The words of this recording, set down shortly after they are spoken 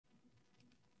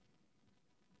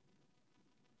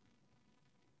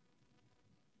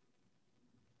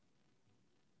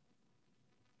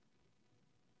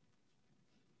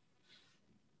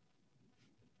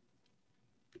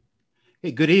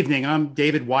Hey, good evening. I'm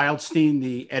David Wildstein,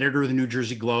 the editor of the New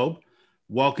Jersey Globe.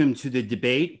 Welcome to the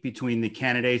debate between the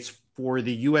candidates for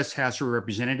the U.S. House of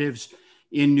Representatives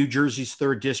in New Jersey's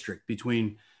 3rd District,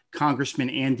 between Congressman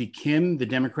Andy Kim, the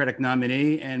Democratic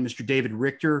nominee, and Mr. David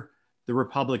Richter, the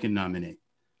Republican nominee.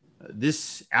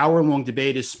 This hour-long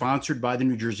debate is sponsored by the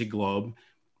New Jersey Globe,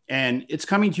 and it's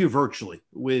coming to you virtually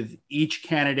with each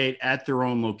candidate at their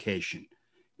own location.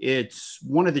 It's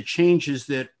one of the changes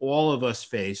that all of us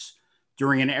face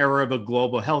during an era of a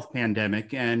global health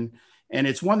pandemic. And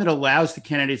it's one that allows the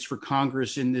candidates for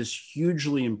Congress in this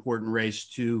hugely important race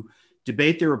to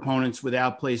debate their opponents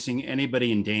without placing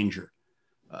anybody in danger.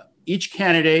 Each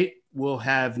candidate will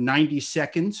have 90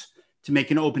 seconds to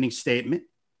make an opening statement.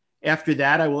 After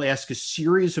that, I will ask a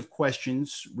series of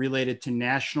questions related to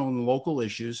national and local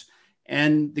issues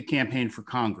and the campaign for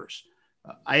Congress.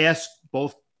 I ask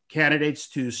both candidates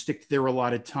to stick to their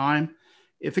allotted time.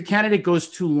 If a candidate goes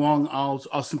too long,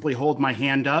 I'll simply hold my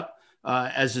hand up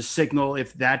as a signal.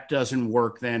 If that doesn't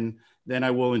work, then I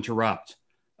will interrupt.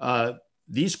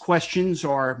 These questions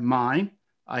are mine.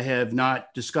 I have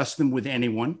not discussed them with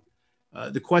anyone.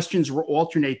 The questions will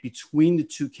alternate between the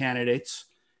two candidates.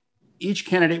 Each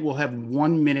candidate will have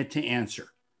 1 minute to answer.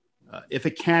 If a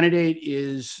candidate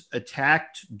is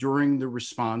attacked during the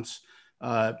response,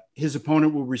 his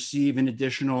opponent will receive an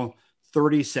additional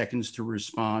 30 seconds to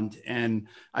respond. And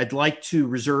I'd like to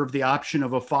reserve the option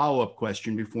of a follow-up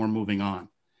question before moving on.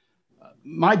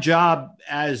 My job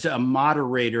as a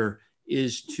moderator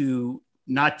is to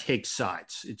not take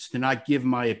sides. It's to not give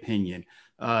my opinion.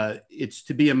 It's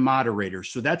to be a moderator.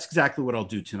 So that's exactly what I'll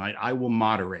do tonight. I will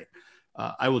moderate.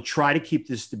 I will try to keep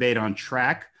this debate on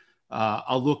track.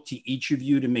 I'll look to each of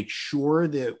you to make sure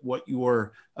that what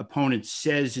your opponent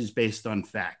says is based on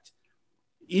fact.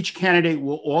 Each candidate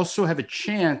will also have a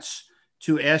chance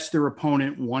to ask their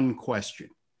opponent one question.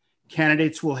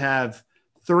 Candidates will have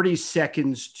 30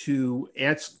 seconds to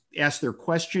ask their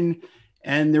question,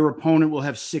 and their opponent will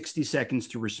have 60 seconds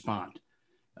to respond.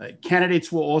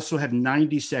 Candidates will also have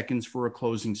 90 seconds for a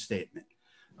closing statement.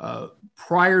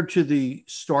 Prior to the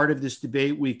start of this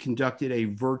debate, we conducted a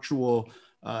virtual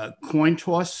coin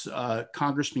toss.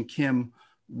 Congressman Kim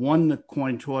won the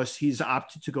coin toss. He's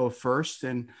opted to go first.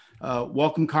 And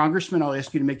welcome, Congressman. I'll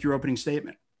ask you to make your opening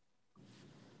statement.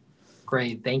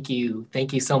 Great. Thank you.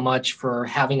 Thank you so much for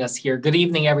having us here. Good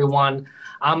evening, everyone.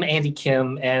 I'm Andy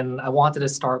Kim, and I wanted to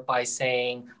start by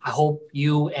saying I hope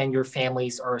you and your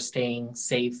families are staying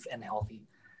safe and healthy.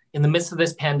 In the midst of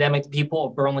this pandemic, the people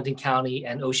of Burlington County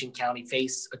and Ocean County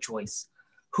face a choice.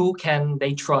 Who can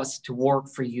they trust to work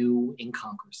for you in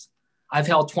Congress? I've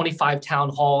held 25 town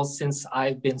halls since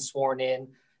I've been sworn in,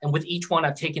 and with each one,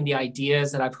 I've taken the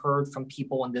ideas that I've heard from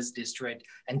people in this district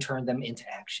and turned them into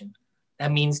action.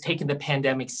 That means taking the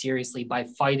pandemic seriously by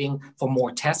fighting for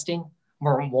more testing,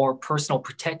 more personal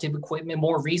protective equipment,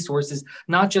 more resources,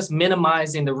 not just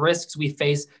minimizing the risks we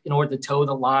face in order to toe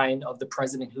the line of the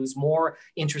president who's more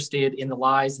interested in the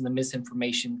lies and the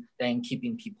misinformation than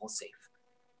keeping people safe.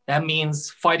 That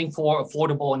means fighting for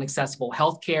affordable and accessible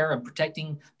healthcare and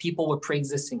protecting people with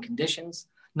pre-existing conditions,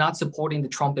 not supporting the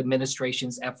Trump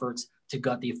administration's efforts to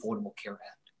gut the Affordable Care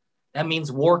Act. That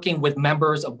means working with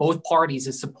members of both parties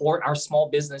to support our small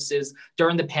businesses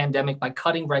during the pandemic by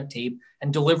cutting red tape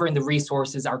and delivering the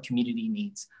resources our community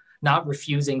needs, not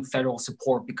refusing federal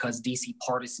support because DC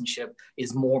partisanship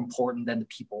is more important than the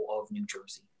people of New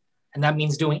Jersey. And that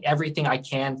means doing everything I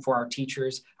can for our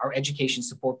teachers, our education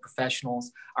support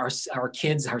professionals, our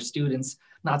kids, our students,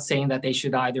 not saying that they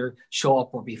should either show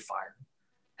up or be fired.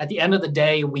 At the end of the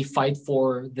day, we fight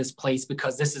for this place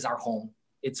because this is our home.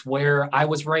 It's where I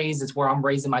was raised. It's where I'm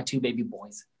raising my 2 baby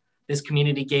boys. This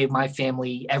community gave my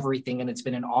family everything, and it's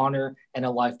been an honor and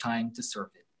a lifetime to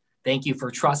serve it. Thank you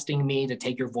for trusting me to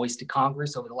take your voice to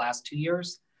Congress over the last 2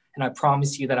 years. And I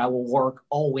promise you that I will work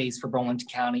always for Burlington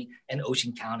County and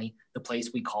Ocean County, the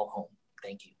place we call home.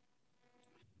 Thank you.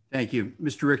 Thank you.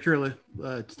 Mr. Richter,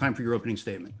 it's time for your opening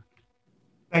statement.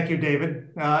 Thank you, David.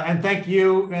 And thank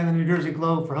you and the New Jersey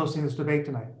Globe for hosting this debate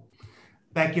tonight.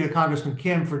 Thank you to Congressman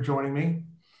Kim for joining me.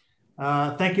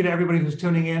 Thank you to everybody who's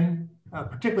tuning in,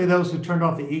 particularly those who turned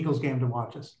off the Eagles game to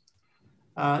watch us.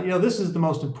 This is the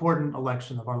most important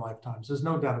election of our lifetimes. There's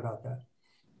no doubt about that.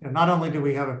 Not only do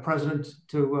we have a president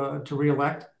to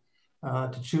reelect,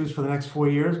 to choose for the next 4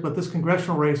 years, but this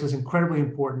congressional race is incredibly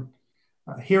important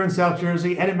here in South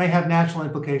Jersey, and it may have national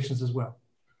implications as well.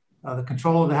 The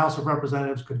control of the House of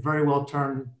Representatives could very well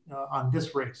turn on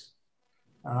this race.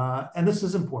 And this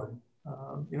is important.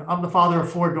 I'm the father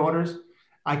of 4 daughters.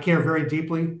 I care very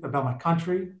deeply about my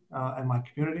country and my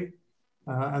community.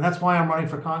 And that's why I'm running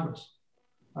for Congress.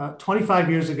 25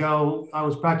 years ago, I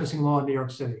was practicing law in New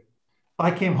York City.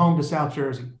 I came home to South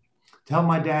Jersey to help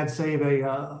my dad save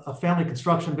a family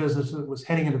construction business that was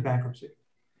heading into bankruptcy.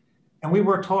 And we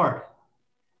worked hard.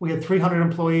 We had 300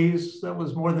 employees. That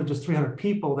was more than just 300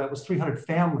 people. That was 300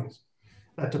 families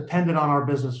that depended on our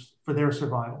business for their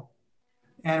survival.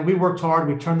 And we worked hard.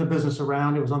 We turned the business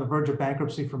around. It was on the verge of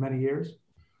bankruptcy for many years.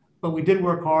 But we did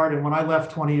work hard. And when I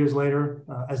left 20 years later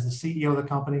as the CEO of the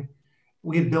company,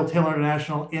 we had built Hill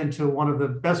International into one of the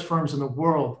best firms in the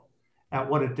world at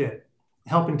what it did,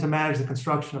 helping to manage the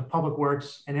construction of public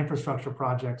works and infrastructure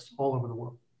projects all over the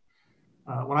world.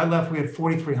 When I left, we had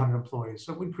 4,300 employees.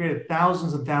 So we created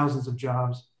thousands and thousands of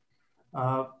jobs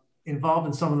involved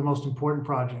in some of the most important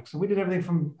projects. And we did everything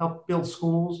from help build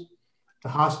schools to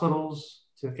hospitals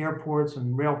to airports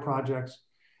and rail projects.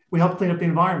 We helped clean up the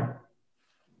environment.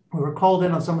 We were called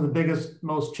in on some of the biggest,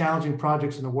 most challenging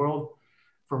projects in the world,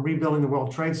 from rebuilding the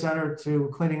World Trade Center to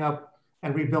cleaning up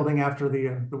and rebuilding after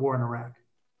the war in Iraq.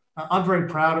 I'm very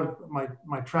proud of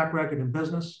my track record in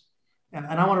business. And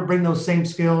I want to bring those same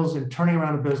skills in turning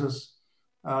around a business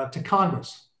to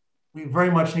Congress. We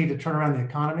very much need to turn around the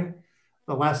economy.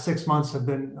 The last 6 months have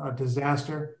been a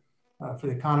disaster for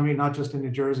the economy, not just in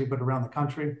New Jersey, but around the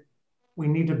country. We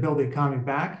need to build the economy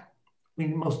back. We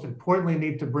most importantly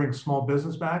need to bring small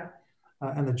business back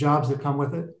and the jobs that come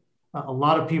with it. A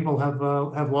lot of people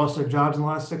have lost their jobs in the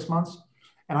last 6 months.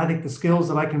 And I think the skills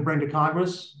that I can bring to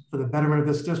Congress for the betterment of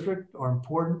this district are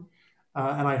important.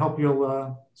 And I hope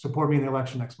you'll support me in the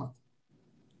election next month.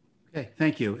 Okay,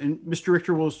 thank you. And Mr.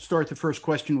 Richter, we'll start the first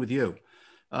question with you.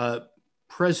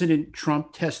 President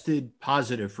Trump tested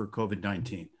positive for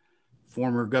COVID-19.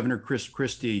 Former Governor Chris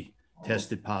Christie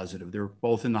tested positive. They're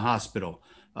both in the hospital.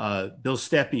 Bill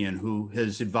Stepien, who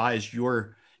has advised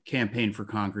your campaign for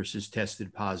Congress, has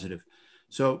tested positive.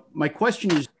 So my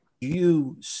question is, do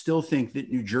you still think that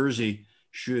New Jersey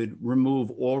should remove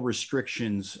all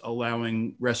restrictions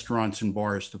allowing restaurants and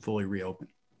bars to fully reopen?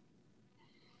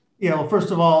 Yeah, well,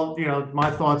 first of all,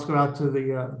 my thoughts go out to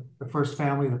the first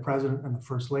family, the president and the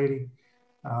first lady.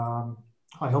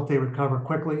 I hope they recover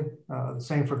quickly. The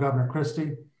same for Governor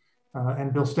Christie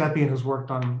and Bill Stepien, who's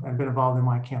worked on and been involved in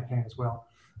my campaign as well.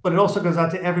 But it also goes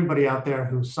out to everybody out there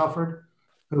who's suffered,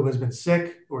 who has been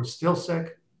sick or is still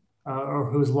sick, or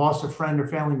who's lost a friend or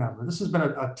family member. This has been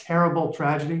a terrible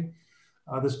tragedy.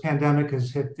 This pandemic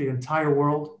has hit the entire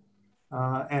world.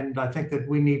 And I think that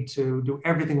we need to do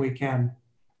everything we can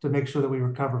to make sure that we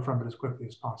recover from it as quickly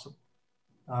as possible.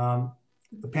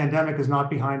 The pandemic is not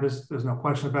behind us. There's no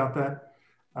question about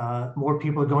that. More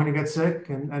people are going to get sick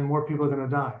and more people are going to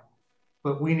die.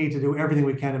 But we need to do everything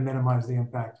we can to minimize the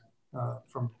impact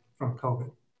from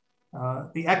COVID.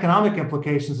 The economic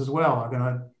implications as well are going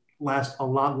to last a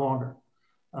lot longer.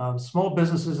 Small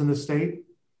businesses in the state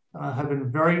have been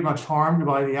very much harmed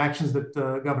by the actions that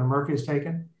Governor Murphy has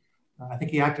taken. I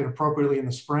think he acted appropriately in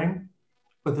the spring,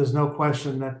 but there's no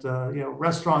question that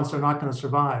restaurants are not going to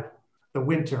survive the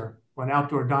winter when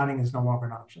outdoor dining is no longer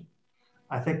an option.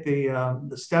 I think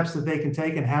the steps that they can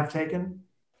take and have taken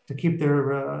to keep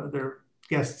their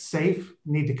guests safe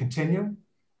need to continue.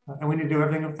 And we need to do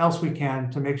everything else we can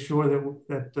to make sure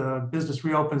that business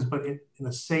reopens, but in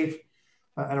a safe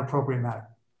and appropriate manner.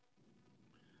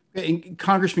 And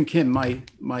Congressman Kim,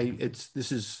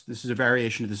 this is a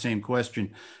variation of the same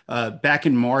question. Back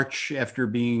in March, after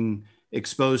being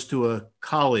exposed to a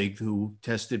colleague who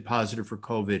tested positive for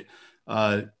COVID,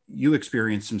 you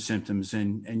experienced some symptoms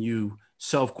and you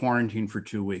self-quarantined for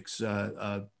 2 weeks.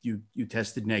 You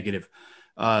tested negative.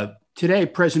 Today,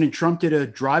 President Trump did a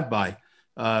drive-by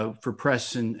for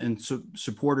press and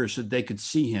supporters so they could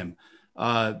see him.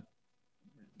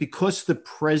 Because the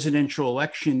presidential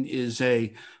election is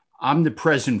a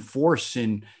omnipresent force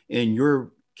in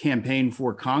your campaign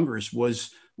for Congress,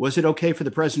 was it okay for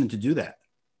the president to do that?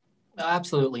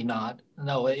 Absolutely not.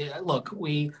 No, look,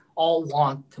 we all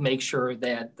want to make sure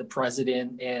that the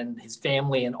president and his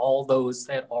family and all those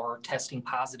that are testing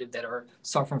positive, that are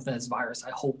suffering from this virus,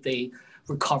 I hope they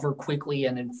recover quickly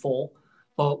and in full.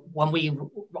 But when we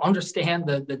understand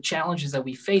the challenges that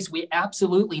we face, we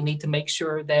absolutely need to make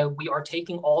sure that we are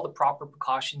taking all the proper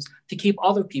precautions to keep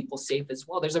other people safe as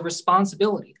well. There's a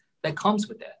responsibility that comes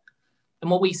with that. And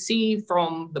what we see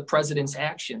from the president's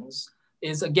actions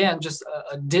is, again, just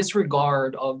a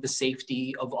disregard of the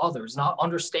safety of others, not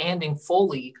understanding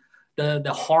fully the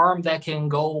harm that can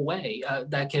go away,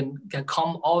 that can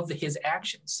come of his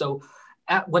actions. So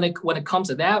when it comes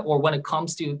to that, or when it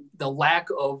comes to the lack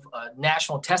of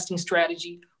national testing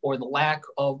strategy or the lack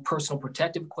of personal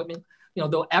protective equipment,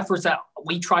 the efforts that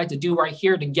we tried to do right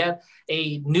here to get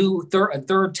a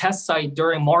third test site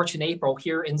during March and April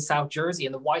here in South Jersey,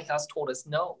 and the White House told us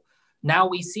no. Now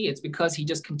we see it's because he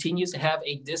just continues to have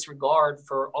a disregard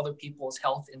for other people's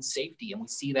health and safety. And we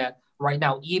see that right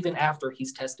now, even after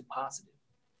he's tested positive.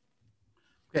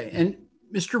 Okay. And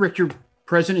Mr. Richter,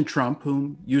 President Trump,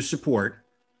 whom you support,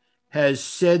 has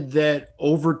said that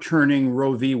overturning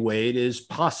Roe v. Wade is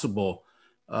possible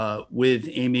with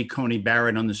Amy Coney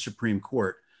Barrett on the Supreme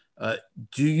Court.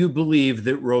 Do you believe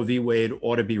that Roe v. Wade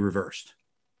ought to be reversed?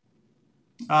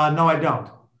 No, I don't.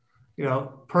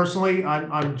 Personally,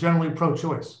 I'm generally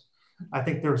pro-choice. I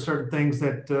think there are certain things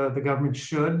that the government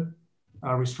should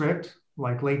restrict,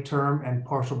 like late-term and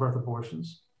partial birth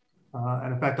abortions.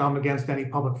 And in fact, I'm against any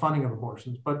public funding of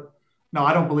abortions. But no,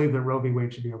 I don't believe that Roe v.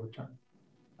 Wade should be overturned.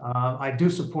 I do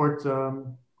support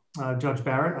Judge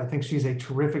Barrett. I think she's a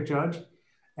terrific judge,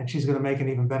 and she's going to make an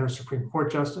even better Supreme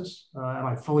Court justice. And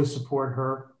I fully support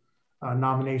her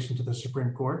nomination to the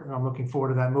Supreme Court. And I'm looking forward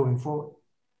to that moving forward.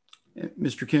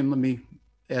 Mr. Kim, let me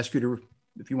ask you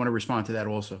if you want to respond to that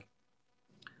also.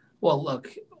 Well,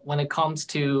 look, when it comes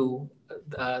to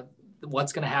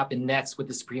what's going to happen next with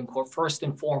the Supreme Court, first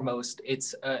and foremost,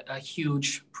 it's a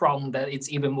huge problem that it's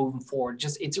even moving forward.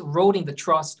 It's eroding the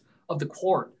trust of the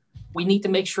court. We need to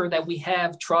make sure that we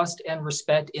have trust and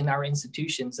respect in our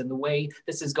institutions. And the way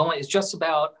this is going is just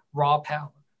about raw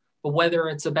power. But whether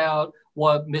it's about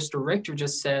what Mr. Richter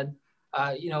just said,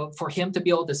 for him to be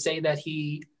able to say that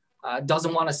he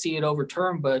doesn't want to see it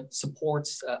overturned, but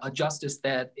supports a justice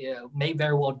that may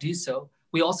very well do so.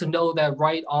 We also know that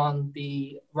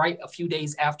a few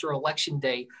days after Election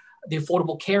Day, the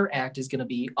Affordable Care Act is going to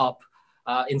be up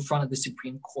in front of the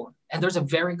Supreme Court. And there's a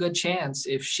very good chance,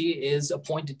 if she is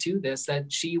appointed to this,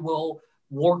 that she will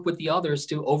work with the others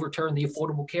to overturn the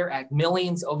Affordable Care Act.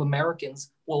 Millions of Americans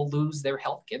will lose their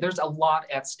health care. There's a lot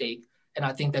at stake. And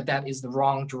I think that is the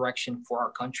wrong direction for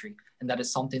our country. And that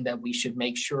is something that we should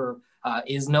make sure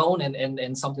is known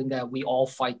and something that we all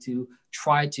fight to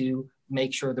try to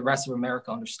make sure the rest of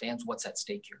America understands what's at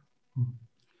stake here.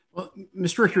 Well,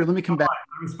 Mr. Richter, let me come back.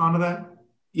 Can I respond to that?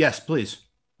 Yes, please.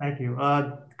 Thank you.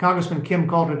 Congressman Kim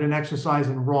called it an exercise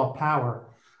in raw power.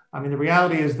 I mean, the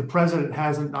reality is the president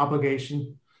has an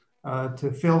obligation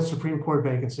to fill Supreme Court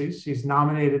vacancies. He's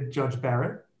nominated Judge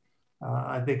Barrett.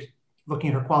 I think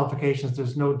looking at her qualifications,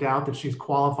 there's no doubt that she's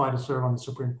qualified to serve on the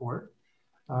Supreme Court.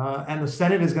 And the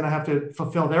Senate is going to have to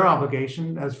fulfill their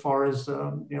obligation as far as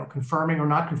confirming or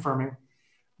not confirming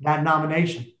that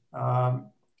nomination.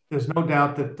 There's no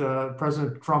doubt that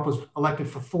President Trump was elected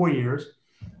for 4 years,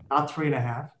 not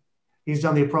 3.5. He's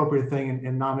done the appropriate thing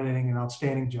in nominating an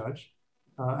outstanding judge.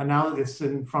 And now it's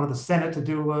in front of the Senate to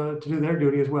do their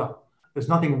duty as well. There's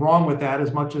nothing wrong with that,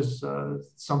 as much as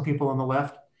some people on the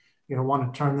left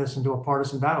want to turn this into a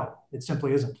partisan battle. It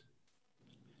simply isn't.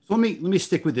 So let me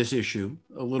stick with this issue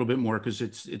a little bit more because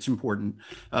it's important.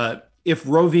 If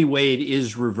Roe v. Wade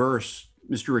is reversed,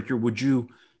 Mr. Richter, would you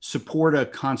support a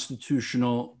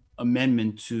constitutional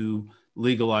amendment to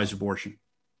legalize abortion?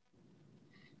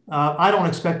 I don't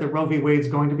expect that Roe v. Wade is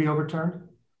going to be overturned.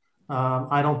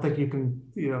 I don't think you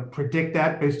can predict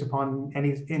that based upon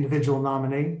any individual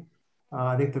nominee.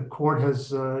 I think the court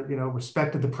has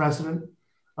respected the precedent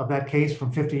of that case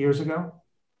from 50 years ago.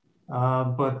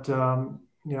 But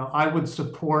I would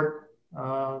support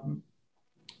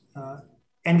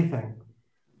anything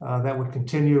that would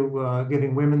continue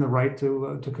giving women the right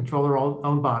to control their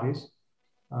own bodies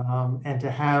and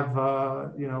to have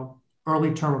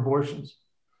early term abortions.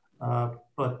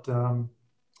 But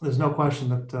there's no question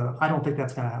that I don't think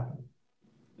that's going to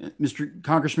happen. Mr.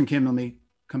 Congressman Kim, let me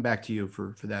come back to you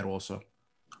for that also.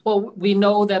 Well, we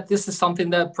know that this is something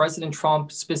that President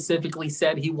Trump specifically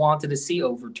said he wanted to see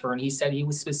overturned. He said he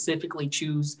would specifically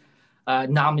choose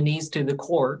nominees to the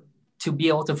court to be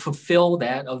able to fulfill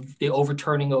that of the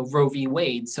overturning of Roe v.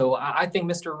 Wade. So I think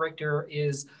Mr. Richter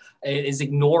is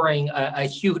ignoring a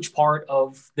huge part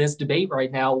of this debate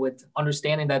right now, with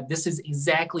understanding that this is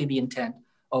exactly the intent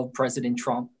of President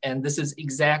Trump. And this is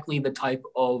exactly the type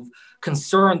of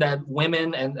concern that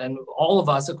women and all of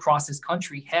us across this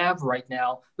country have right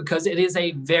now, because it is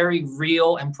a very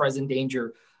real and present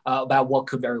danger about what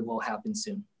could very well happen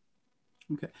soon.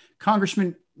 Okay.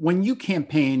 Congressman, when you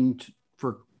campaigned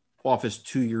for office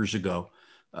 2 years ago,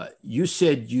 you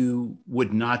said you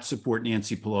would not support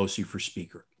Nancy Pelosi for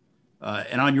Speaker.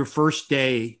 And on your first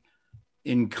day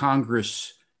in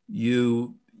Congress,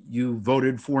 you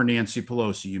voted for Nancy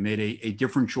Pelosi. You made a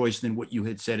different choice than what you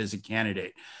had said as a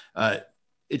candidate.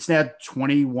 It's now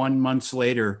 21 months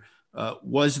later.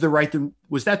 Was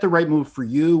that the right move for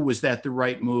you? Was that the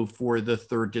right move for the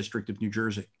 3rd District of New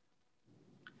Jersey?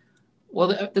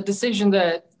 Well, the decision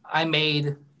that I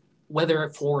made, whether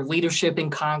for leadership in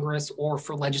Congress or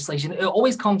for legislation, it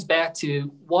always comes back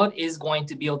to what is going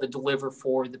to be able to deliver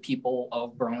for the people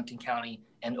of Burlington County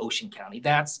and Ocean County.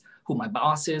 That's who my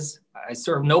boss is. I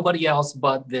serve nobody else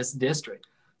but this district.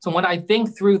 So when I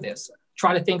think through this,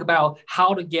 try to think about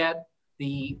how to get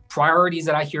the priorities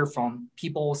that I hear from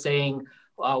people saying,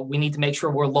 we need to make sure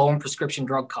we're low on prescription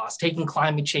drug costs, taking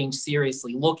climate change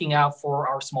seriously, looking out for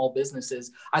our small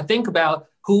businesses. I think about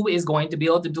who is going to be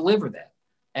able to deliver that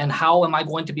and how am I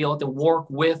going to be able to work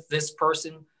with this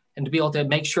person and to be able to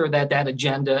make sure that that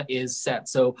agenda is set.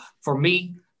 So for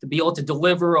me, to be able to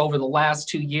deliver over the last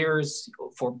 2 years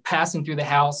for passing through the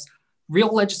House,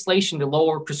 real legislation to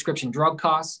lower prescription drug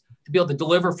costs, to be able to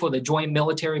deliver for the joint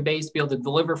military base, to be able to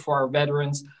deliver for our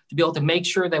veterans, to be able to make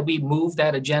sure that we move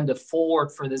that agenda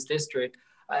forward for this district.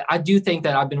 I do think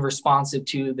that I've been responsive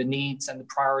to the needs and the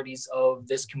priorities of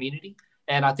this community.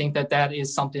 And I think that that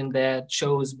is something that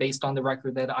shows based on the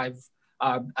record that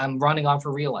I'm running on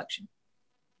for reelection.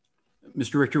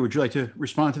 Mr. Richter, would you like to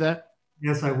respond to that?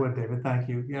 Yes, I would, David. Thank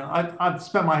you. You know, I've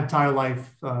spent my entire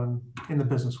life in the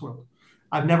business world.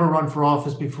 I've never run for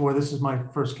office before. This is my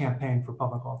first campaign for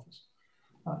public office.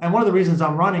 And one of the reasons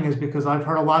I'm running is because I've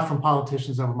heard a lot from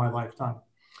politicians over my lifetime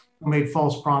who made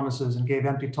false promises and gave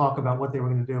empty talk about what they were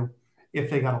going to do if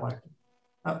they got elected.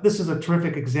 This is a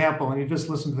terrific example, and you just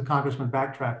listened to the congressman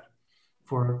backtrack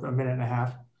for a minute and a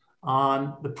half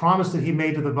on the promise that he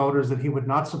made to the voters that he would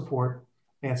not support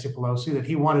Nancy Pelosi, that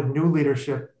he wanted new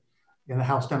leadership in the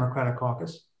House Democratic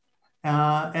Caucus.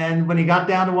 And when he got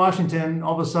down to Washington,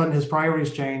 all of a sudden his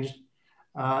priorities changed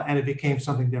and it became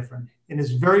something different. In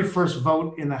his very first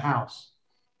vote in the House,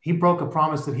 he broke a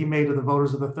promise that he made to the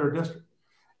voters of the 3rd District.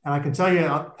 And I can tell you,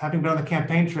 having been on the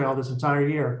campaign trail this entire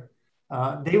year,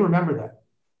 they remember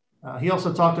that. He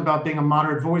also talked about being a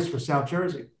moderate voice for South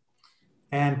Jersey.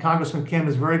 And Congressman Kim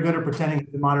is very good at pretending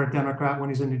he's a moderate Democrat when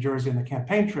he's in New Jersey on the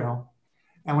campaign trail.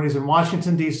 And when he's in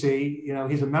Washington, D.C., you know,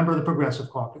 he's a member of the Progressive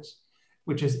Caucus,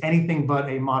 which is anything but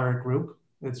a moderate group.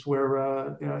 It's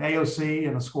where you know, AOC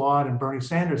and the Squad and Bernie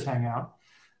Sanders hang out.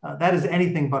 That is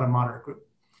anything but a moderate group.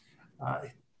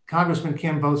 Congressman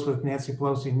Kim votes with Nancy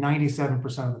Pelosi 97%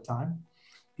 of the time.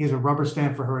 He's a rubber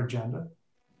stamp for her agenda.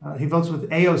 He votes with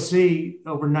AOC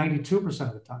over 92%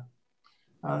 of the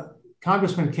time.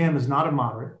 Congressman Kim is not a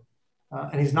moderate,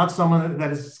 and he's not someone that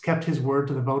has kept his word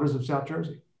to the voters of South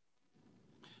Jersey.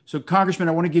 So, Congressman,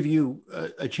 I want to give you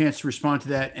a chance to respond to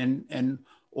that, and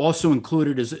also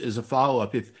included as a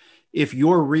follow-up. If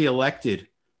you're reelected,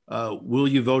 will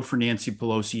you vote for Nancy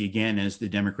Pelosi again as the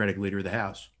Democratic leader of the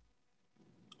House?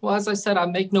 Well, as I said, I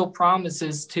make no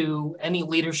promises to any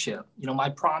leadership. You know, my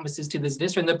promise is to this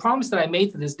district. And the promise that I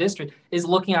made to this district is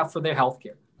looking out for their health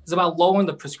care. It's about lowering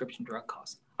the prescription drug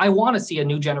costs. I want to see a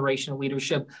new generation of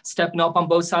leadership stepping up on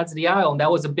both sides of the aisle. And that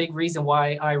was a big reason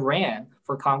why I ran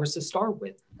for Congress to start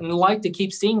with. And I'd like to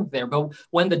keep seeing it there. But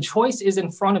when the choice is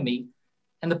in front of me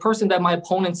and the person that my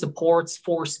opponent supports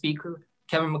for Speaker,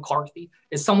 Kevin McCarthy,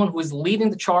 is someone who is leading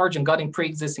the charge and gutting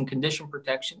pre-existing condition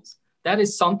protections, that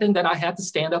is something that I had to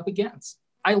stand up against.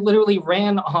 I literally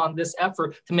ran on this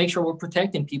effort to make sure we're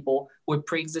protecting people with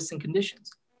pre-existing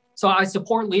conditions. So I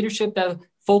support leadership that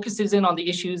focuses in on the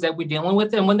issues that we're dealing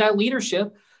with. And when that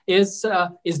leadership is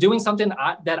doing something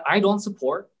that I don't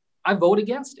support, I vote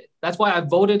against it. That's why I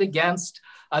voted against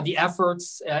the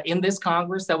efforts in this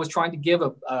Congress that was trying to give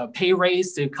a pay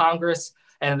raise to Congress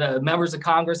and members of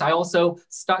Congress. I also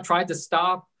tried to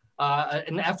stop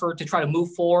an effort to try to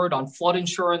move forward on flood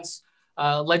insurance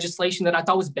legislation that I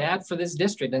thought was bad for this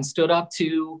district, and stood up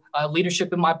to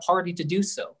leadership in my party to do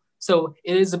so. So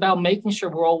it is about making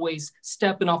sure we're always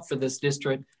stepping up for this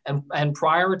district and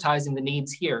prioritizing the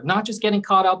needs here, not just getting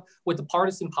caught up with the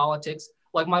partisan politics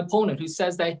like my opponent, who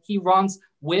says that he runs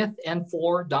with and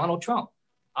for Donald Trump.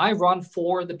 I run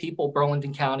for the people of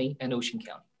Burlington County and Ocean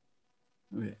County.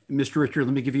 Okay. Mr. Richter,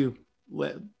 let me give you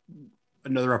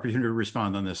another opportunity to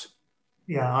respond on this.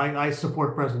 Yeah, I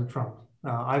support President Trump.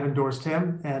 I've endorsed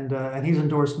him and he's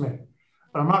endorsed me,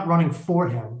 but I'm not running for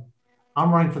him.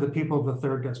 I'm running for the people of the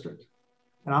 3rd District.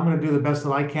 And I'm going to do the best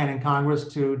that I can in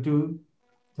Congress to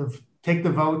take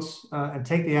the votes and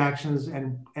take the actions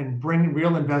and bring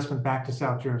real investment back to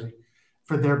South Jersey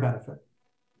for their benefit.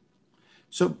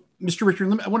 So, Mr. Richter,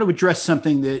 I want to address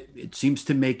something that it seems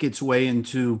to make its way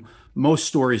into most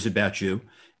stories about you,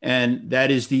 and that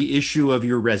is the issue of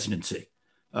your residency.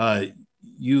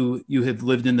 You have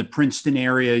lived in the Princeton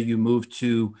area. You moved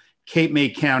to Cape May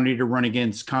County to run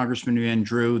against Congressman Van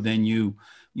Drew. Then you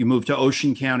moved to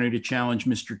Ocean County to challenge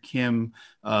Mr. Kim.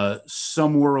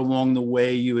 Somewhere along the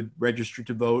way, you had registered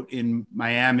to vote in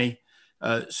Miami.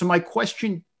 So my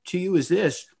question to you is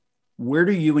this: where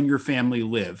do you and your family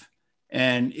live?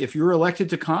 And if you're elected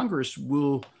to Congress,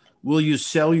 will you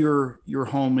sell your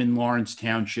home in Lawrence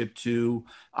Township to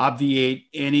obviate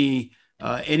any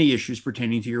issues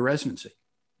pertaining to your residency?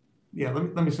 Yeah,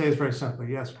 let me say this very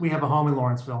simply. Yes, we have a home in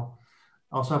Lawrenceville.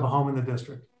 I also have a home in the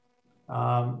district.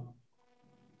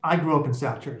 I grew up in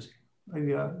South Jersey.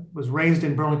 I was raised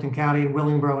in Burlington County, in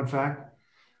Willingboro, in fact,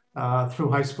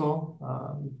 through high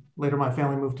school. Later, my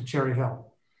family moved to Cherry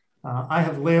Hill. I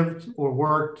have lived or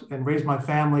worked and raised my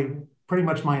family pretty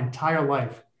much my entire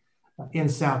life in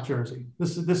South Jersey.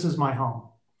 This is my home.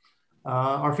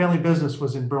 Our family business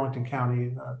was in Burlington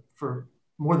County for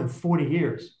more than 40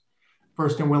 years.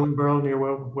 First in Willingboro, near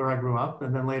where I grew up,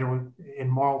 and then later in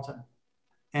Marlton.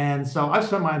 And so I've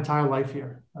spent my entire life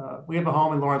here. We have a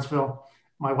home in Lawrenceville.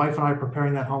 My wife and I are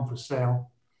preparing that home for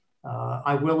sale.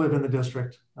 I will live in the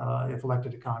district if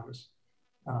elected to Congress.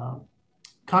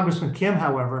 Congressman Kim,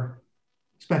 however,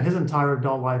 spent his entire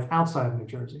adult life outside of New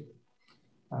Jersey.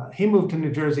 He moved to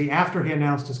New Jersey after he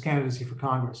announced his candidacy for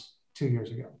Congress 2 years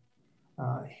ago.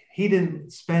 He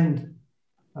didn't spend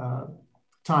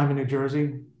time in New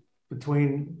Jersey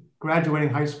between graduating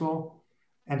high school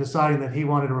and deciding that he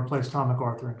wanted to replace Tom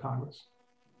MacArthur in Congress.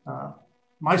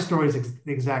 My story is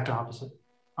the exact opposite.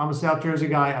 I'm a South Jersey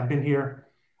guy. I've been here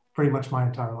pretty much my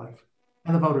entire life.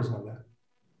 And the voters know that.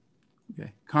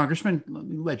 Okay. Congressman, let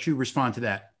me let you respond to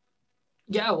that.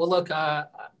 Yeah, well, look, I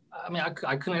mean,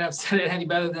 I couldn't have said it any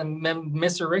better than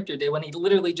Mr. Richter did when he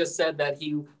literally just said that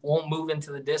he won't move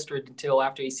into the district until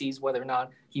after he sees whether or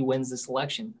not he wins this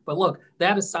election. But look,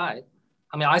 that aside,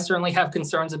 I mean, I certainly have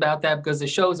concerns about that because it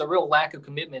shows a real lack of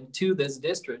commitment to this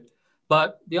district.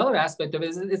 But the other aspect of it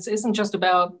is it isn't just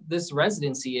about this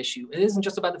residency issue. It isn't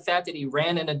just about the fact that he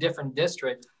ran in a different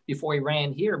district before he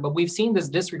ran here. But we've seen this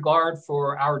disregard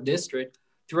for our district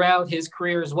throughout his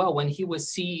career as well. When he was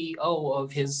CEO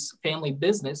of his family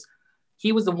business,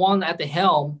 he was the one at the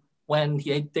helm when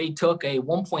they took a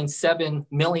 $1.7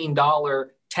 million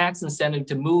tax incentive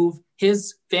to move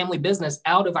his family business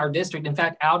out of our district, in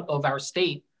fact, out of our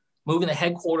state, moving the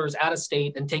headquarters out of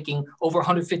state and taking over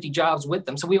 150 jobs with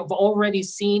them. So we have already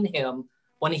seen him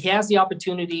when he has the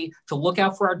opportunity to look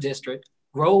out for our district,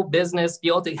 grow business, be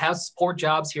able to have support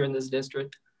jobs here in this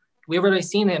district. We've already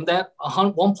seen him that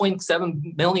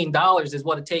 $1.7 million is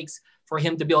what it takes for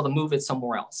him to be able to move it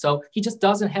somewhere else. So he just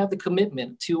doesn't have the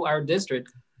commitment to our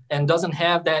district and doesn't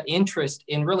have that interest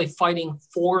in really fighting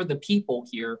for the people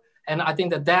here. And I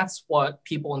think that that's what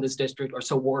people in this district are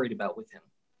so worried about with him.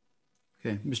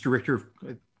 Okay, Mr. Richter,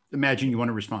 I imagine you want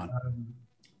to respond.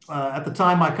 At the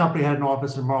time, my company had an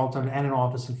office in Marlton and an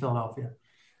office in Philadelphia,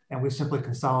 and we simply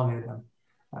consolidated them.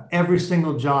 Every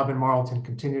single job in Marlton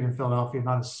continued in Philadelphia.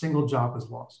 Not a single job was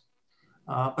lost.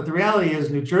 But the reality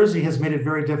is New Jersey has made it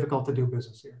very difficult to do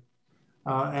business here.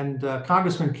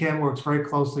 Congressman Kim works very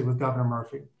closely with Governor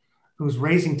Murphy, who's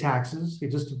raising taxes. He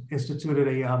just instituted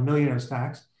a millionaire's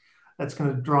tax that's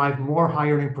going to drive more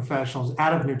high-earning professionals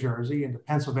out of New Jersey into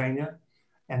Pennsylvania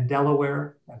and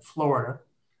Delaware and Florida.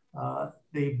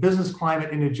 The business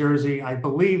climate in New Jersey, I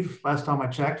believe, last time I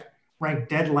checked, ranked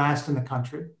dead last in the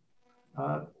country.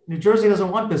 New Jersey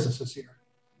doesn't want businesses here,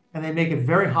 and they make it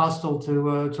very hostile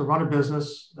to run a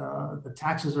business. The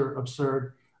taxes are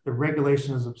absurd. The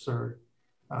regulation is absurd.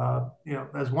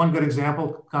 As one good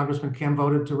example, Congressman Kim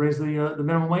voted to raise the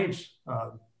minimum wage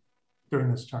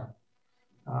during this term.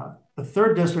 The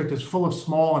third district is full of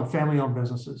small and family-owned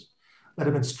businesses that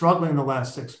have been struggling the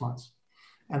last 6 months.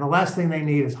 And the last thing they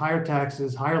need is higher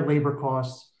taxes, higher labor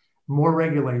costs, more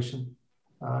regulation.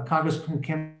 Congressman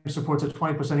Kim supports a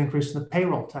 20% increase in the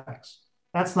payroll tax.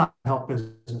 That's not going to help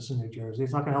business in New Jersey.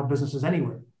 It's not going to help businesses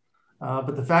anywhere.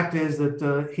 But the fact is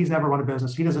that he's never run a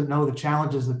business. He doesn't know the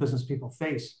challenges that business people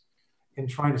face in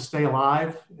trying to stay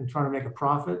alive, in trying to make a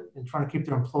profit, in trying to keep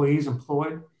their employees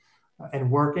employed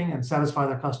and working and satisfy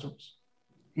their customers.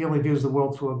 He only views the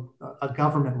world through a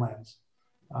government lens.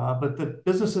 But the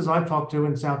businesses I've talked to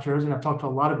in South Jersey, and I've talked to a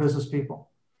lot of business people,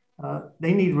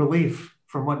 they need relief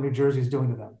from what New Jersey is doing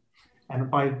to them.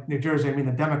 And by New Jersey, I mean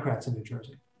the Democrats in New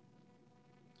Jersey.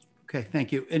 Okay,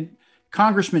 thank you. And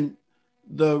Congressman,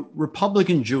 the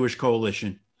Republican Jewish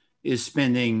Coalition is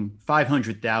spending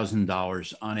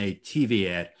 $500,000 on a TV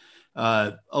ad,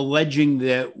 alleging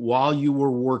that while you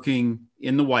were working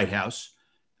in the White House,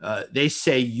 they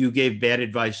say you gave bad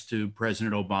advice to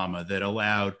President Obama that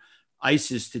allowed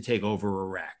ISIS to take over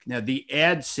Iraq. Now, the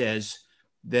ad says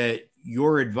that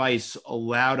your advice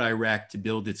allowed Iraq to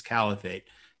build its caliphate.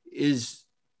 Is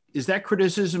that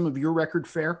criticism of your record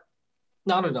fair?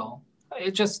 Not at all.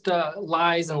 It just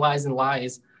lies and lies and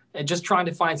lies. and just trying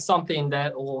to find something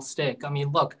that will stick. I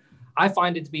mean, look, I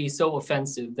find it to be so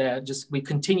offensive that just we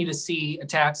continue to see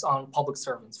attacks on public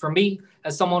servants. For me,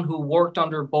 as someone who worked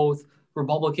under both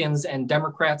Republicans and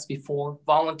Democrats before,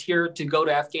 volunteered to go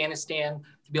to Afghanistan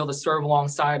to be able to serve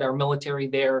alongside our military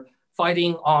there,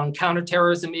 fighting on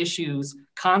counterterrorism issues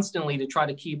constantly to try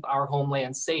to keep our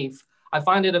homeland safe. I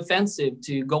find it offensive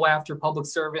to go after public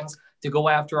servants, to go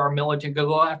after our military, to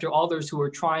go after others who are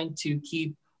trying to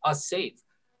keep us safe.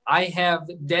 I have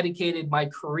dedicated my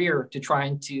career to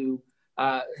trying to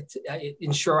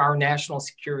ensure our national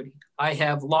security. I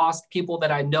have lost people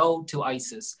that I know to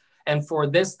ISIS. And for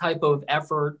this type of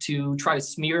effort to try to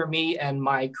smear me and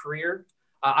my career,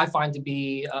 I find to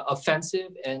be offensive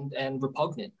and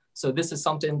repugnant. So this is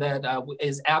something that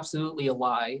is absolutely a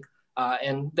lie.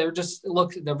 And they're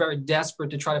very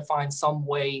desperate to try to find some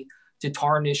way to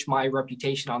tarnish my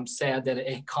reputation. I'm sad that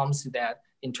it comes to that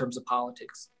in terms of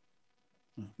politics.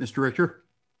 Mr. Richter?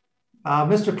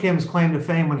 Mr. Kim's claim to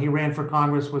fame when he ran for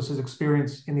Congress was his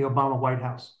experience in the Obama White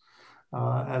House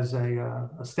as a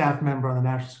staff member on the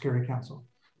National Security Council.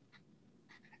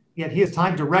 Yet he is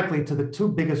tied directly to the two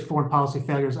biggest foreign policy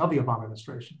failures of the Obama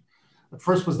administration. The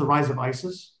first was the rise of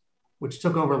ISIS, which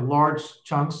took over large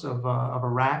chunks of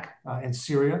Iraq and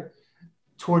Syria,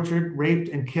 tortured, raped,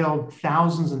 and killed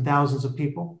thousands and thousands of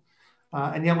people.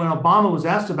 And yet when Obama was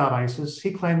asked about ISIS,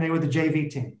 he claimed they were the JV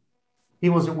team. He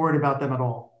wasn't worried about them at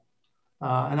all.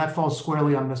 And that falls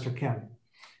squarely on Mr. Kim.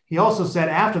 He also said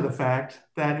after the fact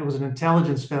that it was an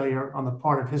intelligence failure on the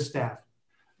part of his staff.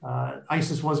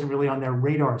 ISIS wasn't really on their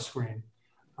radar screen.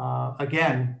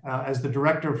 As the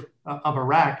director of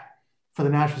Iraq for the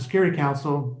National Security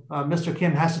Council, Mr.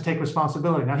 Kim has to take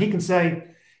responsibility. Now, he can say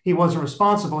he wasn't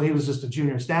responsible. He was just a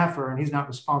junior staffer, and he's not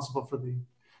responsible for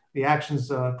the actions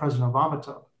President Obama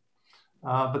took.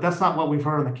 But that's not what we've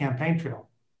heard on the campaign trail.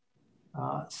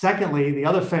 Secondly, the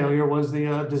other failure was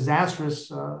the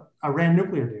disastrous Iran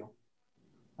nuclear deal.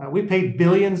 We paid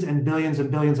billions and billions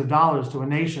and billions of dollars to a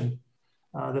nation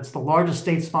that's the largest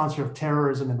state sponsor of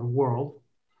terrorism in the world.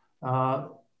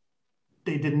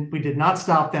 We did not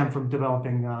stop them from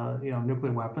developing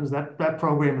nuclear weapons. That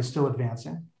program is still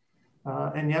advancing.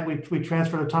 And yet we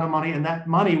transferred a ton of money, and that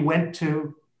money went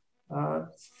to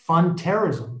fund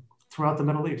terrorism throughout the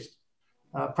Middle East.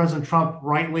 President Trump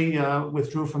rightly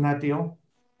withdrew from that deal,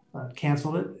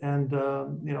 canceled it. And,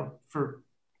 for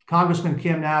Congressman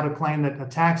Kim now to claim that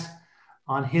attacks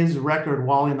on his record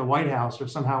while in the White House are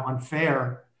somehow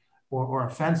unfair or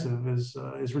offensive is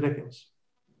ridiculous.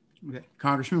 Okay.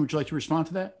 Congressman, would you like to respond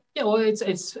to that? Yeah, well,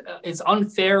 it's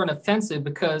unfair and offensive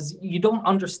because you don't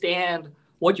understand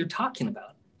what you're talking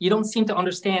about. You don't seem to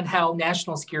understand how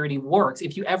national security works.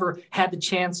 If you ever had the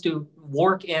chance to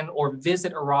work in or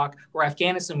visit Iraq or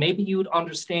Afghanistan, maybe you would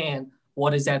understand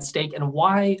what is at stake and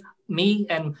why me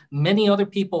and many other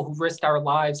people who risked our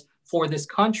lives for this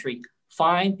country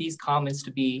find these comments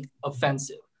to be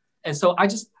offensive. And so I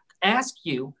just ask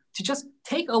you to just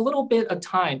take a little bit of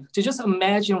time to just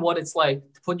imagine what it's like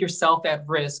to put yourself at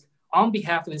risk on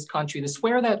behalf of this country, to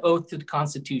swear that oath to the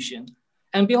Constitution,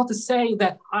 and be able to say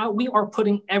that we are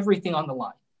putting everything on the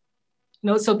line.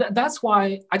 So that's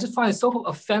why I just find it so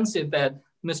offensive that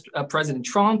President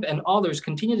Trump and others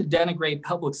continue to denigrate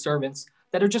public servants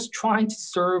that are just trying to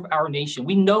serve our nation.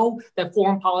 We know that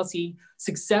foreign policy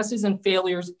successes and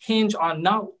failures hinge on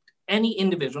not any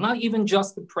individual, not even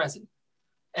just the president.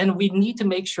 And we need to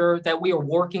make sure that we are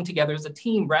working together as a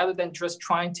team rather than just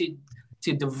trying to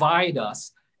divide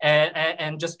us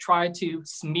and just try to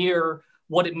smear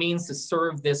what it means to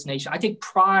serve this nation. I take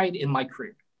pride in my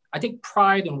career. I take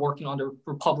pride in working under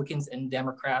Republicans and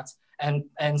Democrats and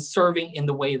serving in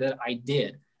the way that I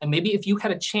did. And maybe if you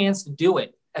had a chance to do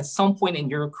it at some point in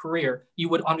your career, you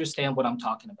would understand what I'm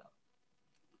talking about.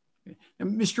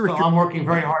 And Mr. Richter, I'm working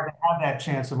very hard to have that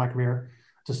chance in my career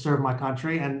to serve my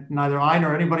country. And neither I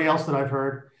nor anybody else that I've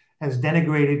heard has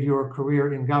denigrated your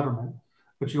career in government.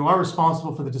 But you are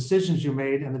responsible for the decisions you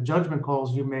made and the judgment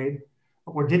calls you made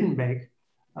or didn't make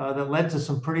that led to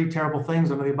some pretty terrible things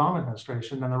under the Obama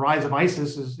administration. And the rise of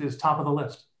ISIS is top of the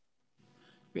list.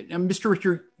 And Mr.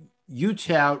 Richter, you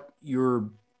tout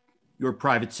your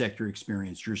private sector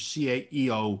experience, your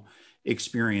CAEO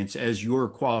experience as your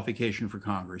qualification for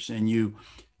Congress. And you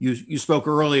spoke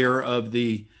earlier of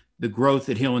the growth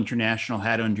that Hill International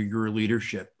had under your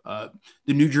leadership. The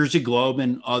New Jersey Globe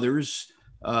and others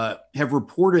have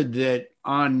reported that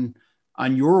on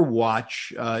your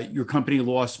watch, your company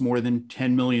lost more than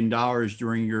 $10 million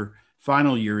during your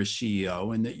final year as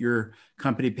CEO, and that your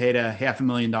company paid a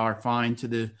 $500,000 fine to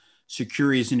the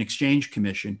Securities and Exchange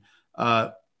Commission.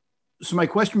 So my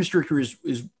question, Mr. Richter,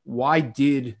 is why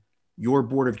did your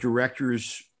board of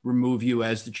directors remove you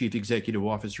as the chief executive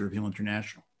officer of Hill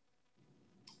International?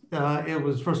 It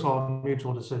was, first of all, a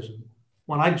mutual decision.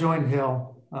 When I joined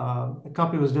Hill, the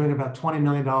company was doing about $20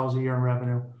 million a year in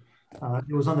revenue.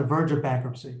 It was on the verge of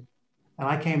bankruptcy. And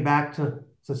I came back to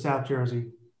South Jersey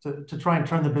to try and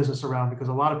turn the business around, because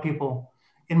a lot of people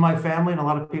in my family and a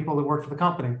lot of people that work for the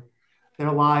company,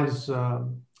 their lives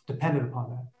depended upon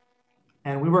that.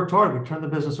 And we worked hard. We turned the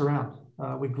business around.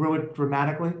 We grew it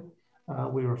dramatically.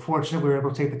 We were fortunate. We were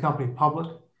able to take the company public.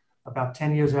 About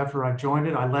 10 years after I joined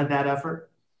it, I led that effort.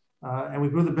 And we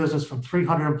grew the business from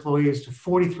 300 employees to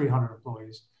 4,300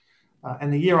 employees.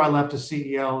 And the year I left as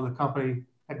CEO, the company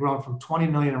had grown from 20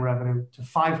 million in revenue to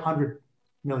 $500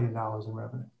 million in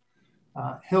revenue.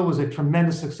 Hill was a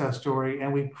tremendous success story,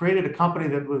 and we created a company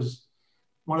that was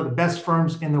one of the best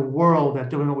firms in the world at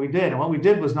doing what we did. And what we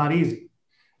did was not easy.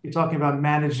 You're talking about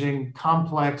managing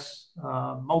complex,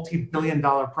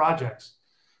 multi-billion-dollar projects,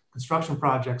 construction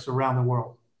projects around the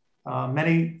world.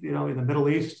 Many, in the Middle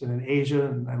East and in Asia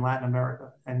and Latin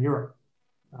America and Europe.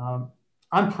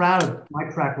 I'm proud of my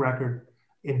track record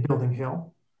in building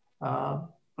Hill.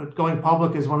 But going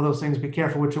public is one of those things, be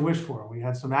careful what you wish for. We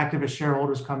had some activist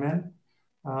shareholders come in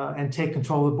and take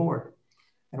control of the board.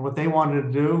 And what they wanted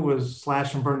to do was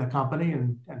slash and burn the company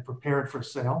and prepare it for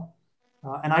sale.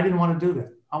 And I didn't want to do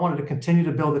that. I wanted to continue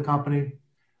to build the company,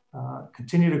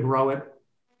 continue to grow it.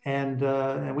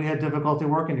 And we had difficulty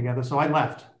working together. So I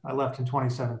left. I left in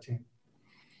 2017.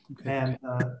 Okay. And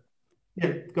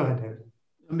yeah, go ahead, David.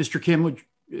 Mr. Kim,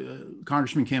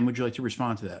 Congressman Kim, would you like to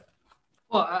respond to that?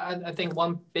 Well, I think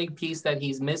one big piece that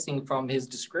he's missing from his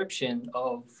description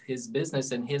of his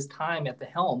business and his time at the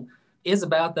helm is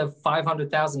about the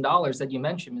 $500,000 that you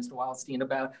mentioned, Mr. Wildstein,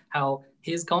 about how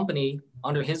his company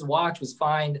under his watch was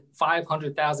fined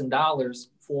 $500,000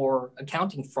 for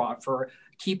accounting fraud, for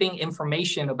keeping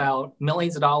information about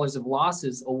millions of dollars of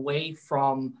losses away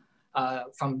from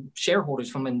shareholders,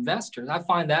 from investors. I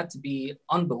find that to be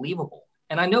unbelievable.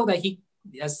 And I know that he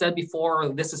has said before,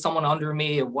 this is someone under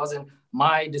me. It wasn't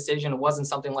my decision. It wasn't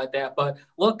something like that. But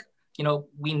look,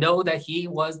 we know that he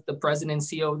was the president and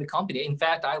CEO of the company. In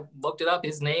fact, I looked it up.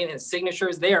 His name, his signature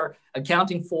is there,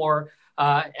 accounting for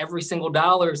every single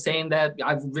dollar, saying that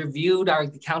I've reviewed our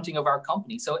accounting of our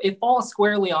company. So it falls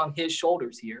squarely on his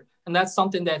shoulders here. And that's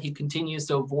something that he continues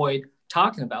to avoid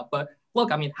talking about. But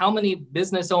look, I mean, how many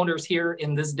business owners here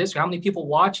in this district, how many people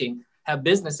watching have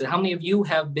businesses? How many of you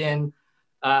have been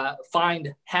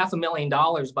fined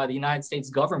 $500,000 by the United States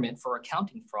government for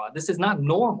accounting fraud? This is not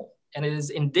normal, and it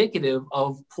is indicative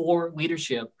of poor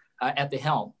leadership at the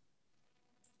helm.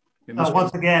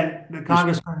 Once again, the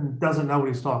congressman doesn't know what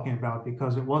he's talking about,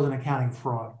 because it wasn't accounting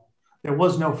fraud. There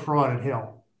was no fraud at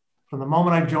Hill. From the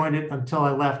moment I joined it until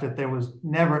I left it, there was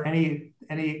never any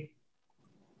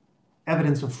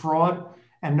evidence of fraud,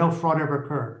 and no fraud ever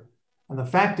occurred. And the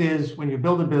fact is, when you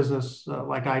build a business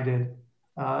like I did,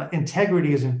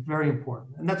 integrity is very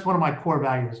important. And that's one of my core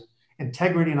values,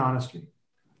 integrity and honesty.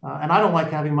 And I don't like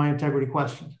having my integrity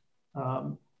questioned.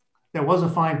 There was a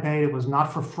fine paid. It was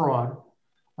not for fraud.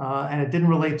 And it didn't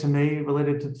relate to me. It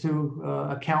related to two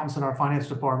accountants in our finance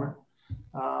department.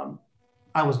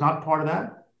 I was not part of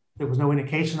that. There was no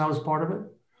indication I was part of it.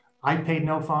 I paid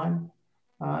no fine.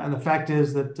 And the fact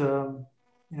is that, the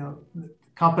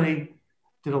company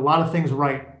did a lot of things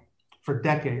right for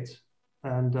decades.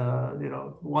 And,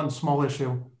 one small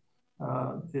issue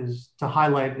is to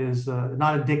highlight is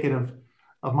not indicative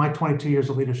of my 22 years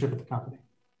of leadership at the company.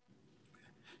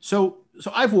 So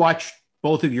I've watched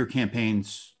both of your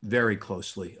campaigns very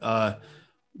closely.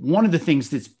 One of the things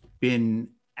that's been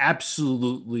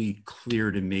absolutely clear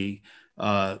to me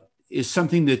is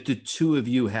something that the two of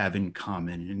you have in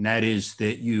common, and that is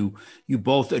that you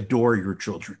both adore your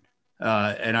children.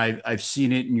 And I've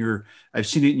seen it in your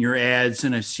ads,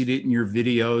 and I've seen it in your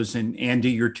videos. And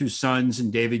Andy, your two sons,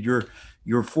 and David,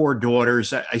 your four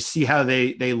daughters. I see how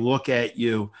they look at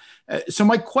you. So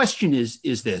my question is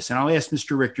this, and I'll ask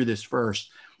Mr. Richter this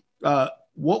first.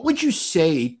 What would you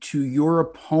say to your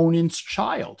opponent's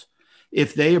child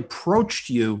if they approached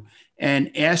you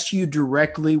and asked you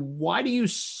directly, why do you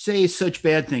say such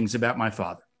bad things about my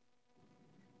father?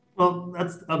 Well,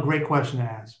 that's a great question to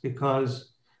ask,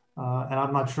 because, and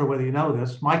I'm not sure whether you know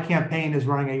this, my campaign is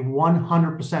running a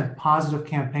 100% positive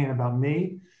campaign about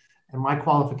me and my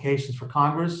qualifications for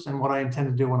Congress and what I intend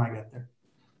to do when I get there.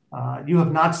 You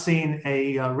have not seen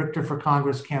a Richter for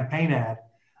Congress campaign ad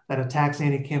that attacks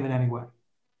Andy Kim in any way.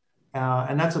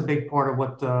 And that's a big part of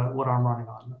what I'm running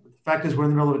on. The fact is, we're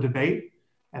in the middle of a debate,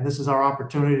 and this is our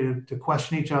opportunity to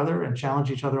question each other and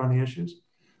challenge each other on the issues.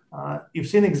 You've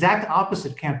seen the exact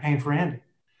opposite campaign for Andy.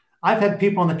 I've had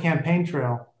people on the campaign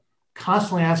trail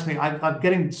constantly ask me, I'm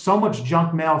getting so much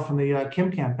junk mail from the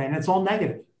Kim campaign. It's all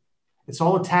negative. It's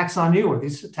all attacks on you. Are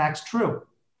these attacks true?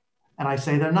 And I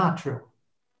say they're not true.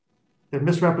 They're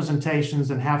misrepresentations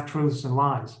and half-truths and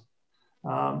lies.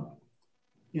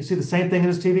 You see the same thing in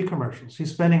his TV commercials.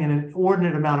 He's spending an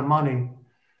inordinate amount of money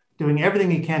doing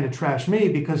everything he can to trash me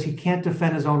because he can't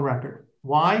defend his own record.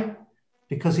 Why?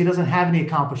 Because he doesn't have any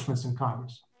accomplishments in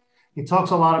Congress. He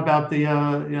talks a lot about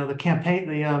the campaign,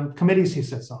 the committees he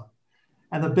sits on,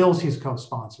 and the bills he's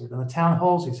co-sponsored, and the town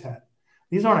halls he's had.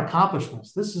 These aren't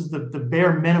accomplishments. This is the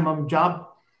bare minimum job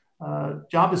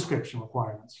description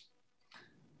requirements.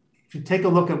 If you take a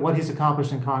look at what he's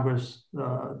accomplished in Congress,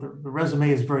 the resume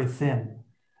is very thin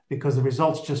because the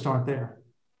results just aren't there.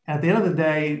 And at the end of the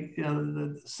day,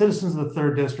 the citizens of the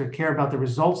 3rd District care about the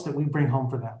results that we bring home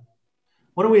for them.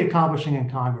 What are we accomplishing in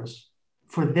Congress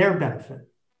for their benefit?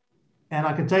 And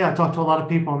I can tell you, I talked to a lot of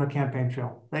people on the campaign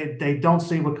trail. They don't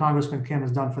see what Congressman Kim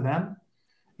has done for them.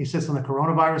 He sits on the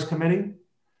coronavirus committee,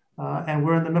 and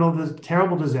we're in the middle of this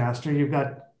terrible disaster. You've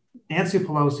got Nancy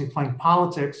Pelosi playing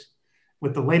politics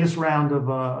with the latest round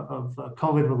of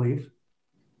COVID relief,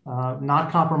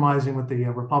 not compromising with the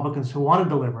Republicans who want to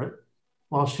deliver it,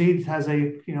 while she has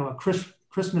a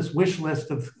Christmas wish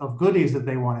list of goodies that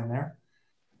they want in there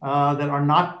that are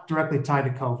not directly tied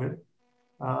to COVID,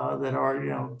 that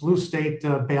are blue state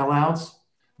bailouts,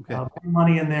 more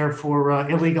money in there for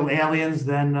illegal aliens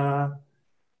than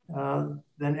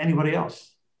anybody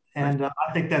else, and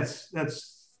I think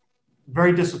that's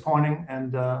very disappointing.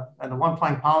 And the one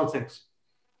playing politics,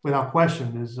 without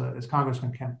question, is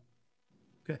Congressman Kim.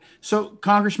 Okay, so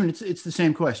Congressman, it's the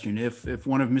same question. If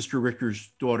one of Mr.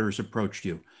 Richter's daughters approached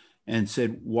you and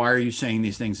said, "Why are you saying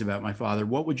these things about my father?"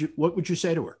 What would you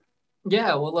say to her?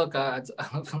 Yeah, well, look,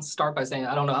 I'll start by saying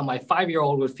I don't know how my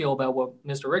 5-year-old would feel about what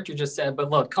Mr. Richter just said, but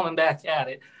look, coming back at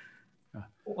it,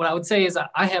 what I would say is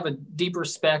I have a deep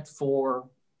respect for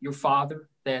your father,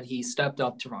 that he stepped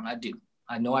up to run. I do.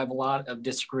 I know I have a lot of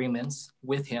disagreements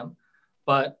with him,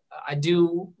 but I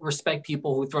do respect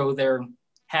people who throw their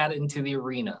hat into the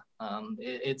arena.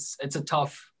 It's a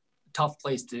tough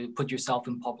place to put yourself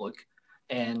in public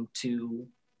and to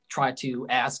try to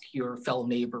ask your fellow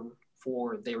neighbor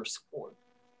for their support.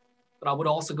 But I would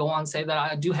also go on and say that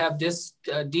I do have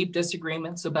deep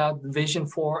disagreements about the vision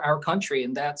for our country,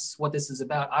 and that's what this is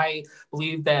about. I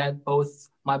believe that both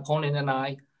my opponent and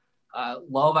I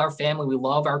love our family, we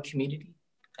love our community.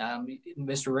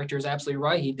 Mr. Richter is absolutely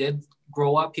right. He did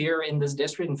grow up here in this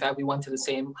district. In fact, we went to the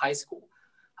same high school.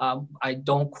 I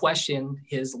don't question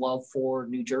his love for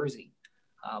New Jersey,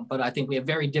 but I think we have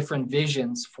very different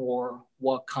visions for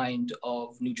what kind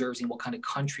of New Jersey and what kind of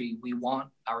country we want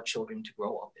our children to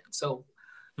grow up in. So,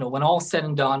 when all said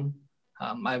and done,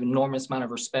 I have an enormous amount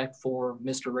of respect for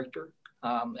Mr. Richter,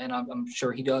 and I'm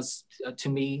sure he does to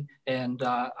me. And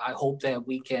I hope that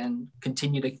we can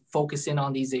continue to focus in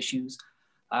on these issues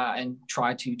and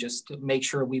try to just make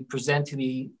sure we present to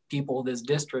the people of this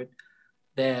district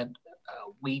that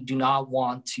we do not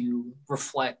want to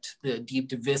reflect the deep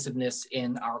divisiveness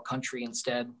in our country.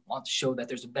 Instead, want to show that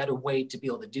there's a better way to be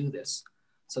able to do this.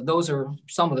 So those are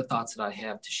some of the thoughts that I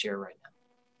have to share right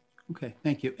now. Okay,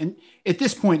 thank you. And at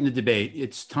this point in the debate,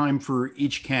 it's time for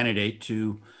each candidate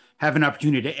to have an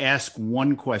opportunity to ask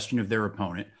one question of their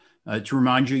opponent. To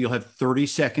remind you, you'll have 30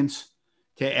 seconds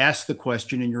to ask the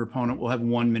question, and your opponent will have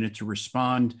 1 minute to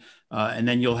respond. And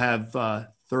then you'll have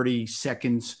 30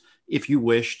 seconds, if you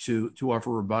wish, to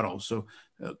offer rebuttal. So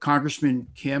Congressman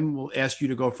Kim, will ask you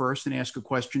to go first and ask a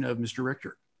question of Mr.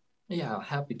 Richter. Yeah,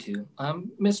 happy to.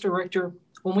 Mr. Richter,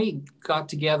 when we got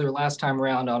together last time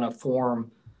around on a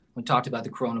forum, we talked about the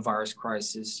coronavirus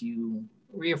crisis. You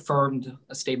reaffirmed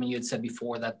a statement you had said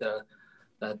before that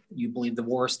you believe the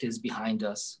worst is behind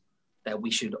us, that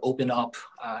we should open up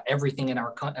everything in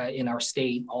our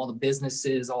state, all the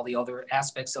businesses, all the other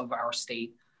aspects of our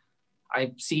state.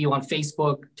 I see you on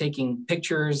Facebook taking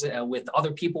pictures with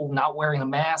other people not wearing a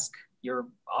mask. You're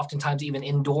oftentimes even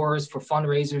indoors for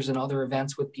fundraisers and other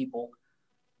events with people.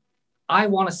 I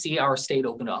want to see our state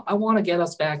open up. I want to get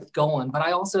us back going, but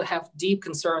I also have deep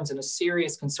concerns and a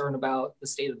serious concern about the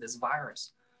state of this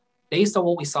virus. Based on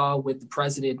what we saw with the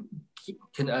president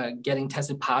getting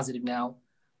tested positive now,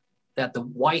 that the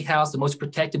White House, the most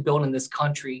protected building in this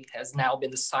country, has now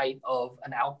been the site of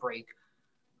an outbreak.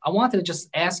 I wanted to just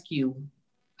ask you,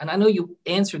 and I know you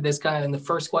answered this kind of in the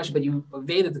first question, but you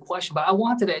evaded the question, but I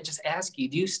wanted to just ask you,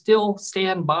 do you still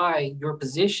stand by your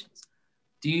positions?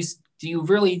 Do you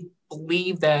really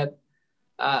believe that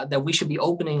we should be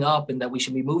opening up and that we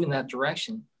should be moving in that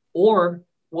direction? Or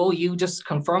will you just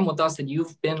confirm with us that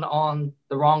you've been on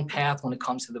the wrong path when it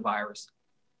comes to the virus,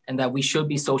 and that we should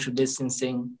be social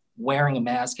distancing, wearing a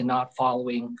mask, and not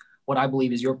following what I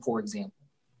believe is your poor example?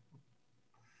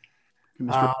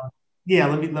 Yeah,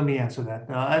 let me answer that.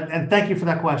 And thank you for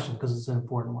that question, because it's an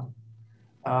important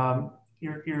one.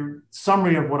 Your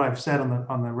summary of what I've said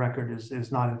on the record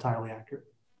is not entirely accurate.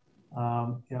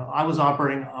 I was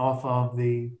operating off of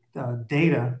the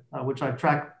data, which I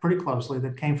tracked pretty closely,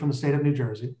 that came from the state of New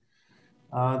Jersey,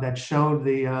 that showed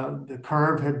the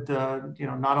curve had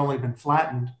not only been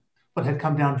flattened, but had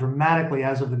come down dramatically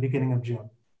as of the beginning of June.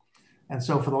 And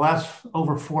so for the last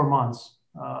over 4 months,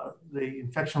 the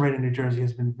infection rate in New Jersey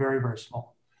has been very, very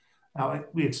small. Now,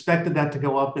 we expected that to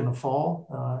go up in the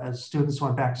fall as students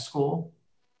went back to school,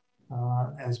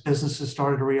 as businesses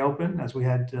started to reopen, as we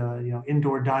had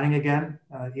indoor dining again,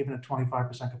 even at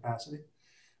 25% capacity.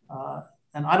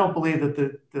 And I don't believe that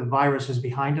the virus is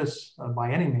behind us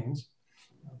by any means.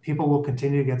 People will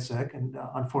continue to get sick, and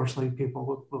unfortunately,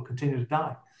 people will continue to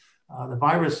die. The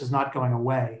virus is not going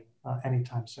away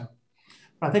anytime soon.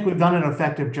 But I think we've done an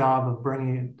effective job of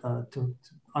bringing it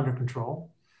under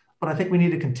control. But I think we need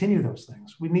to continue those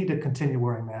things. We need to continue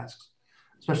wearing masks,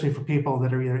 especially for people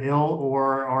that are either ill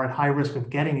or are at high risk of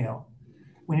getting ill.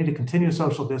 We need to continue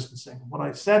social distancing. What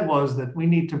I said was that we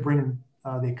need to bring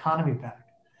the economy back.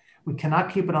 We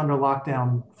cannot keep it under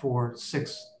lockdown for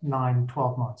 6, 9,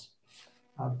 12 months.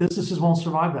 Businesses won't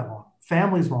survive that long.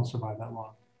 Families won't survive that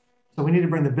long. So we need to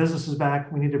bring the businesses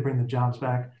back. We need to bring the jobs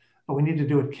back, but we need to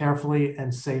do it carefully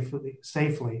and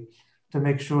safely to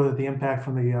make sure that the impact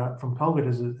from COVID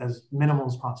is as minimal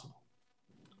as possible.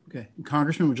 Okay.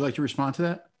 Congressman, would you like to respond to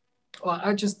that? Well,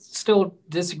 I just still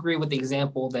disagree with the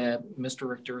example that Mr.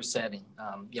 Richter is setting.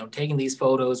 Taking these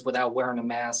photos without wearing a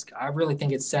mask, I really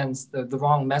think it sends the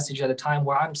wrong message at a time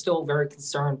where I'm still very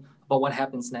concerned about what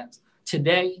happens next.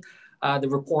 Today, the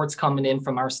reports coming in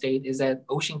from our state is that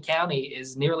Ocean County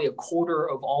is nearly a quarter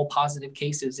of all positive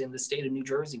cases in the state of New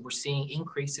Jersey. We're seeing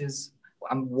increases.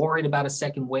 I'm worried about a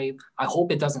second wave. I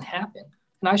hope it doesn't happen.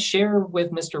 And I share with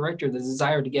Mr. Richter the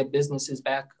desire to get businesses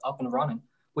back up and running,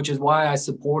 which is why I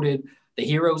supported the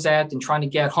HEROES Act and trying to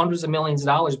get hundreds of millions of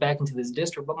dollars back into this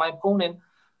district. But my opponent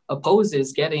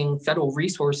opposes getting federal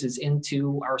resources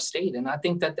into our state. And I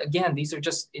think that, again, these are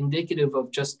just indicative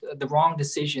of just the wrong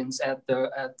decisions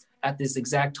at this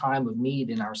exact time of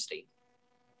need in our state.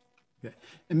 Okay.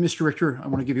 And Mr. Richter, I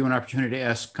want to give you an opportunity to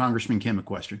ask Congressman Kim a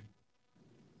question.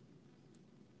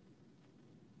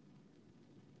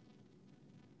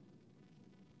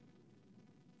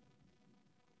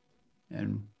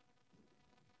 And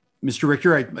Mr.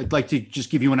 Richter, I'd like to just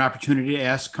give you an opportunity to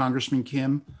ask Congressman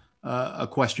Kim a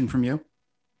question from you.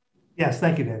 Yes,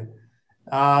 thank you, David.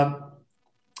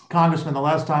 Congressman, the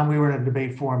last time we were in a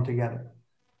debate forum together,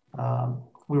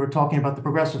 we were talking about the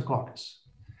Progressive Caucus.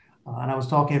 And I was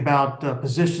talking about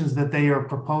positions that they are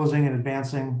proposing and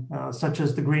advancing, such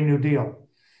as the Green New Deal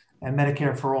and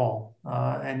Medicare for All.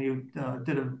 And you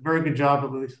did a very good job,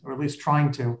 at least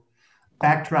trying to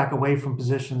backtrack away from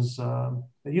positions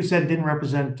that you said didn't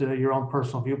represent your own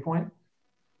personal viewpoint.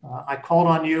 I called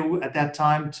on you at that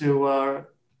time to,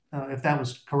 if that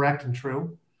was correct and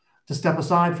true, to step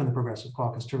aside from the Progressive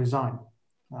Caucus, to resign.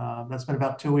 That's been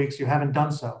about 2 weeks. You haven't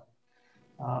done so.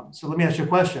 So let me ask you a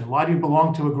question. Why do you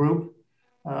belong to a group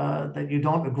that you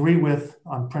don't agree with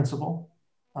on principle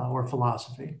or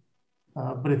philosophy?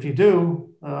 But if you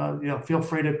do, feel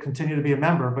free to continue to be a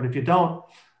member. But if you don't,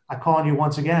 I call on you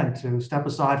once again to step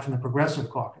aside from the Progressive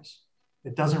Caucus.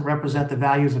 It doesn't represent the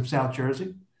values of South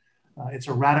Jersey. It's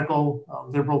a radical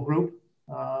liberal group.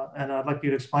 And I'd like you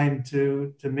to explain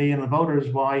to me and the voters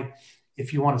why,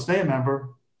 if you want to stay a member,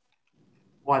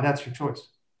 why that's your choice.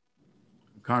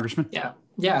 Congressman?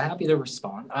 Yeah, happy to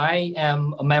respond. I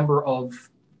am a member of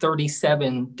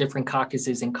 37 different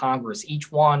caucuses in Congress,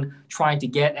 each one trying to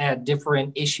get at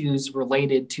different issues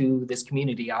related to this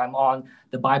community. I'm on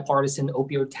the bipartisan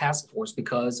opioid task force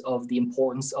because of the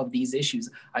importance of these issues.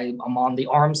 I'm on the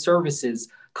Armed Services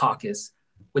Caucus.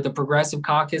 With the Progressive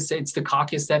Caucus, it's the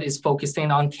caucus that is focusing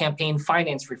on campaign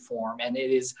finance reform. And it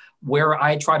is where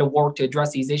I try to work to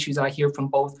address these issues. I hear from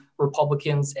both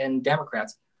Republicans and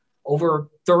Democrats. Over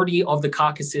 30 of the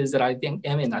caucuses that I think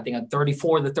I'm in, I think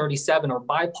 34 of the 37 are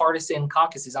bipartisan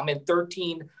caucuses. I'm in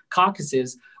 13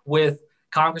 caucuses with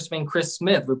Congressman Chris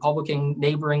Smith, Republican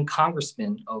neighboring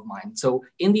congressman of mine. So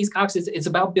in these caucuses, it's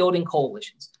about building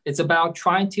coalitions. It's about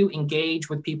trying to engage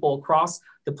with people across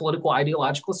the political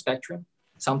ideological spectrum.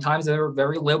 Sometimes they're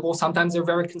very liberal, sometimes they're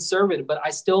very conservative, but I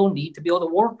still need to be able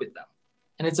to work with them.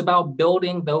 And it's about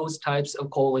building those types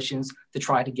of coalitions to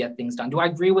try to get things done. Do I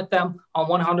agree with them on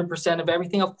 100% of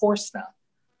everything? Of course not.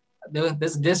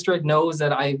 this district knows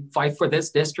that I fight for this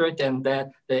district and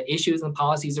that the issues and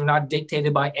policies are not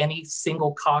dictated by any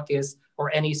single caucus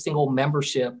or any single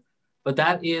membership. But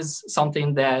that is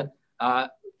something that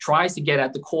tries to get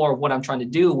at the core of what I'm trying to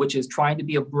do, which is trying to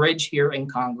be a bridge here in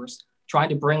Congress, trying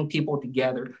to bring people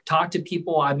together, talk to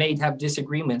people I may have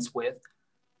disagreements with,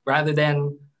 rather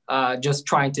than just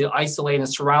trying to isolate and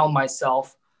surround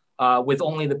myself with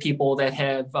only the people that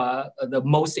have the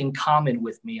most in common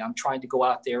with me. I'm trying to go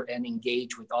out there and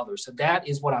engage with others. So that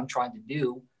is what I'm trying to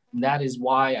do. And that is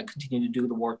why I continue to do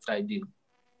the work that I do.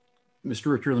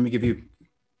 Mr. Richter, let me give you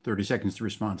 30 seconds to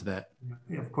respond to that.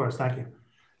 Yeah, of course, thank you.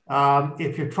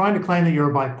 If you're trying to claim that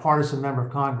you're a bipartisan member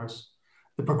of Congress,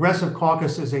 the Progressive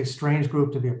Caucus is a strange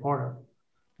group to be a part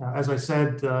of. As I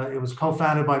said, it was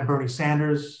co-founded by Bernie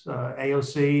Sanders,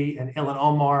 AOC, and Ilhan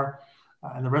Omar,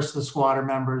 and the rest of the squad are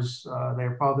members. They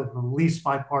are probably the least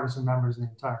bipartisan members in the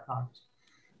entire Congress.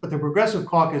 But the Progressive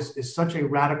Caucus is such a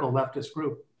radical leftist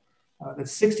group that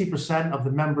 60% of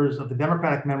the members of the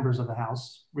Democratic members of the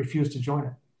House refuse to join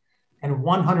it. And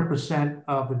 100%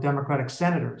 of the Democratic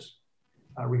senators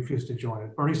refuse to join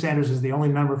it. Bernie Sanders is the only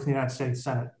member of the United States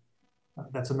Senate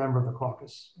that's a member of the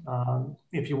caucus.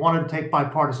 If you want to take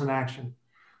bipartisan action,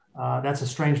 that's a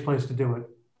strange place to do it.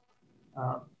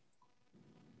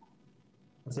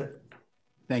 That's it.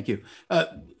 Thank you. We're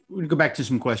going to go back to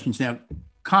some questions now.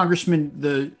 Congressman,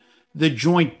 the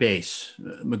Joint Base,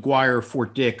 McGuire,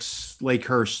 Fort Dix,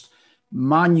 Lakehurst,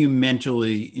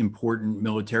 monumentally important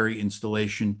military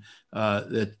installation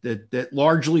that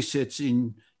largely sits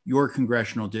in your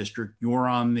congressional district. You're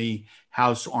on the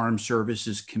House Armed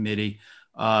Services Committee.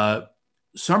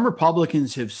 Some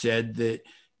Republicans have said that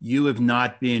you have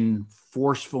not been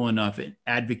forceful enough in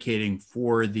advocating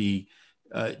for the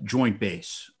Joint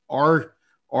Base.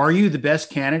 Are you the best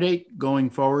candidate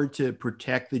going forward to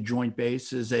protect the Joint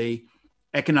Base as a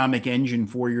economic engine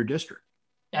for your district?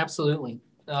 Absolutely.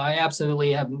 I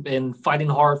absolutely have been fighting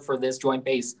hard for this Joint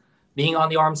Base. Being on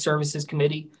the Armed Services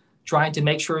Committee, trying to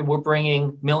make sure we're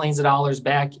bringing millions of dollars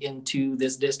back into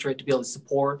this district to be able to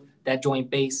support that Joint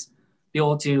Base, be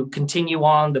able to continue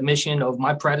on the mission of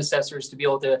my predecessors to be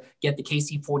able to get the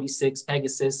KC-46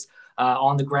 Pegasus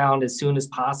on the ground as soon as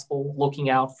possible, looking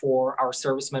out for our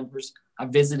service members. I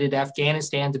visited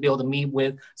Afghanistan to be able to meet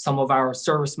with some of our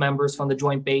service members from the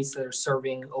Joint Base that are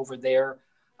serving over there.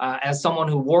 As someone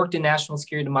who worked in national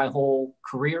security my whole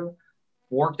career,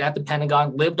 worked at the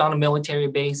Pentagon, lived on a military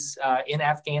base in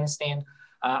Afghanistan,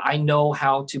 I know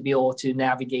how to be able to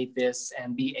navigate this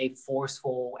and be a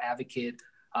forceful advocate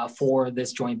for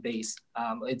this Joint Base.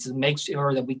 It's to make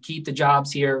sure that we keep the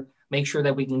jobs here, make sure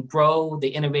that we can grow the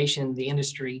innovation in the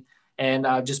industry, and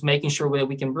just making sure that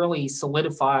we can really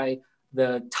solidify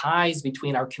the ties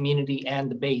between our community and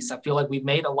the base. I feel like we've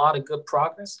made a lot of good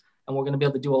progress, and we're going to be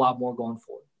able to do a lot more going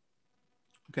forward.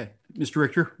 Okay. Mr.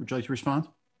 Richter, would you like to respond?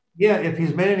 Yeah, if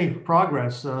he's made any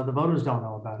progress, the voters don't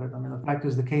know about it. I mean, the fact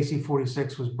is the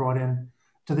KC-46 was brought in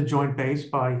to the Joint Base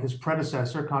by his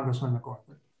predecessor, Congressman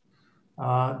MacArthur.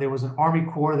 There was an Army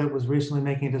Corps that was recently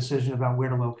making a decision about where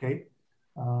to locate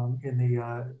in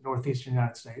the northeastern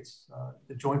United States.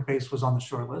 The Joint Base was on the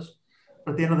short list,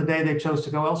 but at the end of the day, they chose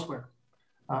to go elsewhere.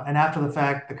 And after the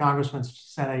fact, the congressman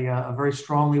sent a very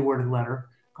strongly worded letter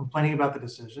complaining about the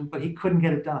decision, but he couldn't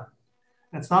get it done.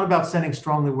 And it's not about sending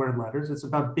strongly worded letters. It's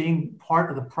about being part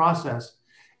of the process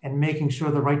and making sure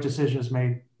the right decision is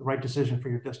made, the right decision for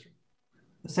your district.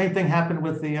 The same thing happened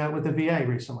with the VA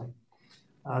recently.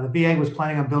 The VA was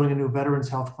planning on building a new veterans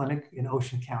health clinic in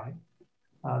Ocean County.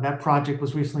 That project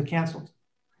was recently canceled.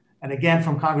 And again,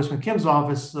 from Congressman Kim's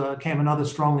office came another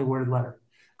strongly worded letter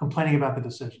complaining about the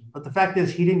decision. But the fact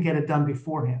is he didn't get it done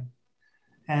beforehand.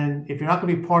 And if you're not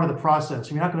going to be part of the process,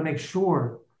 if you're not going to make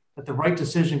sure that the right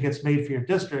decision gets made for your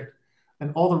district, then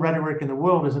all the rhetoric in the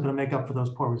world isn't going to make up for those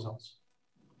poor results.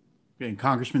 Okay, and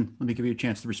Congressman, let me give you a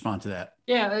chance to respond to that.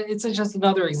 Yeah, it's just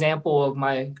another example of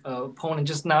my opponent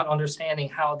just not understanding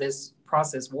how this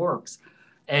process works.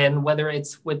 And whether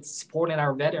it's with supporting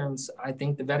our veterans, I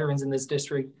think the veterans in this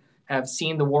district have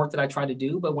seen the work that I try to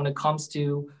do. But when it comes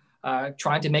to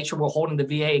trying to make sure we're holding the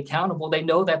VA accountable, they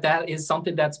know that that is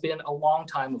something that's been a long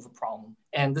time of a problem.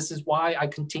 And this is why I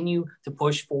continue to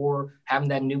push for having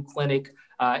that new clinic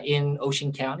in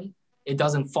Ocean County. It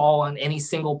doesn't fall on any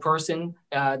single person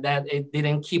that it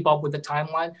didn't keep up with the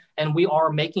timeline. And we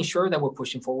are making sure that we're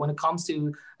pushing for. When it comes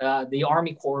to the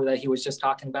Army Corps that he was just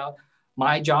talking about,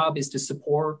 my job is to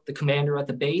support the commander at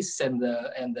the base and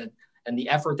the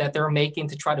effort that they're making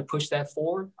to try to push that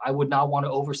forward. I would not want to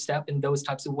overstep in those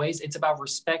types of ways. It's about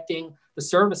respecting the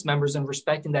service members and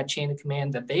respecting that chain of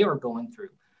command that they are going through.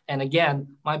 And again,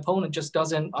 my opponent just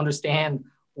doesn't understand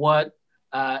what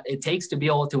it takes to be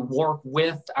able to work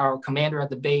with our commander at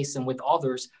the base and with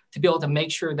others to be able to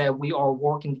make sure that we are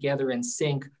working together in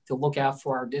sync to look out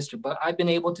for our district. But I've been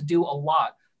able to do a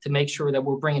lot to make sure that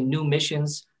we're bringing new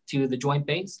missions to the Joint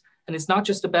Base. And it's not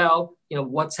just about,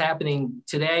 what's happening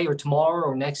today or tomorrow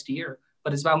or next year,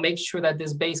 but it's about making sure that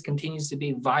this base continues to be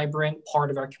a vibrant part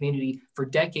of our community for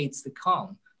decades to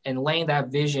come. And laying that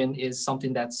vision is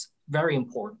something that's very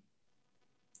important.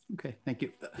 Okay, thank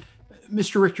you.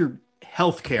 Mr. Richter,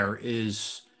 healthcare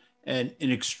is an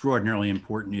extraordinarily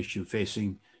important issue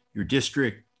facing your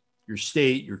district, your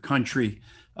state, your country.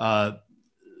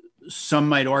 Some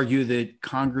might argue that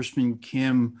Congressman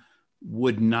Kim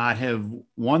would not have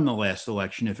won the last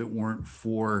election if it weren't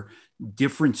for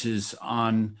differences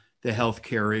on the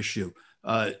healthcare issue.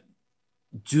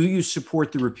 Do you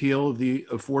support the repeal of the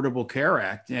Affordable Care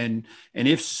Act? And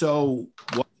if so,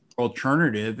 what's the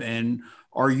alternative? And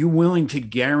are you willing to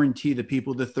guarantee the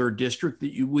people of the 3rd District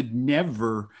that you would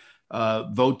never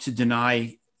vote to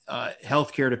deny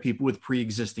health care to people with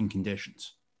pre-existing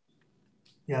conditions?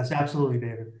 Yes, absolutely,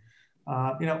 David.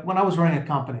 When I was running a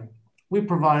company, we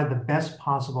provided the best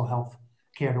possible health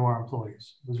care to our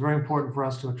employees. It was very important for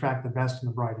us to attract the best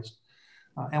and the brightest.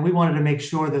 And we wanted to make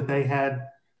sure that they had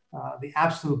the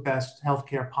absolute best health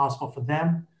care possible for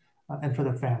them and for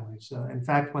their families. In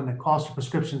fact, when the cost of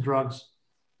prescription drugs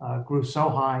grew so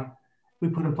high, we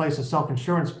put in place a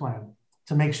self-insurance plan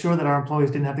to make sure that our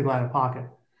employees didn't have to go out of pocket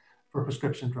for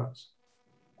prescription drugs.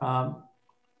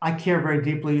 I care very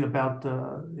deeply about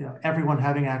everyone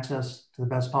having access to the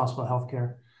best possible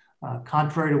healthcare.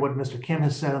 Contrary to what Mr. Kim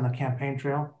has said on the campaign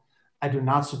trail, I do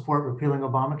not support repealing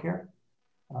Obamacare.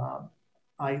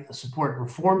 I support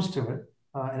reforms to it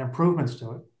and improvements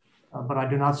to it, but I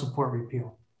do not support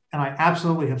repeal. And I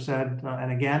absolutely have said,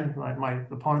 and again, my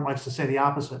opponent likes to say the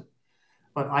opposite,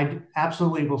 but I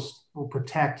absolutely will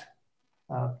protect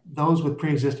those with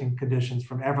pre-existing conditions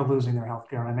from ever losing their health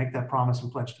care. And I make that promise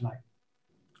and pledge tonight.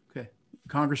 Okay.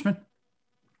 Congressman?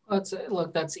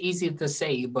 Look, that's easy to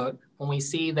say, but when we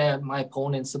see that my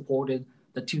opponent supported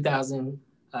the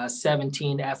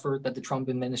 2017 effort that the Trump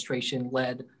administration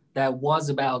led, that was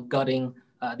about gutting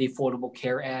the Affordable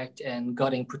Care Act and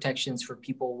gutting protections for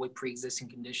people with pre-existing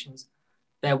conditions,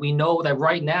 that we know that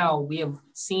right now we have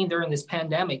seen during this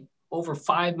pandemic, over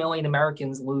 5 million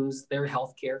Americans lose their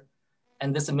health care.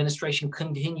 And this administration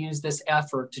continues this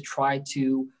effort to try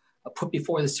to put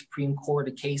before the Supreme Court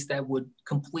a case that would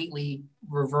completely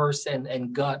reverse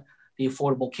and gut the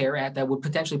Affordable Care Act, that would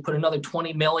potentially put another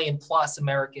 20 million plus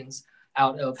Americans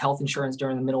out of health insurance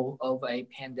during the middle of a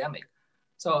pandemic.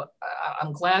 So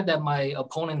I'm glad that my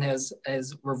opponent has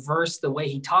reversed the way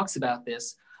he talks about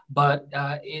this, but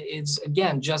it's,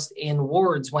 again, just in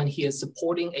words when he is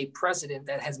supporting a president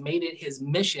that has made it his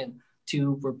mission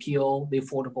to repeal the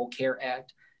Affordable Care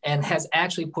Act and has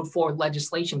actually put forward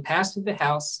legislation passed through the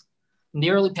House,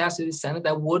 nearly passed through the Senate,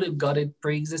 that would have gutted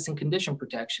pre-existing condition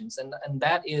protections. And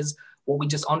that is what we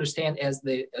just understand as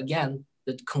the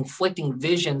conflicting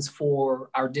visions for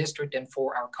our district and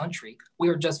for our country. We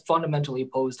are just fundamentally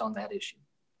opposed on that issue.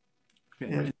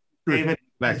 Yeah. David,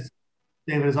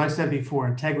 as I said before,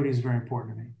 integrity is very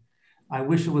important to me. I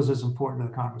wish it was as important to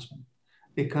the congressman,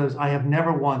 because I have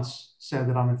never once said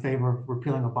that I'm in favor of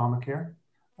repealing Obamacare.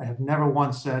 I have never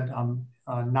once said I'm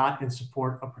not in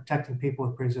support of protecting people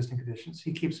with pre-existing conditions.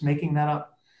 He keeps making that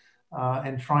up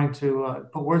and trying to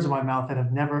put words in my mouth that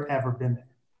have never, ever been there.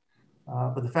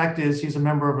 But the fact is, he's a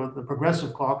member of the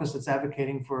Progressive Caucus that's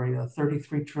advocating for a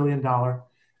 $33 trillion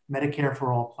Medicare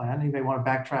for All plan. He may want to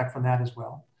backtrack from that as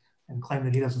well and claim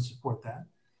that he doesn't support that.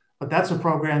 But that's a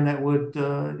program that would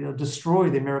destroy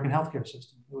the American healthcare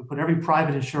system. It would put every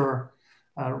private insurer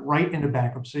right into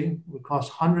bankruptcy. It would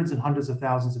cost hundreds and hundreds of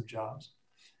thousands of jobs.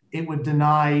 It would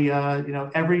deny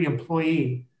every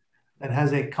employee that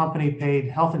has a company-paid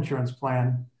health insurance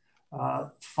plan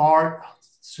far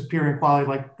superior quality,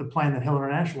 like the plan that Hill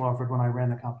International offered when I ran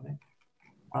the company,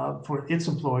 for its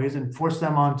employees, and force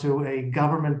them onto a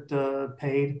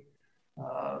government-paid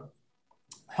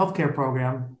healthcare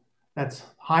program that's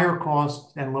higher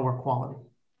cost and lower quality.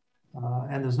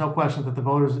 And there's no question that the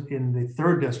voters in the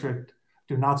 3rd District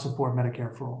do not support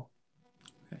Medicare for all.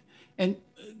 Okay. And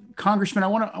Congressman, I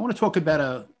want to talk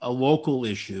about a local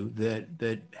issue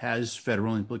that has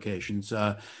federal implications.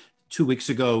 2 weeks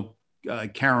ago,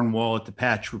 Karen Wall at the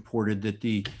Patch reported that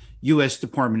the U.S.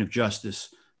 Department of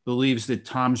Justice believes that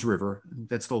Toms River,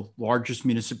 that's the largest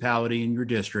municipality in your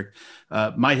district,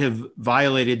 might have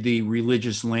violated the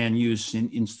Religious Land Use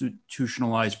and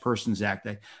Institutionalized Persons Act.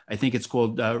 I think it's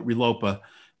called RELOPA,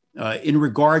 in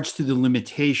regards to the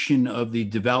limitation of the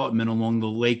development along the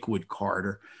Lakewood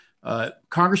corridor.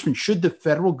 Congressman, should the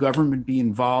federal government be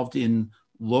involved in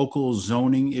local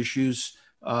zoning issues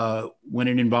when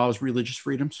it involves religious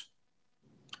freedoms?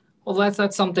 Well,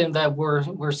 that's something that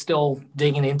we're still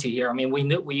digging into here. I mean,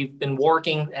 we've been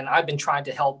working, and I've been trying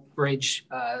to help bridge,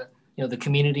 the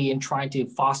community and trying to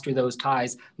foster those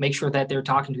ties, make sure that they're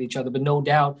talking to each other. But no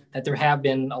doubt that there have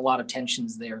been a lot of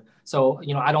tensions there. So,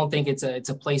 I don't think it's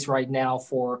a place right now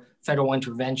for federal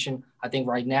intervention. I think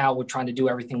right now we're trying to do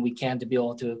everything we can to be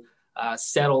able to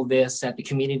settle this at the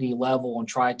community level and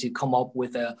try to come up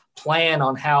with a plan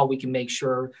on how we can make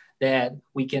sure that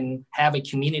we can have a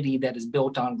community that is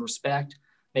built on respect,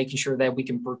 making sure that we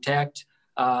can protect,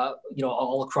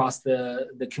 all across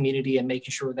the community, and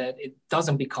making sure that it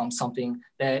doesn't become something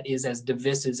that is as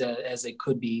divisive as it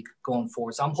could be going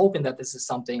forward. So I'm hoping that this is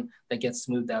something that gets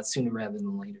smoothed out sooner rather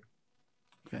than later.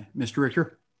 Okay, Mr.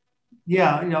 Richter?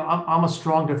 Yeah, I'm a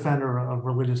strong defender of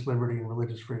religious liberty and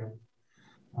religious freedom.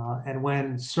 And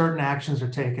when certain actions are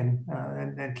taken,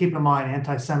 and keep in mind,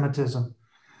 anti-Semitism,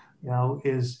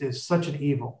 is such an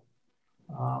evil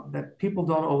that people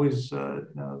don't always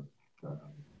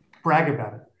brag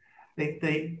about it.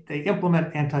 They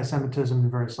implement anti-Semitism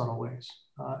in very subtle ways.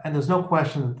 And there's no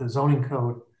question that the zoning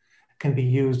code can be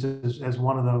used as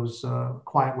one of those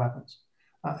quiet weapons.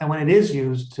 And when it is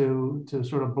used to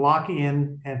sort of block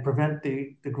in and prevent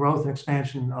the growth and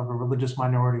expansion of a religious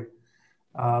minority,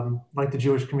 like the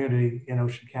Jewish community in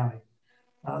Ocean County,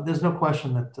 there's no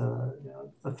question that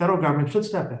the federal government should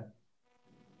step in.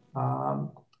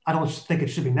 I don't think it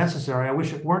should be necessary. I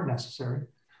wish it weren't necessary.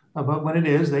 But when it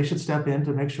is, they should step in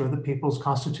to make sure that people's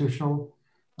constitutional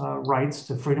rights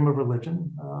to freedom of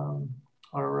religion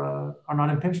are not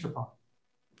impinged upon.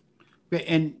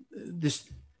 And this,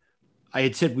 I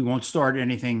had said we won't start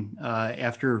anything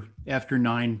after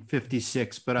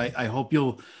 9:56, but I hope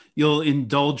you'll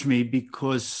indulge me,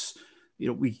 because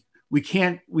we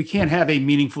can't have a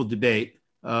meaningful debate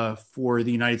for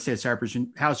the United States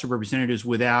House of Representatives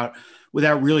without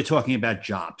really talking about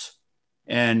jobs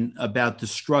and about the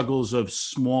struggles of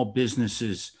small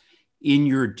businesses in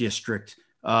your district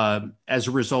as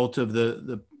a result of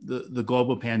the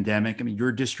global pandemic. I mean,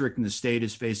 your district in the state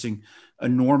is facing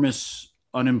enormous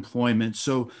unemployment.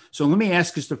 So let me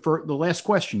ask us the last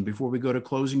question before we go to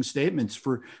closing statements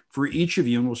for each of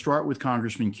you, and we'll start with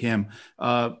Congressman Kim.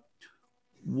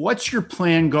 What's your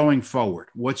plan going forward?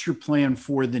 What's your plan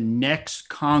for the next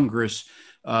Congress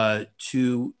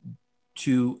to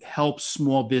help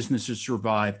small businesses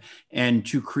survive and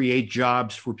to create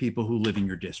jobs for people who live in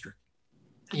your district?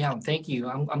 Yeah, thank you.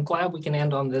 I'm glad we can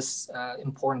end on this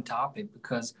important topic,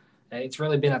 because it's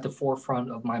really been at the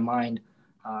forefront of my mind.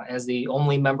 As the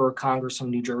only member of Congress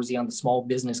from New Jersey on the Small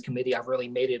Business Committee, I've really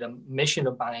made it a mission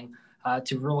of mine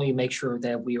to really make sure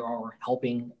that we are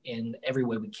helping in every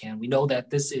way we can. We know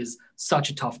that this is such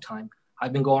a tough time.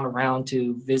 I've been going around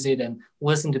to visit and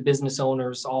listen to business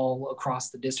owners all across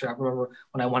the district. I remember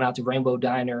when I went out to Rainbow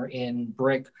Diner in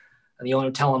Brick, the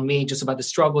owner telling me just about the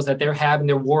struggles that they're having.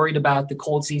 They're worried about the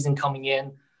cold season coming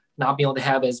in, not being able to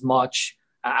have as much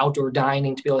outdoor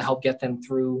dining to be able to help get them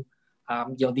through.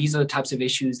 These are the types of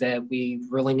issues that we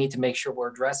really need to make sure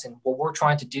we're addressing. What we're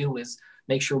trying to do is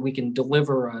make sure we can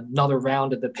deliver another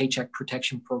round of the Paycheck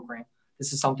Protection Program.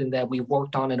 This is something that we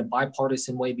worked on in a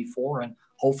bipartisan way before, and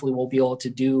hopefully we'll be able to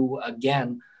do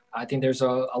again. I think there's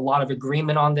a lot of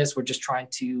agreement on this. We're just trying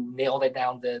to nail that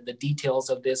down, the details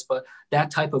of this, but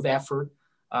that type of effort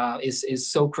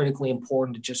is so critically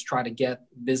important to just try to get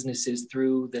businesses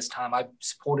through this time. I've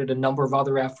supported a number of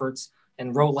other efforts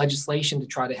and wrote legislation to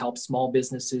try to help small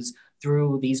businesses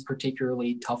through these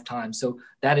particularly tough times. So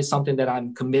that is something that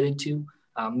I'm committed to,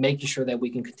 making sure that we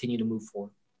can continue to move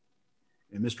forward.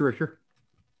 And Mr. Richter?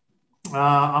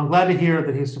 I'm glad to hear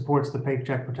that he supports the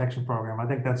Paycheck Protection Program. I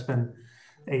think that's been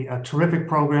a terrific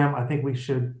program. I think we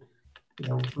should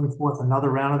bring forth another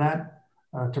round of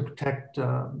that to protect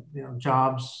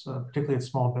jobs, particularly at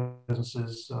small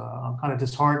businesses. I'm kind of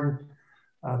disheartened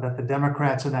that the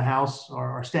Democrats in the House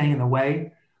are standing in the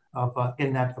way of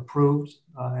getting that approved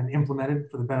and implemented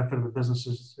for the benefit of the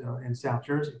businesses in South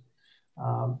Jersey,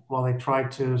 while they try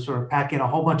to sort of pack in a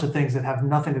whole bunch of things that have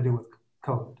nothing to do with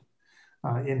COVID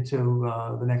into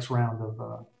the next round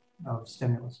of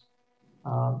stimulus.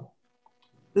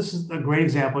 This is a great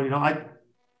example.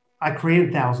 I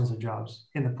created thousands of jobs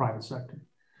in the private sector,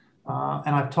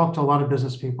 and I've talked to a lot of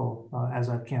business people as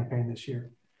I've campaigned this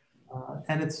year.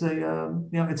 And it's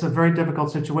a very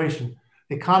difficult situation.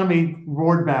 The economy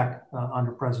roared back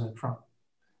under President Trump.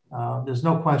 There's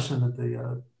no question that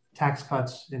the tax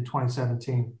cuts in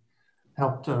 2017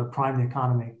 helped prime the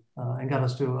economy and got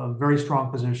us to a very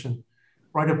strong position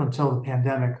right up until the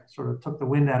pandemic sort of took the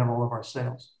wind out of all of our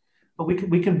sails. But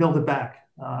we can build it back.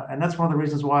 And that's one of the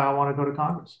reasons why I want to go to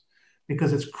Congress,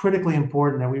 because it's critically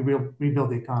important that we rebuild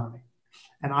the economy.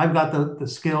 And I've got the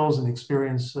skills and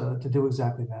experience to do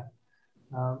exactly that.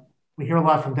 We hear a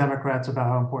lot from Democrats about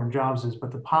how important jobs is,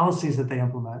 but the policies that they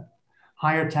implement,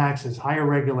 higher taxes, higher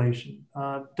regulation,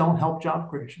 don't help job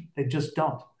creation. They just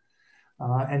don't.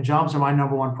 And jobs are my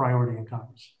number one priority in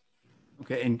Congress.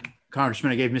 Okay, and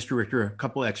Congressman, I gave Mr. Richter a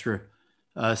couple extra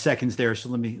seconds there, so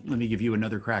let me give you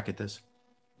another crack at this.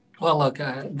 Well, look,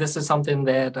 this is something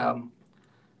that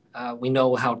we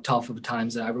know how tough of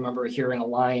times. I remember hearing a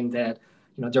line that,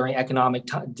 during economic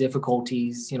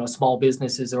difficulties, small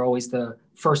businesses are always the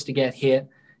first to get hit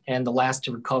and the last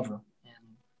to recover.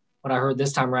 And what I heard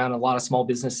this time around, a lot of small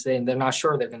businesses saying they're not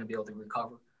sure they're going to be able to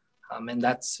recover. And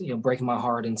that's, breaking my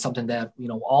heart, and something that,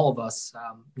 all of us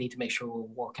need to make sure we're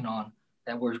working on,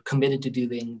 that we're committed to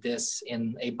doing this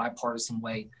in a bipartisan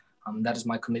way. That is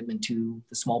my commitment to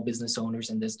the small business owners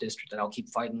in this district, that I'll keep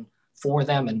fighting for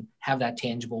them and have that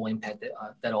tangible impact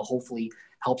that'll hopefully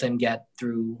help them get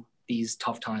through these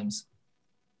tough times.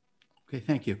 Okay,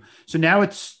 thank you. So now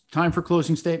it's time for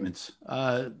closing statements.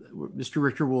 Mr.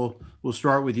 Richter, we'll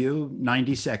start with you.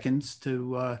 90 seconds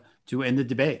to end the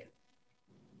debate.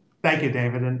 Thank you,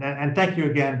 David, and thank you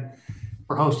again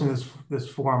for hosting this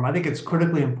forum. I think it's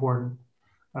critically important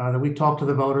that we talk to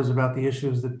the voters about the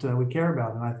issues that we care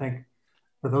about. And I think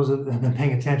for those that have been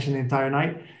paying attention the entire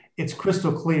night, it's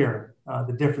crystal clear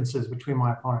the differences between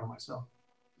my opponent and myself.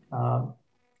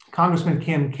 Congressman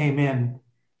Kim came in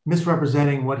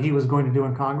misrepresenting what he was going to do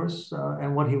in Congress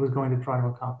and what he was going to try to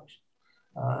accomplish.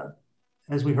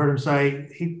 As we heard him say,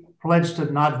 he pledged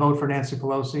to not vote for Nancy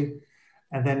Pelosi,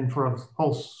 and then for a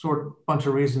whole bunch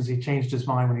of reasons, he changed his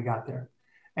mind when he got there.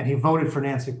 And he voted for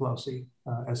Nancy Pelosi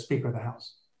as Speaker of the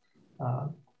House.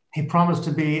 He promised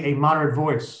to be a moderate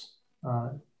voice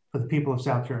for the people of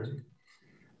South Jersey.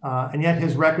 And yet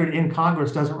his record in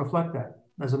Congress doesn't reflect that.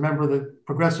 As a member of the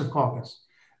Progressive Caucus,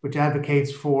 which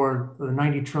advocates for the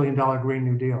 $90 trillion Green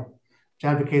New Deal, which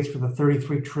advocates for the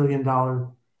 $33 trillion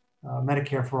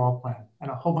Medicare for All plan,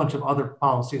 and a whole bunch of other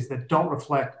policies that don't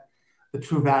reflect the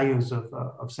true values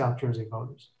of South Jersey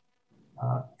voters.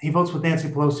 He votes with Nancy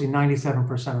Pelosi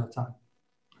 97% of the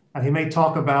time. He may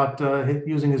talk about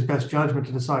using his best judgment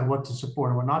to decide what to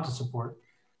support and what not to support.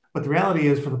 But the reality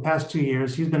is, for the past 2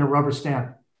 years, he's been a rubber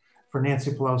stamp for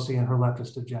Nancy Pelosi and her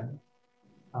leftist agenda.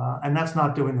 And that's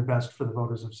not doing the best for the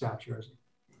voters of South Jersey.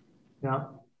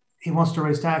 Now, he wants to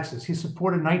raise taxes. He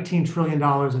supported $19 trillion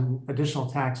in additional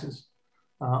taxes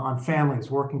on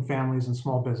families, working families, and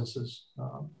small businesses.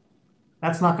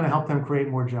 That's not going to help them create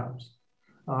more jobs.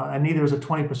 And neither is a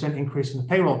 20% increase in the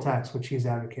payroll tax, which he's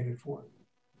advocated for.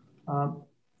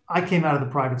 I came out of the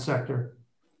private sector.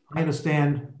 I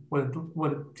understand what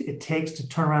it takes to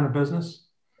turn around a business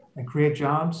and create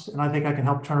jobs. And I think I can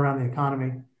help turn around the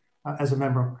economy as a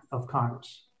member of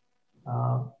Congress.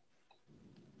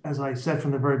 As I said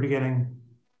from the very beginning,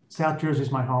 South Jersey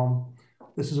is my home.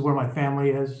 This is where my family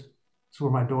is. This is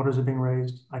where my daughters are being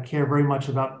raised. I care very much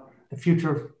about the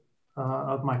future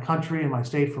of my country and my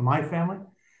state for my family.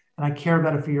 And I care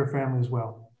about it for your family as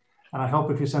well. And I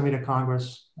hope if you send me to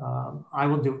Congress, I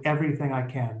will do everything I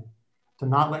can to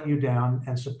not let you down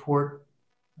and support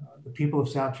the people of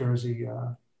South Jersey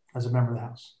as a member of the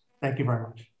House. Thank you very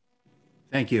much.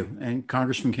 Thank you. And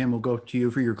Congressman Kim, we'll go to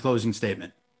you for your closing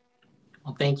statement.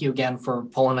 Well, thank you again for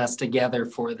pulling us together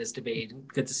for this debate.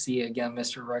 Good to see you again,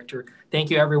 Mr. Rector. Thank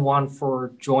you, everyone,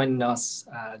 for joining us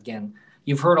again.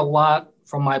 You've heard a lot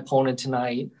from my opponent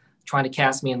tonight, trying to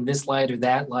cast me in this light or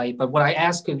that light. But what I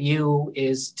ask of you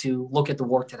is to look at the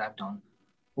work that I've done.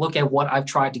 Look at what I've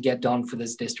tried to get done for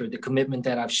this district, the commitment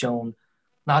that I've shown,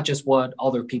 not just what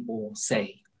other people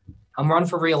say. I'm running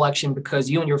for re-election because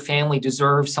you and your family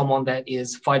deserve someone that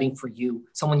is fighting for you,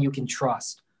 someone you can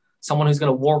trust, someone who's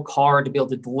going to work hard to be able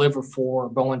to deliver for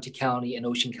Bowen County and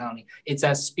Ocean County. It's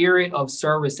that spirit of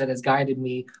service that has guided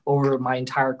me over my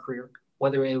entire career,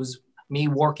 whether it was me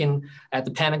working at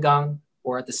the Pentagon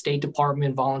or at the State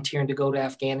Department, volunteering to go to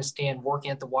Afghanistan,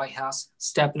 working at the White House,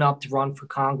 stepping up to run for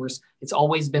Congress. It's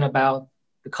always been about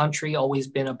the country, always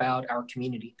been about our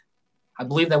community. I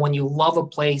believe that when you love a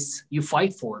place, you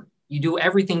fight for it. You do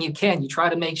everything you can. You try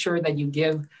to make sure that you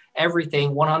give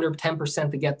everything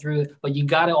 110% to get through it, but you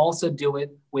got to also do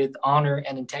it with honor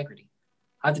and integrity.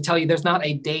 I have to tell you, there's not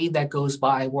a day that goes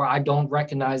by where I don't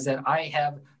recognize that I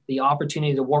have the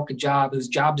opportunity to work a job whose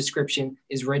job description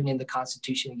is written in the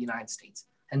Constitution of the United States.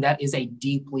 And that is a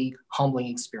deeply humbling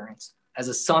experience. as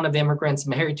a son of immigrants,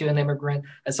 married to an immigrant,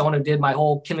 as someone who did my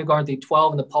whole kindergarten through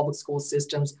 12 in the public school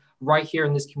systems right here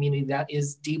in this community, that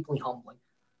is deeply humbling.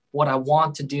 What I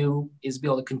want to do is be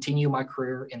able to continue my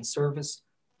career in service,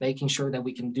 making sure that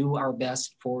we can do our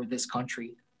best for this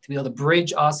country, to be able to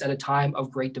bridge us at a time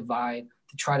of great divide,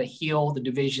 to try to heal the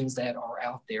divisions that are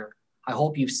out there. I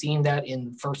hope you've seen that in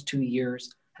the first 2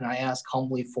 years, and I ask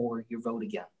humbly for your vote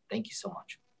again. Thank you so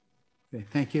much. Okay,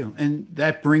 thank you. And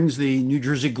that brings the New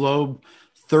Jersey Globe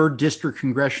 3rd District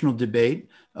Congressional debate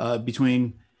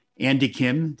between Andy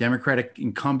Kim, Democratic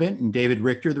incumbent, and David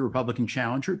Richter, the Republican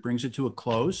challenger. It brings it to a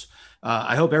close.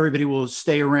 I hope everybody will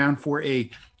stay around for a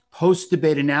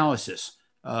post-debate analysis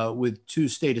with 2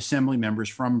 state assembly members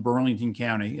from Burlington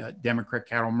County, Democrat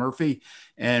Carol Murphy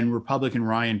and Republican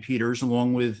Ryan Peters,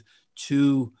 along with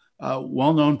 2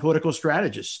 well-known political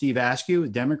strategists, Steve Askew, a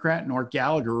Democrat, and Art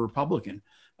Gallagher, a Republican.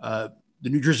 The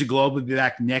New Jersey Globe will be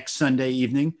back next Sunday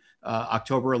evening,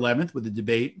 October 11th, with a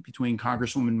debate between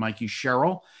Congresswoman Mikey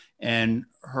Sherrill and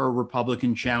her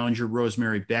Republican challenger,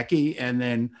 Rosemary Becky. And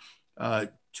then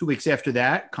 2 weeks after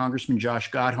that, Congressman Josh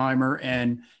Gottheimer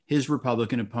and his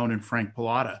Republican opponent, Frank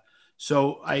Pallotta.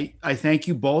 So I thank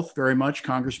you both very much,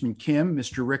 Congressman Kim,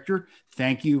 Mr. Richter.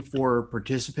 Thank you for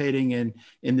participating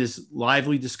in this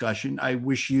lively discussion. I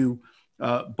wish you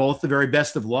both the very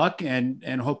best of luck and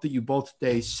hope that you both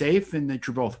stay safe and that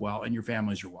you're both well and your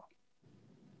families are well.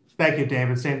 Thank you,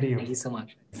 David. Same to you. Thank you so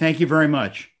much. Thank you very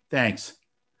much. Thanks.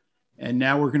 And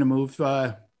now we're going to move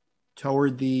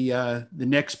toward the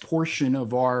next portion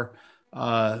of our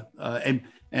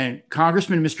and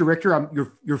Congressman, Mr. Richter,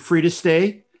 you're free to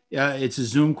stay. It's a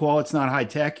Zoom call. It's not high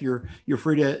tech. You're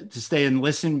free to stay and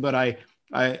listen, but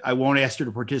I won't ask you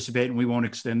to participate, and we won't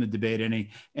extend the debate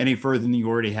any further than you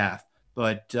already have.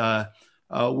 But we're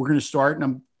going to start,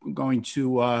 and I'm going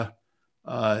to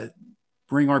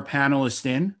bring our panelists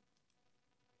in.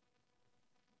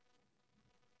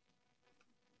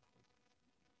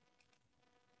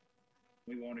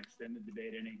 We won't extend the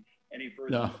debate any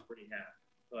further than we already have.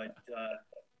 But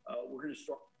we're going to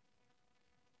start.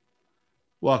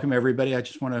 Welcome, everybody. I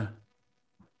just want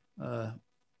to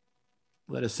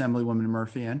let Assemblywoman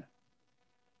Murphy in.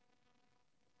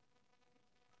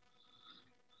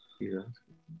 Yeah.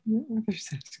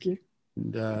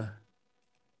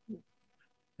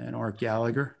 And Art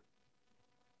Gallagher.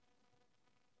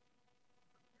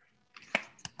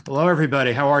 Hello,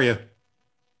 everybody. How are you?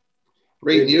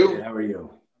 Great. You? How are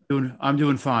you? I'm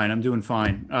doing fine. I'm doing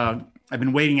fine. I've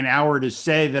been waiting an hour to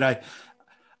say that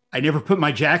I never put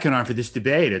my jacket on for this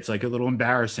debate. It's like a little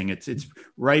embarrassing. It's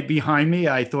right behind me.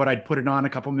 I thought I'd put it on a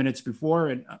couple minutes before,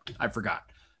 and I forgot.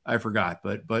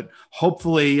 But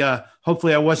hopefully I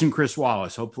wasn't Chris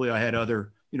Wallace. Hopefully I had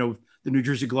other, the New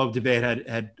Jersey Globe debate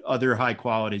had other high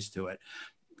qualities to it.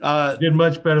 Did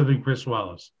much better than Chris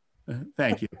Wallace.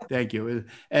 Thank you.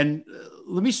 And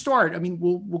let me start. I mean,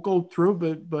 we'll go through,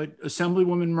 but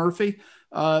Assemblywoman Murphy,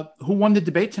 who won the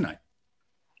debate tonight?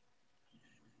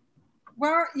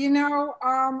 Well,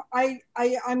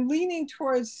 I'm leaning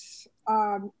towards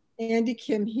Andy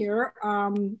Kim here.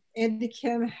 Andy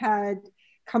Kim had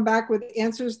come back with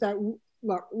answers that,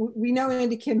 look, we know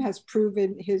Andy Kim has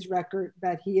proven his record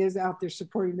that he is out there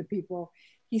supporting the people.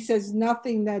 He says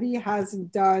nothing that he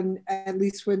hasn't done, at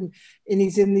least when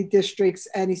he's in the districts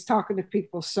and he's talking to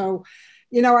people. So,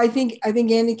 I think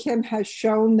Andy Kim has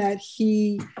shown that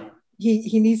he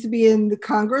needs to be in the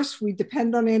Congress. We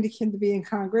depend on Andy Kim to be in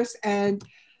Congress. And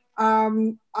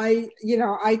I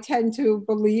tend to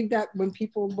believe that when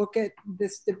people look at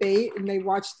this debate and they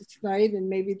watch it tonight, and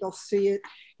maybe they'll see it,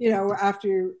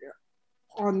 after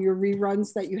on your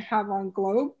reruns that you have on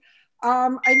Globe.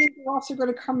 I think we're also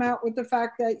going to come out with the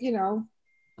fact that,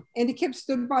 Andy Kim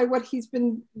stood by what he's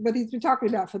been talking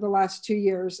about for the last 2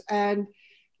 years. And,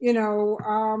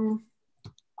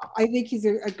 I think he's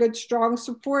a good, strong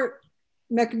support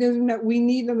mechanism that we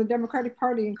need in the Democratic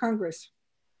Party in Congress.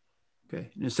 Okay.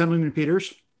 And Assemblyman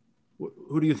Peters,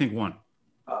 who do you think won?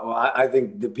 Well, I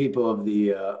think the people of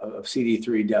of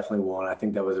CD3 definitely won. I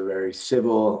think that was a very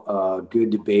civil, good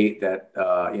debate that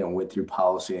went through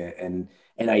policy and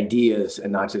ideas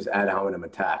and not just ad hominem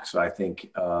attacks. So I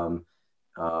think that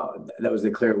was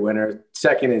the clear winner.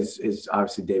 Second is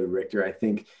obviously David Richter. I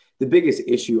think the biggest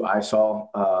issue I saw,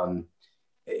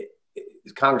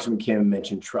 Congressman Kim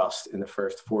mentioned trust in the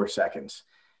first 4 seconds.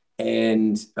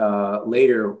 And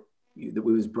later, it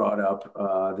was brought up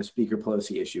the Speaker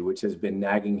Pelosi issue, which has been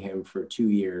nagging him for 2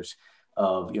 years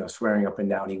of swearing up and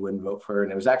down he wouldn't vote for her.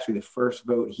 And it was actually the first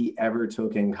vote he ever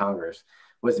took in Congress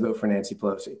was to vote for Nancy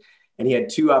Pelosi. And he had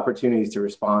 2 opportunities to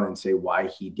respond and say why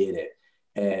he did it.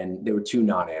 And there were two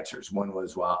non-answers. One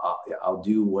was, well, I'll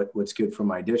do what's good for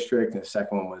my district. And the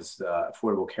second one was the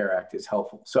Affordable Care Act is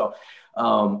helpful. So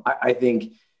I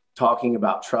think talking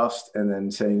about trust and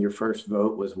then saying your first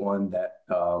vote was one that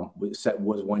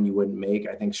was one you wouldn't make,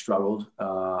 I think struggled.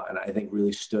 And I think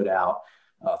really stood out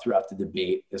throughout the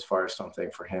debate as far as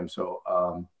something for him. So,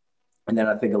 and then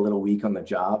I think a little weak on the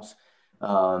jobs.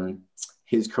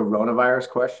 His coronavirus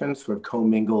questions sort of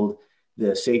commingled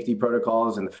the safety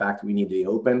protocols and the fact that we need to be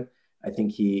open. I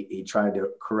think he tried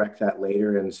to correct that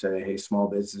later and say, hey, small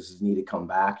businesses need to come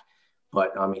back.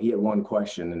 But I mean, he had one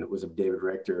question, and it was of David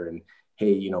Richter, and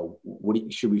hey, you know,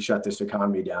 should we shut this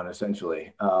economy down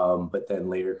essentially? But then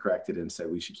later corrected and said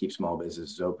we should keep small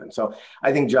businesses open. So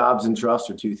I think jobs and trust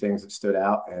are two things that stood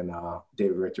out, and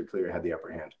David Richter clearly had the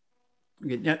upper hand.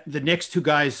 Now, the next two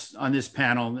guys on this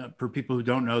panel, for people who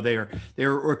don't know, they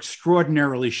are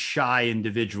extraordinarily shy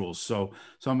individuals. So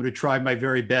I'm going to try my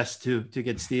very best to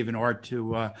get Steve and Art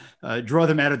to draw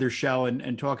them out of their shell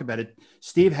and talk about it.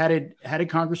 Steve, how did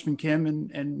Congressman Kim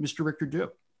and Mr. Richter do?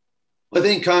 I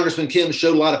think Congressman Kim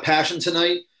showed a lot of passion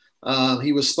tonight.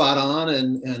 He was spot on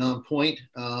and on point.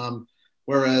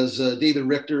 Whereas David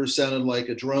Richter sounded like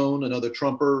a drone, another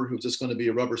Trumper who's just going to be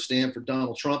a rubber stamp for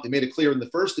Donald Trump. They made it clear in the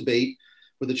first debate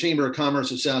with the Chamber of Commerce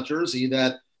of South Jersey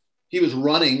that he was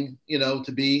running,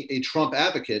 to be a Trump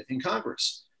advocate in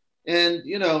Congress. And,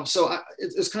 so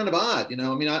it's kind of odd,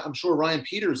 I mean, I'm sure Ryan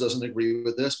Peters doesn't agree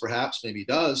with this, perhaps, maybe he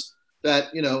does, that,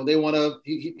 they want to,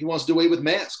 he wants to do away with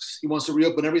masks. He wants to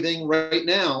reopen everything right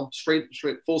now, straight,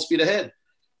 full speed ahead.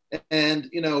 And,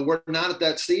 we're not at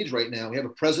that stage right now. We have a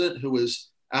president who is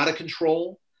out of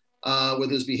control with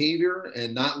his behavior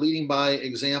and not leading by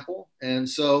example. And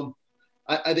so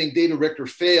I think David Richter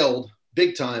failed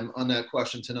big time on that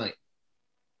question tonight.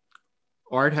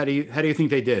 Art, how do you think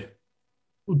they did?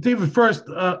 Well, David, first,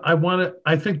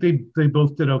 I think they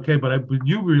both did okay, but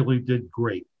you really did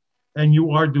great. And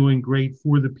you are doing great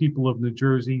for the people of New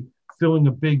Jersey, filling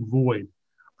a big void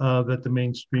that the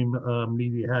mainstream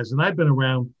media has. And I've been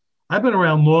around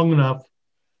long enough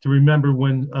to remember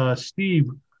when Steve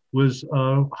was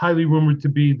highly rumored to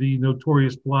be the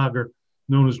notorious blogger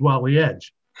known as Wally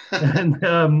Edge. And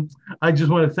I just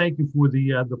want to thank you for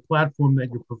the platform that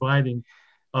you're providing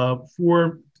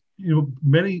for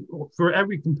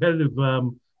every competitive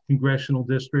congressional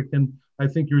district. And I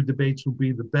think your debates will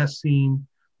be the best seen,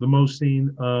 the most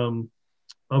seen of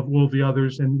all the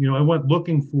others. And I went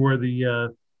looking for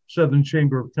the Southern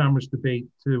Chamber of Commerce debate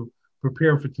to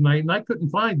prepare for tonight, and I couldn't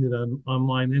find it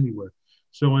online anywhere.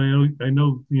 So I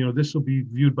know this will be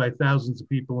viewed by thousands of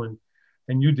people,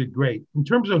 and you did great. In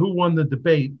terms of who won the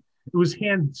debate, it was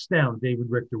hands down David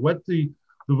Richter. What the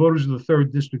voters of the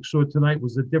 3rd District saw tonight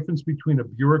was the difference between a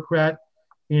bureaucrat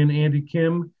in Andy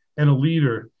Kim and a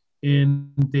leader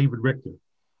in David Richter.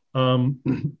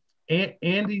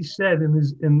 Andy said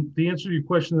in the answer to your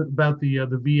question about the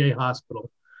VA hospital,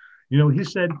 he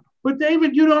said, "But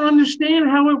David, you don't understand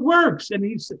how it works," and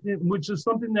he said, which is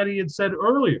something that he had said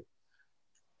earlier.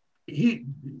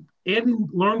 Andy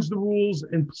learns the rules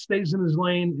and stays in his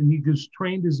lane, and he gets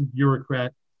trained as a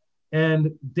bureaucrat.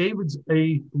 And David's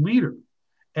a leader.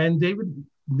 And David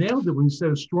nailed it when he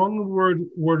said a strongly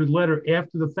worded letter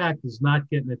after the fact is not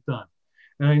getting it done.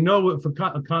 And I know if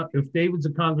David's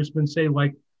a congressman, say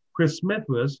like Chris Smith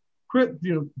was,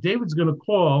 David's going to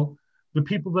call the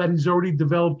people that he's already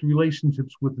developed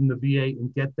relationships with in the VA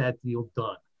and get that deal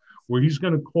done. Where he's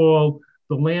going to call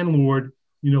the landlord,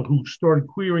 who started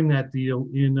queering that deal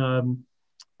in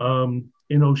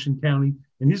Ocean County,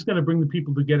 and he's going to bring the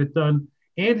people to get it done.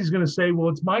 And he's going to say, well,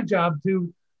 it's my job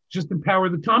to just empower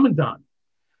the commandant.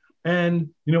 And,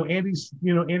 Andy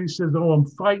says, oh, I'm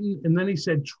fighting. And then he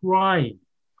said, trying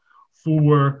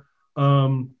for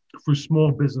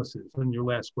small businesses on your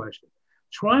last question.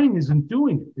 Trying isn't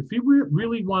doing it. If he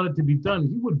really wanted to be done,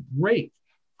 he would break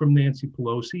from Nancy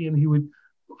Pelosi, and he would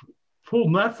pull,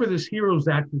 not for this HEROES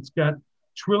Act that's got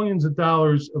trillions of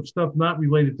dollars of stuff not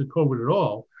related to COVID at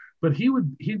all, but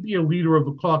he'd be a leader of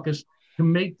a caucus to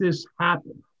make this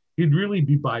happen. He'd really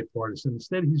be bipartisan.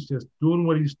 Instead, he's just doing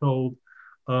what he's told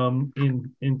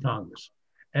in Congress.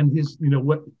 And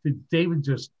David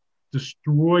just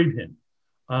destroyed him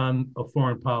on a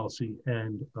foreign policy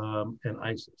and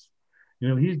ISIS.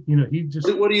 He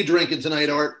just. What are you drinking tonight,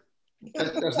 Art?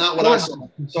 That's not what I saw.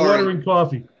 Sorry. Water and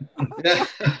coffee. Yeah,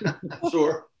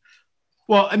 sure.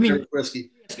 Well, I mean,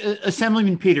 risky.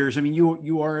 Assemblyman Peters, I mean,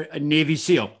 you are a Navy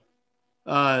SEAL.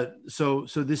 So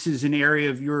this is an area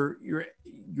of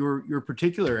your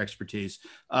particular expertise.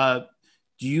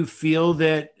 Do you feel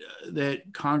that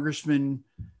Congressman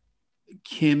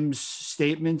Kim's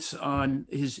statements on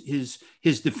his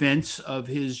defense of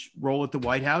his role at the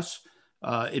White House,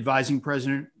 advising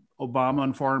President Obama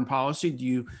on foreign policy?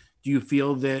 Do you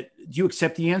feel that, do you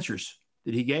accept the answers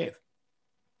that he gave?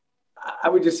 I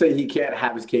would just say he can't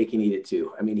have his cake and eat it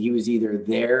too. I mean, he was either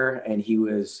there and he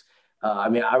was,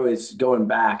 I was going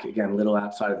back again, a little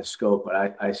outside of the scope,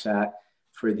 but I sat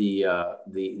for the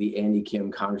Andy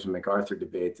Kim, Congressman MacArthur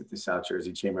debate that the South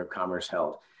Jersey Chamber of Commerce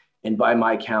held. And by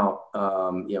my count,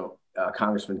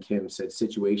 Congressman Kim said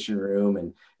Situation Room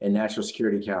and national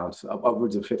security counts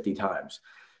upwards of 50 times.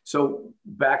 So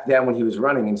back then when he was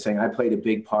running and saying, I played a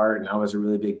big part and I was a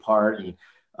really big part, and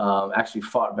actually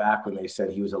fought back when they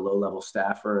said he was a low-level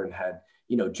staffer and had,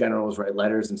 generals write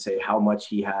letters and say how much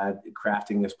he had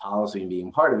crafting this policy and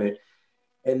being part of it.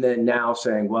 And then now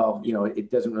saying, well,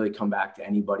 it doesn't really come back to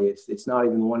anybody. It's not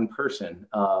even one person.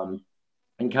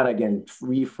 And kind of, again,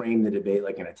 reframe the debate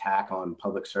like an attack on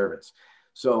public servants.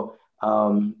 So,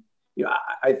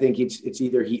 I think it's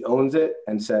either he owns it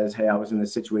and says, hey, I was in the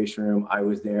Situation Room, I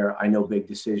was there, I know big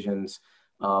decisions,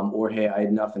 or, hey, I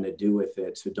had nothing to do with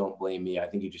it, so don't blame me. I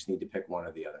think you just need to pick one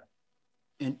or the other.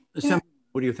 And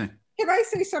what do you think? Can I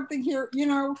say something here?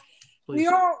 We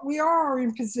are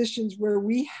in positions where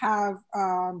we have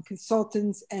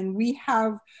consultants and we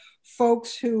have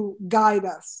folks who guide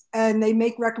us and they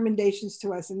make recommendations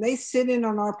to us and they sit in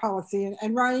on our policy.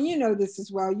 And Ryan, you know this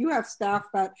as well. You have staff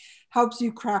that helps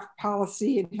you craft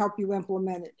policy and help you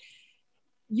implement it.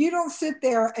 You don't sit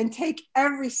there and take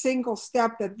every single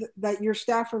step that your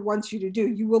staffer wants you to do.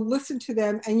 You will listen to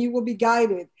them and you will be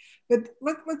guided. But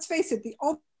let's face it, the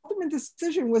ultimate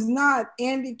decision was not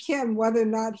Andy Kim, whether or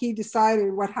not he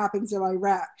decided what happens in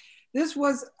Iraq. This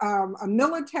was a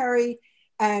military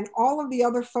and all of the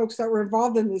other folks that were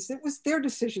involved in this. It was their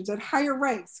decisions at higher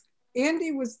ranks.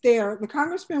 Andy was there, the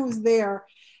congressman was there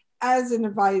as an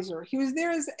advisor. He was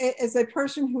there as a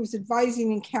person who was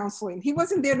advising and counseling. He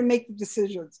wasn't there to make the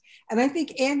decisions. And I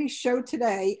think Andy showed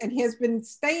today, and he has been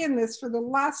saying this for the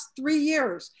last 3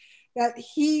 years, that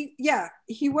he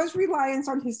was reliant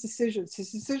on his decisions.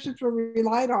 His decisions were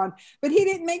relied on, but he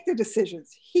didn't make the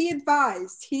decisions. He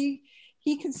advised, he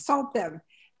consulted them.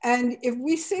 And if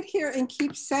we sit here and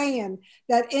keep saying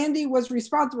that Andy was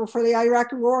responsible for the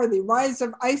Iraqi war, the rise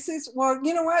of ISIS, well,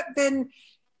 you know what? Then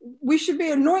we should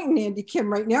be anointing Andy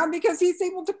Kim right now because he's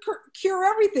able to cure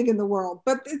everything in the world.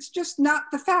 But it's just not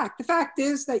the fact. The fact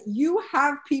is that you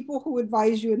have people who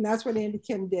advise you, and that's what Andy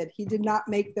Kim did. He did not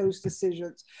make those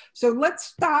decisions. So let's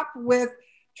stop with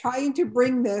trying to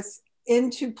bring this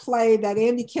into play that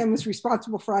Andy Kim was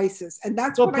responsible for ISIS. And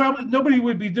that's probably nobody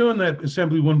would be doing that,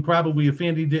 Assemblywoman, probably if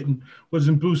Andy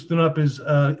wasn't boosting up his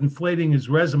inflating his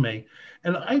resume.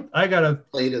 And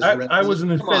I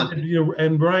wasn't offended,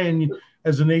 and Brian,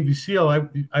 as a Navy SEAL,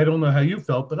 I don't know how you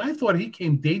felt, but I thought he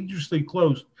came dangerously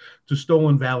close to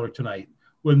stolen valor tonight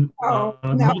when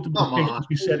on multiple occasions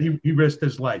he said he risked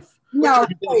his life. No,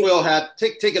 Will had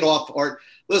take it off, Art.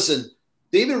 Listen,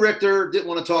 David Richter didn't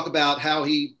want to talk about how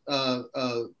he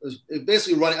was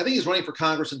basically running. I think he's running for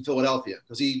Congress in Philadelphia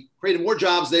because he created more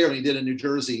jobs there than he did in New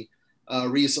Jersey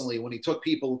recently when he took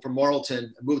people from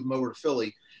Marlton and moved them over to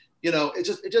Philly.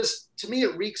 It just to me,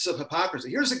 it reeks of hypocrisy.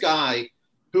 Here's a guy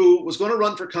who was going to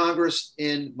run for Congress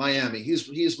in Miami.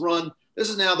 He's run. This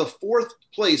is now the 4th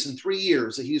place in 3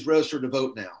 years that he's registered to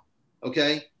vote now.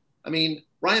 Okay. I mean,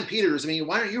 Ryan Peters,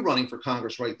 why aren't you running for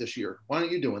Congress right this year? Why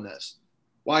aren't you doing this?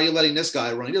 Why are you letting this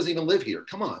guy run? He doesn't even live here.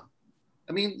 Come on.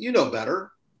 You know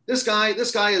better. This guy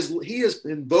has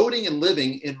been voting and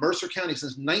living in Mercer County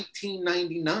since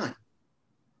 1999.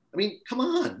 Come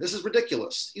on. This is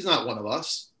ridiculous. He's not one of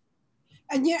us.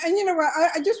 And you know what?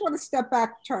 I just want to step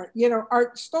back, Chart.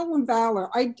 Our stolen valor.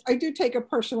 I do take a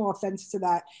personal offense to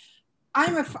that.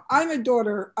 I'm a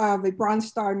daughter of a Bronze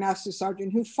Star Master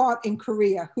Sergeant who fought in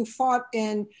Korea, who fought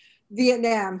in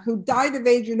Vietnam, who died of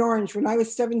Agent Orange when I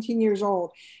was 17 years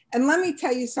old. And let me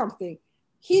tell you something.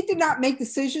 He did not make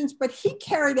decisions, but he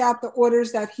carried out the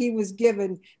orders that he was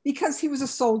given because he was a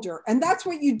soldier. And that's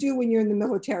what you do when you're in the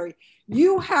military.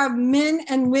 You have men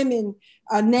and women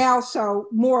now, so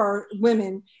more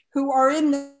women, who are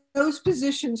in those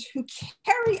positions who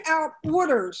carry out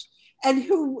orders and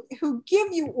who give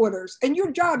you orders. And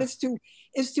your job is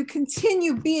to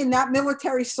continue being that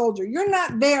military soldier. You're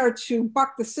not there to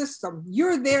buck the system.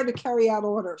 You're there to carry out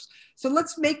orders. So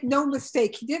let's make no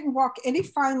mistake. He didn't walk any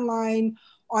fine line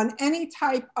on any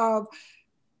type of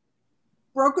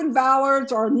broken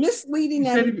valors or misleading.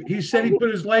 He said he put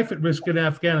his life at risk in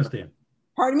Afghanistan.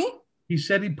 Pardon me? He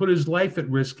said he put his life at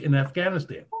risk in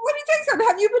Afghanistan. What do you think so?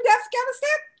 Have you been to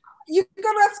Afghanistan? You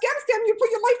go to Afghanistan, you put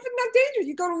your life in that danger.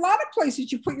 You go to a lot of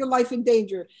places, you put your life in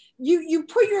danger. You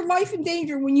put your life in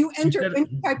danger when you enter any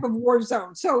type of war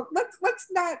zone. So let's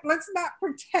not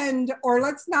pretend, or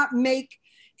let's not make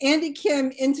Andy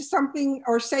Kim into something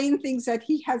or saying things that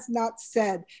he has not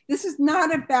said. This is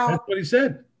not about. That's what he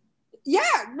said. Yeah,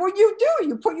 well, you do.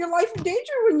 You put your life in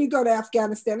danger when you go to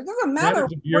Afghanistan. It doesn't matter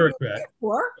what you're there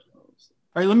for.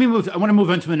 All right, let me move. I want to move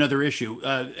on to another issue.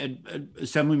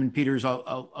 Assemblyman Peters,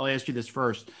 I'll ask you this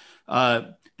first.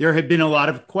 There have been a lot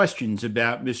of questions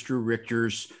about Mr.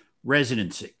 Richter's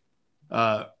residency.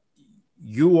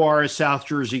 You are a South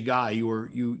Jersey guy.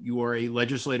 You are a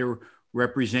legislator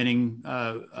representing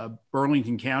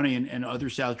Burlington County and other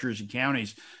South Jersey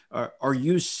counties. Are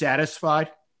you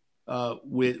satisfied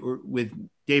with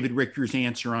David Richter's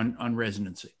answer on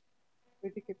residency?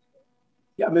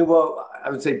 Yeah, I mean, well, I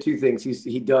would say two things.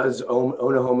 He does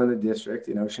own a home in the district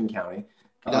in Ocean County.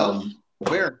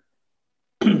 Where?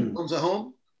 Owns a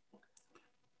home?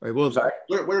 Right, well, sorry.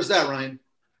 Where's that, Ryan?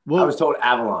 Well, I was told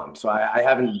Avalon, so I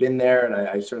haven't been there, and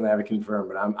I certainly haven't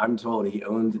confirmed. But I'm told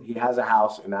he has a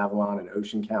house in Avalon in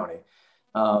Ocean County.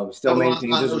 Still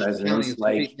maintains his residence,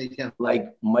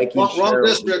 like Mikey wrong Sherrill.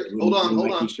 District. Hold on.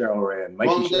 Mikey Sherrill ran.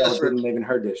 Mikey Sherrill didn't live in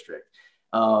her district.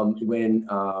 When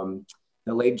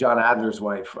the late John Adler's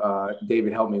wife,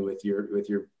 David, helped me with your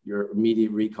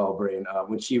immediate recall brain.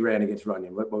 When she ran against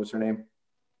Runyon, what was her name?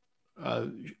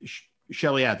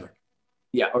 Shelley Adler.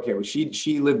 Yeah. Okay. Well,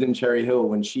 she lived in Cherry Hill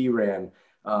when she ran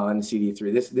in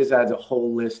CD3. This adds a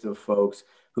whole list of folks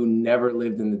who never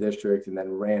lived in the district and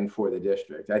then ran for the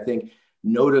district. I think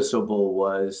noticeable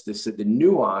was the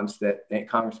nuance that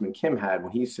Congressman Kim had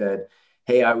when he said,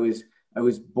 "Hey, I was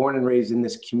born and raised in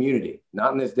this community,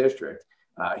 not in this district."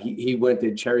 He went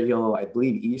to Cherry Hill, I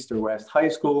believe, East or West High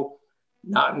School,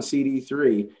 not in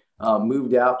CD3.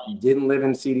 Moved out, didn't live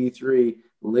in CD3.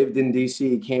 Lived in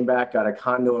DC, came back, got a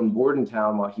condo in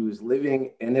Bordentown while he was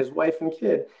living, and his wife and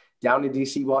kid down to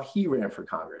DC while he ran for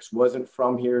Congress. Wasn't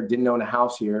from here, didn't own a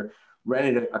house here,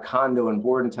 rented a condo in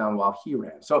Bordentown while he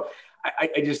ran. So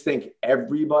I just think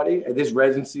everybody, this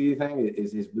residency thing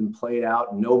has been played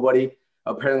out. Nobody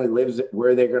apparently lives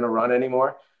where they're going to run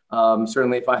anymore.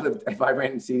 Certainly, if I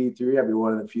ran in CD3, I'd be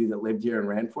one of the few that lived here and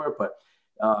ran for it. But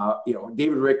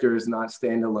David Richter is not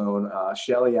standalone.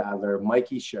 Shelley Adler,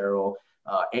 Mikey Sherrill.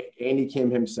 Andy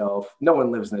Kim himself, no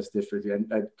one lives in this district.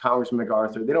 And Congressman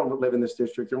MacArthur, they don't live in this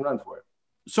district and run for it.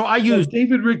 So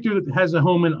David Richter has a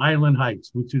home in Island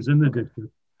Heights, which is in the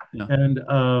district. Yeah. And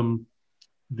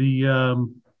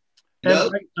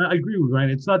I agree with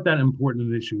Ryan. It's not that important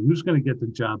an issue. Who's going to get the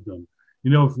job done?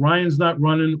 If Ryan's not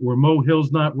running or Mo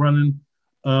Hill's not running,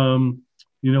 you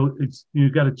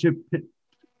got to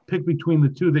pick between the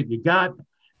two that you got.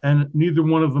 And neither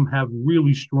one of them have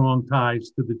really strong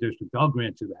ties to the district. I'll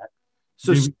grant you that.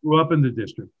 So they grew up in the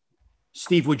district.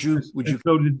 Steve, would you?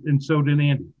 And so did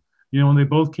Andy. And they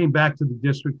both came back to the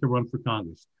district to run for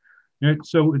Congress. Right?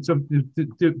 So it's not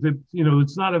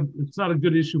a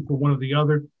good issue for one or the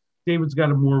other. David's got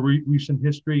a more recent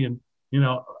history, and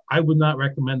I would not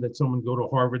recommend that someone go to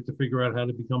Harvard to figure out how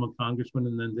to become a congressman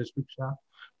and then district shop.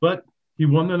 But he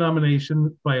won the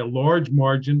nomination by a large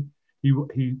margin.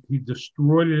 He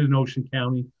destroyed it in Ocean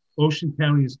County. Ocean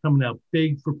County is coming out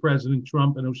big for President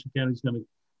Trump, and Ocean County is going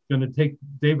to take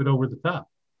David over the top.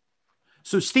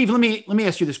 So, Steve, let me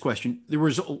ask you this question. There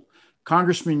was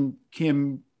Congressman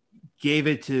Kim gave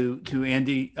it to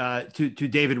Andy to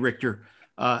David Richter.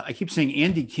 I keep saying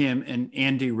Andy Kim and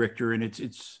Andy Richter, and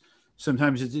it's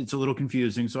sometimes it's a little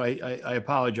confusing. So I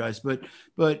apologize, but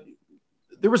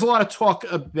there was a lot of talk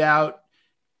about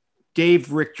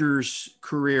Dave Richter's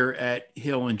career at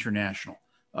Hill International.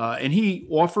 And he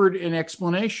offered an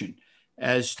explanation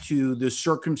as to the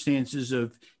circumstances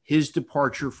of his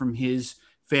departure from his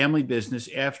family business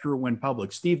after it went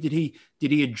public. Steve, did he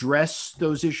address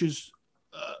those issues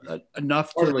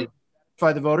enough to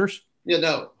satisfy the voters? Yeah,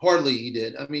 no, hardly he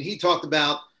did. I mean, he talked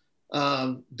about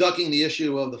ducking the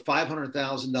issue of the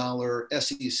 $500,000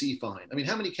 SEC fine. I mean,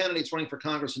 how many candidates running for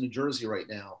Congress in New Jersey right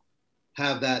now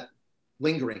have that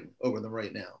lingering over them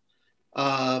right now?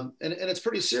 And it's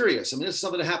pretty serious. I mean, this is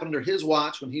something that happened under his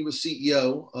watch when he was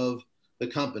CEO of the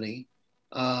company.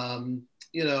 And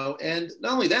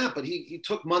not only that, but he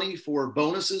took money for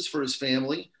bonuses for his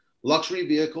family, luxury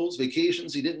vehicles,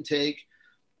 vacations he didn't take.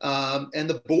 And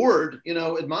the board,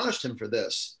 admonished him for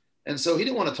this. And so he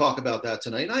didn't want to talk about that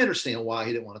tonight. And I understand why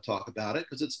he didn't want to talk about it,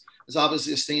 because it's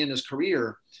obviously a stain in his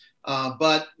career.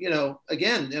 But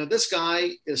this guy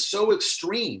is so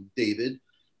extreme, David.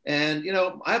 And,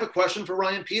 I have a question for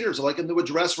Ryan Peters. I'd like him to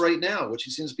address right now, which he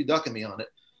seems to be ducking me on it.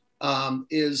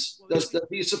 does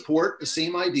he support the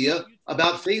same idea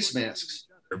about face masks?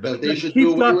 They should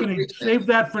Keep do away with talking. face Save masks.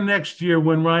 that for next year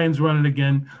when Ryan's running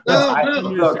again. No, Look,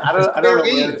 I don't know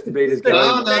where this debate is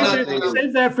going. No.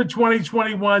 Save that for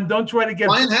 2021. Don't try to get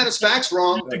Ryan had his facts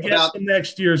wrong to get about them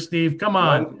next year, Steve. Come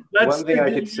on. One thing I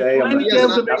could say, to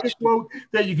make a quote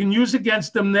that you can use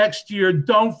against them next year.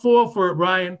 Don't fall for it,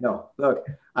 Ryan. No, look,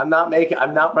 I'm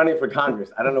not running for Congress.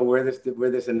 I don't know where this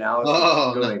analysis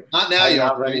is going. Not now. I'm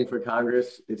not running for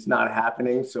Congress. It's not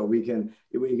happening. So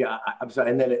I'm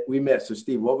sorry. And then we missed. So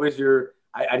Steve, what was your?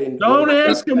 I didn't. Don't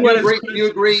ask him what you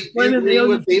agree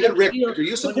with David Richter.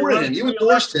 You supported him. You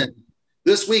endorsed him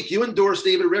this week. You endorsed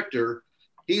David Richter.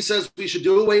 He says we should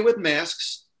do away with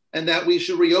masks and that we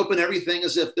should reopen everything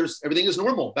as if everything is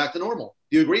normal, back to normal.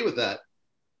 Do you agree with that?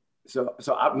 So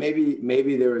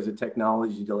maybe there was a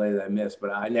technology delay that I missed,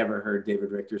 but I never heard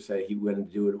David Richter say he wouldn't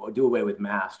do away with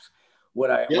masks.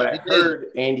 What I heard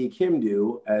Andy Kim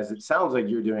do, as it sounds like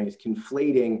you're doing, is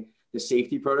conflating the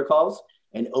safety protocols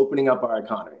and opening up our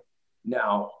economy.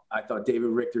 Now, I thought David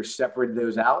Richter separated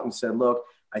those out and said, look,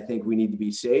 I think we need to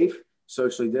be safe,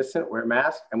 socially distant, wear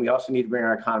masks, and we also need to bring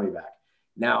our economy back.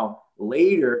 Now,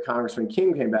 later, Congressman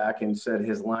Kim came back and said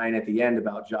his line at the end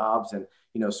about jobs and,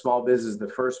 small business, the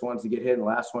first ones to get hit and the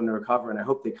last one to recover, and I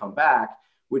hope they come back,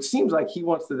 which seems like he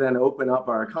wants to then open up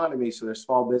our economy so there's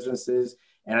small businesses.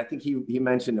 And I think he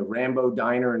mentioned the Rambo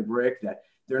Diner and Brick, that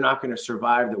they're not going to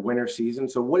survive the winter season.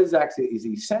 So what is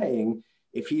he saying?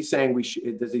 If he's saying we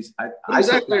should, does he?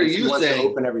 Exactly are you saying? To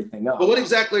open everything up. But what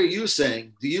exactly are you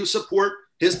saying? Do you support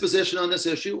his position on this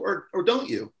issue, or don't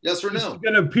you? Yes or no? He's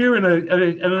going to appear in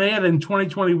an ad in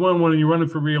 2021 when you're running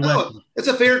for re-election. No, it's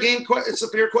a fair game. It's a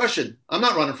fair question. I'm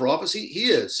not running for office. He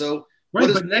is. So right,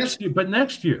 but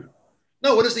next year.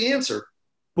 No, what is the answer?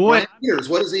 Boy,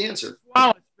 what is the answer?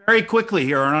 Wow, very quickly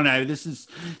here, aren't I? This is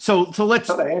so. Let's.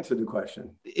 I thought I answered the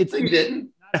question. You didn't.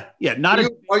 Yeah, not. Do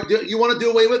you want to do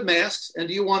away with masks, and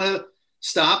do you want to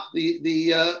stop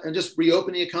the and just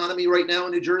reopen the economy right now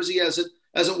in New Jersey as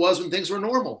it was when things were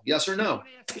normal? Yes or no?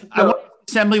 I want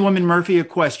Assemblywoman Murphy a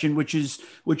question, which is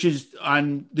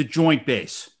on the joint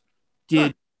base.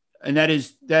 And that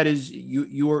is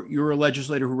you're a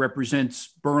legislator who represents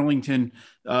Burlington,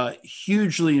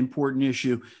 hugely important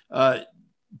issue.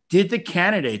 Did the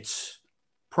candidates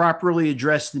properly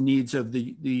address the needs of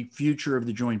the future of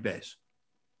the joint base?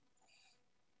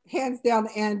 Hands down,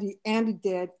 Andy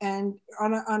did. And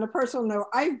on a personal note,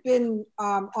 I've been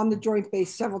on the joint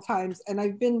base several times, and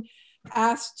I've been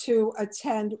asked to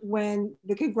attend when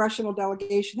the congressional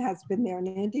delegation has been there, and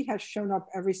Andy has shown up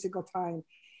every single time.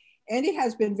 Andy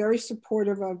has been very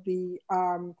supportive of the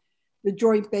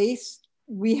joint base.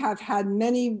 We've had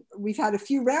a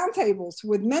few roundtables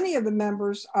with many of the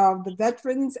members of the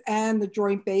veterans and the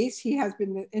joint base. He has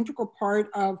been an integral part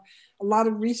of a lot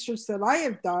of research that I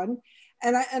have done.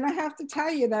 And I have to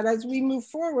tell you that as we move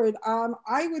forward,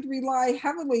 I would rely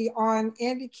heavily on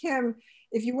Andy Kim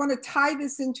if you want to tie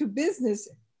this into business,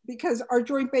 because our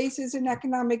joint base is an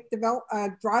economic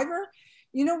driver.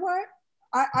 You know what?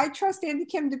 I trust Andy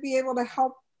Kim to be able to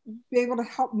help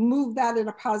move that in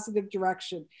a positive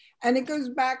direction. And it goes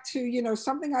back to,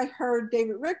 something I heard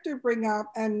David Richter bring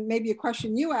up, and maybe a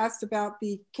question you asked about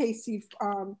the KCs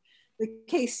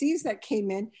that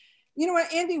came in. You know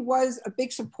what, Andy was a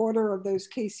big supporter of those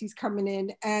KCs coming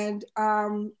in. And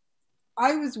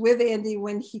I was with Andy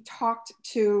when he talked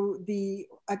to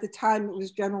at the time it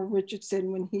was General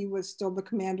Richardson, when he was still the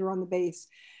commander on the base.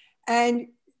 And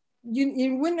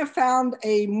you wouldn't have found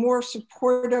a more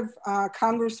supportive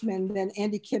congressman than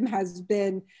Andy Kim has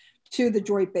been to the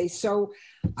joint base. So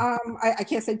I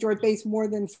can't say joint base more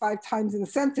than 5 times in a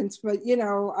sentence, but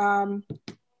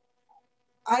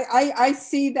I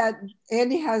see that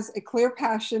Andy has a clear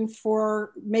passion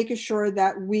for making sure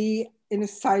that we in a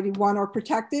society, one, are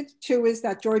protected. 2 is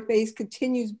that joint base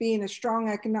continues being a strong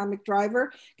economic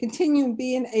driver, continuing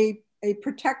being a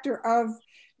protector of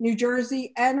New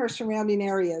Jersey and our surrounding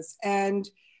areas. And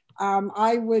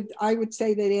I would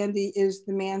say that Andy is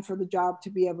the man for the job to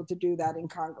be able to do that in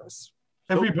Congress.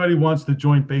 Everybody wants the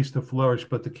joint base to flourish,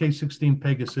 but the K-16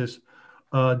 Pegasus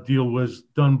deal was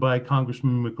done by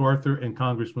Congressman MacArthur and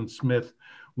Congressman Smith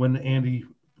when Andy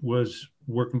was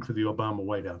working for the Obama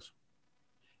White House.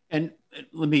 And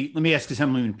let me ask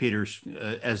Assemblyman Peters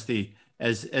as the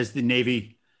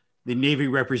Navy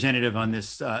representative on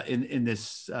this in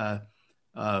this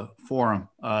forum.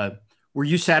 Were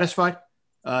you satisfied?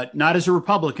 Not as a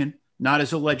Republican, not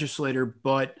as a legislator,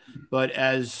 but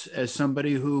as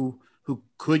somebody who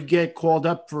could get called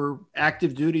up for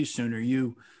active duty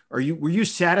soon. Were you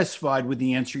satisfied with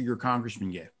the answer your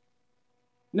congressman gave?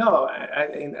 No,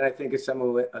 and I think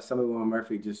Assemblywoman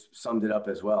Murphy just summed it up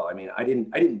as well. I mean, I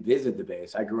didn't visit the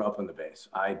base. I grew up on the base.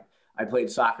 I played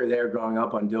soccer there growing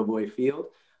up on Doughboy Field.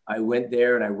 I went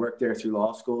there and I worked there through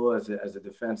law school as a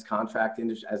defense contract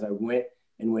industry. As I went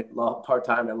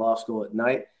part-time at law school at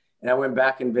night, and I went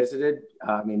back and visited.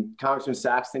 I mean, Congressman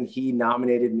Saxton, he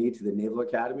nominated me to the Naval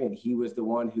Academy, and he was the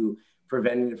one who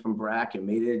prevented it from BRAC and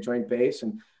made it a joint base.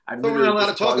 And I've So we're not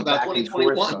allowed to talk about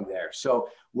 2021 from there. So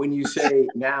when you say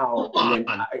now, when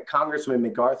Congressman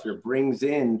MacArthur brings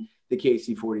in the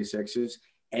KC-46s,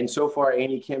 and so far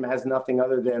Andy Kim has nothing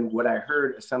other than what I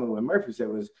heard Assemblywoman Murphy said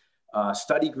was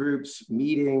study groups,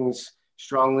 meetings,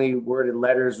 strongly worded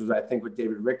letters was I think what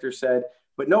David Richter said,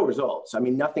 but no results. I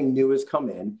mean, nothing new has come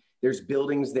in. There's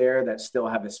buildings there that still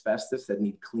have asbestos that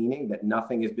need cleaning, that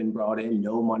nothing has been brought in,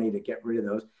 no money to get rid of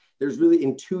those. There's really,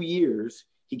 in 2 years,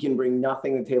 he can bring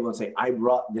nothing to the table and say, I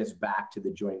brought this back to the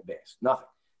joint base. Nothing.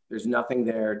 There's nothing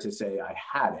there to say I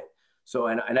had it. So,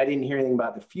 and I didn't hear anything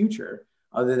about the future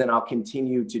other than I'll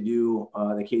continue to do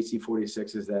the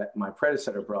KC-46s that my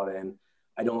predecessor brought in.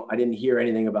 I didn't hear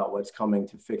anything about what's coming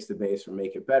to fix the base or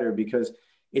make it better, because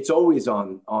it's always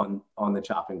on the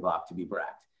chopping block to be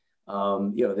bracked.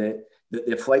 You know,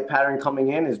 the flight pattern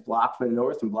coming in is blocked from the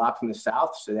north and blocked from the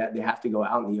south, so that they have to go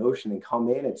out in the ocean and come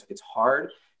in. It's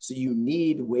hard. So you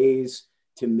need ways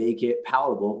to make it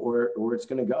palatable, or it's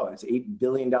going to go. It's $8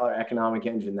 billion economic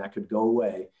engine that could go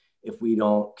away if we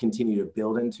don't continue to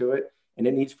build into it. And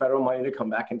it needs federal money to come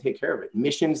back and take care of it.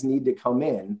 Missions need to come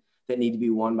in that need to be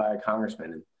won by a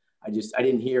congressman. And I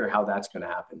didn't hear how that's going to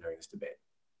happen during this debate.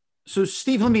 So,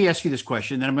 Steve, let me ask you this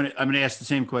question. Then I'm going to ask the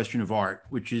same question of Art,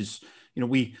 which is, you know,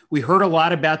 we heard a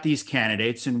lot about these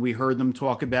candidates and we heard them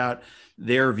talk about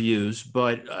their views,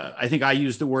 but I think I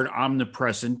used the word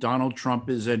omnipresent. Donald Trump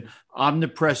is an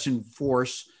omnipresent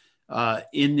force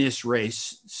in this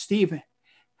race. Steve,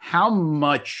 how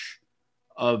much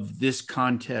of this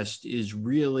contest is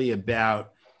really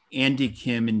about Andy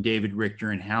Kim and David Richter,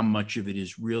 and how much of it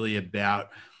is really about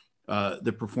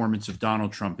the performance of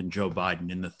Donald Trump and Joe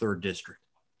Biden in the 3rd district?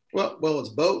 Well, it's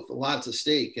both. A lot's at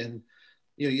stake. And,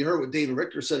 you know, you heard what David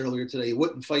Richter said earlier today. He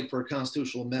wouldn't fight for a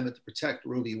constitutional amendment to protect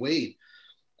Roe v. Wade.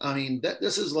 I mean,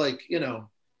 this is like, you know,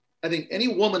 I think any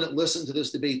woman that listened to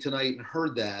this debate tonight and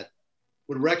heard that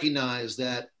would recognize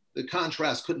that the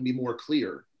contrast couldn't be more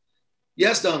clear.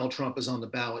 Yes, Donald Trump is on the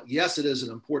ballot. Yes, it is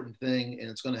an important thing, and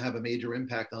it's going to have a major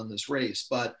impact on this race.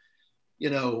 But, you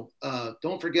know,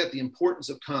 don't forget the importance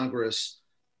of Congress,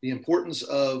 the importance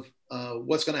of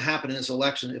what's going to happen in this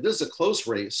election. If this is a close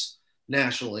race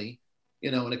nationally,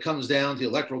 you know, and it comes down to the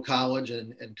Electoral College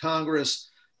and Congress,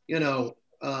 you know,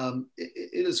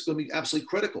 it is going to be absolutely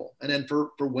critical. And then for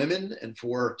women and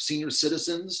for senior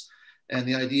citizens, and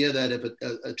the idea that if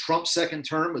a Trump second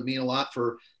term would mean a lot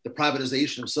for the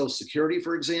privatization of Social Security,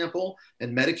 for example,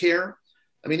 and Medicare.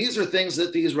 I mean, these are things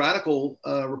that these radical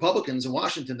Republicans in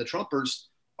Washington, the Trumpers,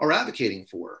 are advocating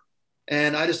for.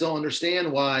 And I just don't understand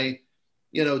why,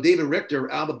 you know, David Richter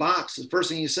out of the box, the first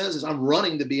thing he says is, I'm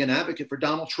running to be an advocate for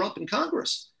Donald Trump in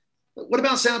Congress. What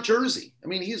about South Jersey? I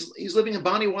mean, he's living in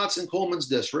Bonnie Watson Coleman's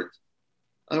district.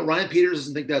 Ryan Peters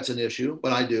doesn't think that's an issue,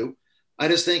 but I do. I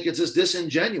just think it's just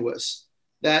disingenuous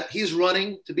that he's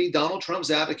running to be Donald Trump's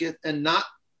advocate and not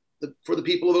for the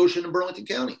people of Ocean and Burlington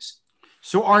counties.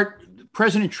 So, Art,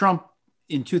 President Trump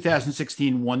in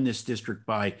 2016 won this district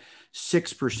by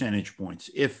 6 percentage points.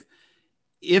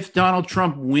 If Donald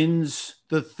Trump wins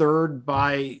the 3rd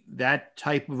by that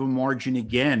type of a margin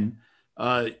again,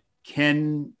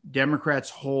 can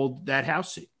Democrats hold that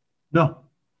House seat? No,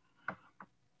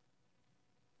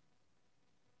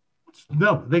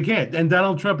 they can't. And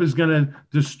Donald Trump is going to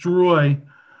destroy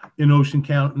in the Ocean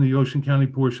County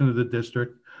portion of the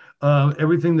district.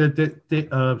 Everything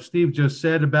that Steve just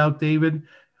said about David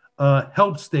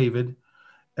helps David,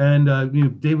 and you know,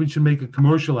 David should make a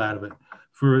commercial out of it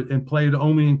and play it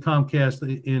only in Comcast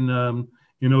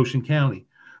in Ocean County,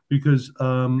 because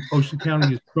Ocean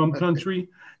County is Trump country,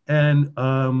 and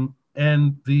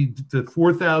the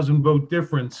 4,000 vote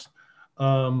difference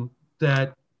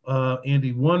that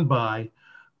Andy won by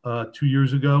 2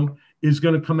 years ago is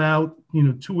going to come out, you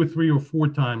know, 2 or 3 or 4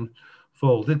 times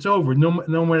fold. It's over.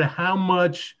 No matter how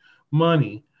much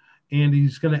money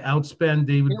Andy's going to outspend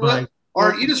David by.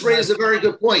 Art, you just raised a very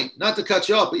good point. Not to cut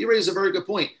you off, but you raised a very good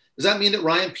point. Does that mean that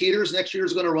Ryan Peters next year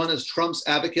is going to run as Trump's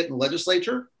advocate in the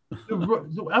legislature?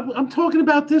 I'm talking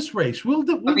about this race. We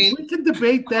can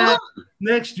debate that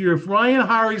next year. If Ryan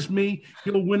hires me,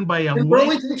 he'll win by a in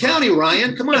Burlington County,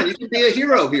 Ryan. Come on, you can be a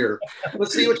hero here.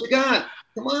 Let's see what you got.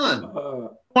 Come on. I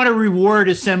want to reward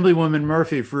Assemblywoman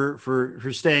Murphy for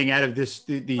staying out of this.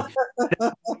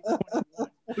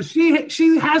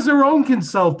 She has her own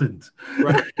consultant.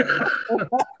 Right.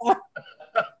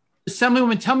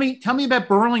 Assemblywoman, tell me about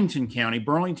Burlington County.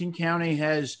 Burlington County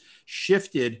has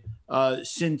shifted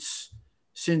since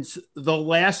the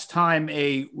last time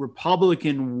a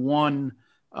Republican won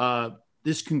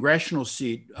this congressional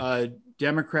seat.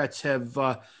 Democrats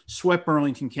have swept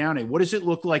Burlington County. What does it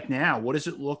look like now? What does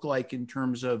it look like in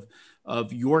terms of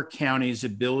your county's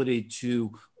ability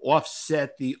to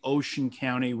offset the Ocean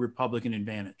County Republican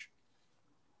advantage?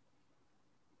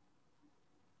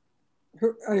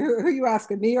 Who are you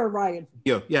asking, me or Ryan?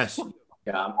 You, yes.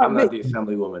 Yeah, I'm not the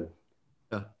Assemblywoman.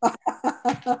 I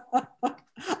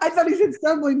thought he said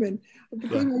Assemblyman.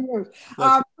 You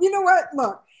know what?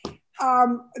 Look,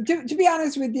 to be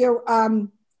honest with you, I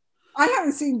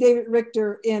haven't seen David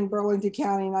Richter in Burlington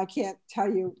County, and I can't tell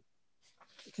you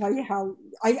how.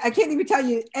 I can't even tell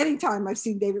you any time I've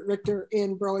seen David Richter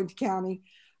in Burlington County.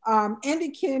 Andy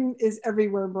Kim is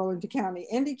everywhere in Burlington County.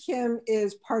 Andy Kim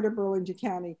is part of Burlington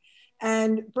County.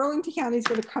 And Burlington County is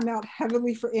going to come out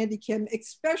heavily for Andy Kim,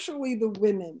 especially the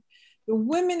women. The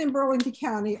women in Burlington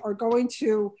County are going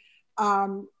to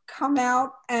come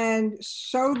out and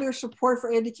show their support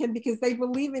for Andy Kim because they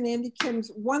believe in Andy Kim's.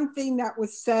 One thing that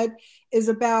was said is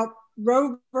about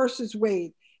Roe versus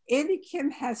Wade. Andy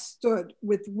Kim has stood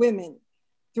with women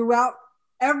throughout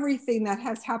everything that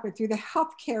has happened, through the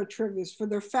healthcare triggers for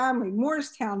their family,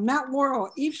 Morristown, Mount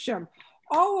Laurel, Evesham.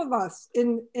 All of us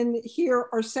in here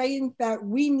are saying that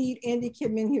we need Andy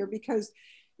Kim in here because,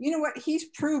 you know what, he's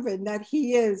proven that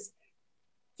he is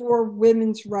for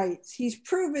women's rights. He's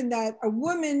proven that a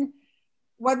woman,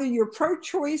 whether you're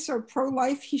pro-choice or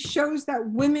pro-life, he shows that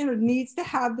women needs to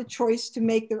have the choice to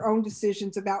make their own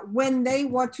decisions about when they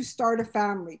want to start a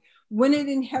family, when it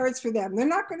inherits for them. They're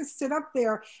not going to sit up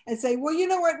there and say, well, you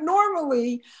know what,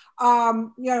 normally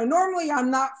I'm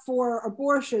not for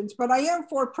abortions, but I am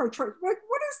for pro-choice. What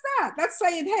is that? That's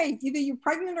saying, hey, either you're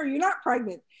pregnant or you're not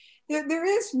pregnant. There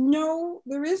is no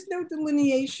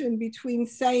delineation between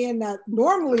saying that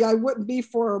normally I wouldn't be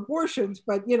for abortions,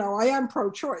 but I am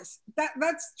pro-choice.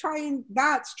 That's trying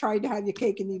to have your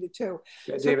cake and eat it too.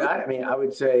 Yeah, David, I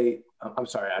would say, I'm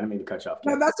sorry, I didn't mean to cut you off.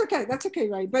 No, that's okay. That's okay,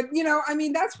 right? But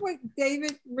that's what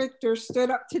David Richter stood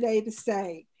up today to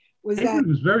say was David that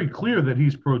was very clear that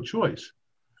he's pro-choice,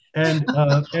 and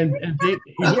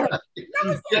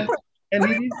And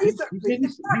he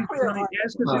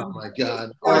asked oh my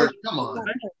God! Art, come on.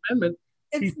 Amendment.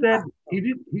 He said he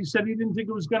didn't think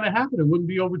it was going to happen. It wouldn't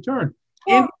be overturned.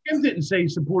 Andy Kim didn't say he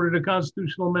supported a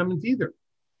constitutional amendment either.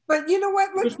 But you know what?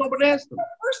 Because nobody asked him.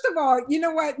 First of all, you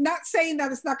know what? Not saying that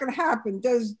it's not going to happen.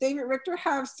 Does David Richter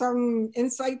have some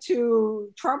insight to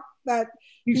Trump that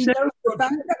he knows the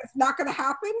fact that it's not going to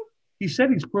happen? He said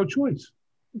he's pro-choice.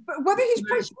 But whether he's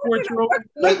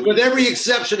pro-choice, with every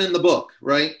exception in the book,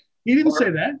 right? He didn't say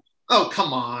that. Oh,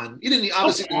 come on. You didn't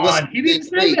obviously listen. He didn't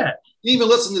say that. You didn't even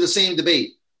listen to the same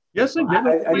debate. Yes, I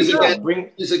did.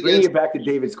 Bring it back to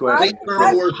David's question.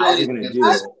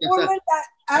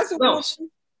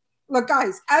 Look,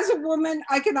 guys, as a woman,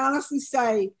 I can honestly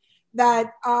say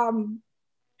that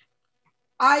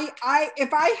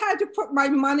if I had to put my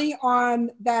money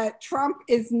on that Trump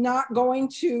is not going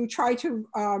to try to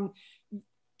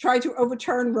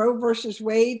overturn Roe versus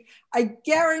Wade, I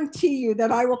guarantee you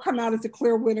that I will come out as a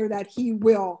clear winner that he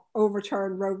will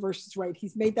overturn Roe versus Wade.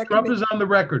 He's made that Trump commitment. is on the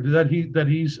record that he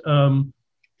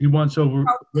wants Roe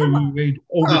v. Wade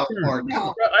overturned.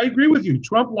 No. I agree with you.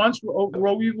 Trump wants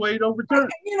Roe v. Wade overturned.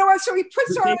 Okay, you know what? So he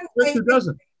puts on.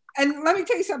 Doesn't. And let me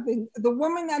tell you something. The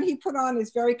woman that he put on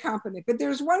is very competent. But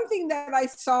there's one thing that I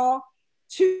saw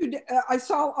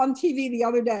on TV the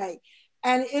other day,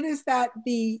 and it is that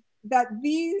the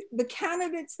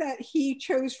candidates that he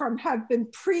chose from have been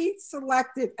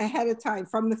pre-selected ahead of time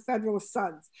from the Federalist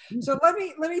Sons. So let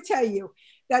me tell you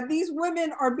that these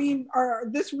women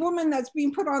this woman that's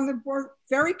being put on the board,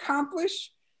 very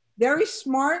accomplished, very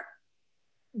smart,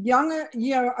 a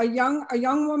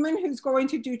young woman who's going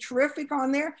to do terrific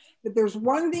on there. But there's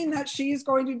one thing that she is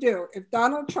going to do. If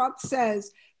Donald Trump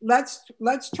says, let's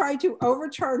try to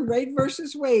overturn Roe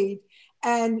versus Wade,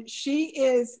 and she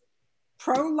is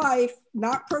pro-life,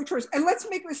 not pro-choice. And let's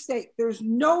make a mistake. There's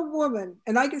no woman,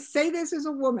 and I can say this as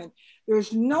a woman,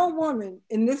 there's no woman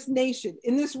in this nation,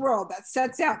 in this world, that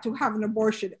sets out to have an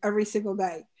abortion every single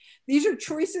day. These are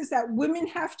choices that women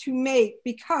have to make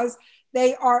because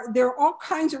there are all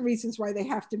kinds of reasons why they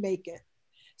have to make it.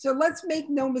 So let's make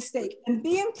no mistake. And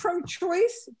being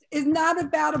pro-choice is not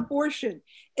about abortion.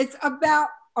 It's about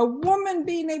a woman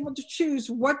being able to choose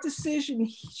what decision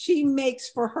she makes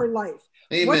for her life,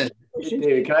 Amen.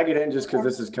 David, can I get in just because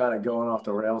this is kind of going off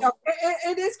the rails? No,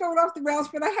 it is going off the rails,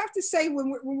 but I have to say,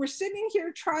 when we're sitting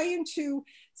here trying to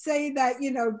say that,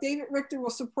 you know, David Richter will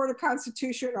support a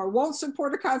constitution or won't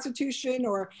support a constitution,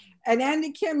 and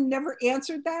Andy Kim never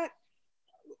answered that.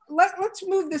 Let's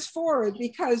move this forward,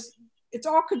 because it's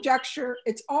all conjecture,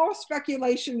 it's all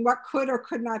speculation, what could or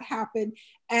could not happen.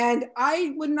 And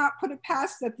I would not put it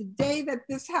past that the day that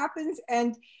this happens,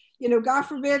 and, you know, God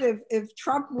forbid, if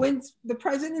Trump wins the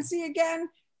presidency again,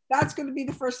 that's going to be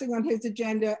the first thing on his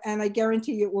agenda. And I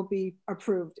guarantee it will be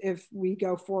approved if we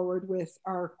go forward with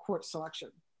our court selection.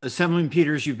 Assemblyman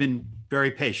Peters, you've been very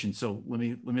patient, so let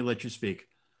me let you speak.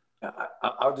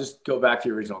 I'll just go back to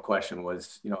your original question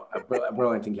was, you know,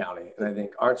 Burlington County. And I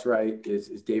think Art's right, is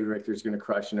David Richter is going to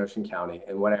crush in Ocean County.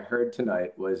 And what I heard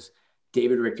tonight was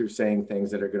David Richter saying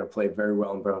things that are going to play very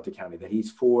well in Burlington County, that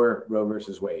he's for Roe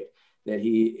versus Wade, and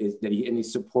he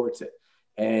supports it,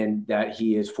 and that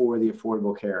he is for the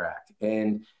Affordable Care Act.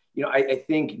 And, you know, I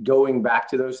think going back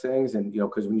to those things, and, you know,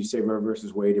 because when you say Roe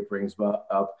versus Wade, it brings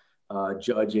up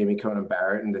Judge Amy Coney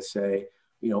Barrett, and to say,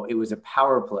 you know, it was a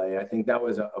power play. I think that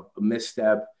was a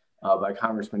misstep by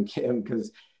Congressman Kim,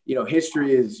 because, you know,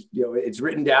 history is, you know, it's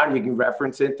written down, you can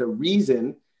reference it. The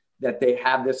reason that they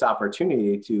have this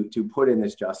opportunity to put in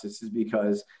this justice is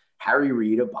because Harry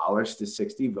Reid abolished the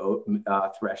 60 vote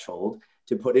threshold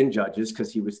to put in judges,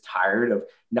 because he was tired of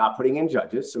not putting in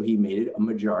judges. So he made it a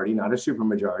majority, not a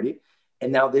supermajority.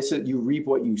 And now this is, you reap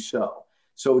what you sow.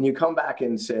 So when you come back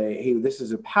and say, hey, this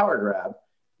is a power grab,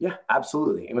 yeah,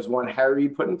 absolutely. It was one Harry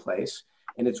Reid put in place,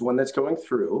 and it's one that's going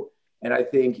through. And I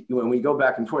think when we go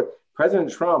back and forth,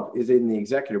 President Trump is in the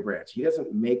executive branch. He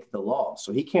doesn't make the law.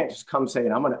 So he can't just come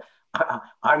saying,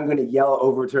 I'm going to yell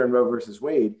overturn Roe versus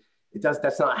Wade.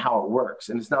 That's not how it works.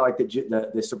 And it's not like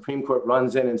the Supreme Court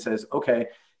runs in and says, okay,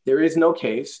 there is no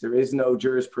case, there is no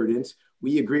jurisprudence.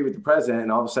 We agree with the president,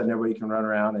 and all of a sudden everybody can run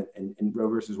around and Roe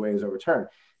versus Wade is overturned.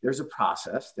 There's a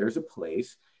process, there's a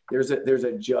place. There's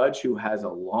a judge who has a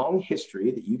long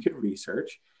history that you could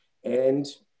research, and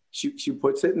she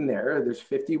puts it in there. There's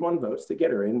 51 votes to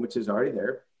get her in, which is already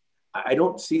there. I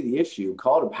don't see the issue.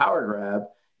 Call it a power grab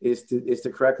is to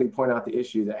correctly point out the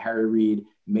issue that Harry Reid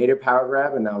made a power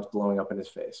grab, and now it's blowing up in his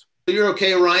face. So you're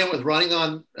okay, Ryan, with running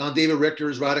on David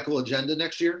Richter's radical agenda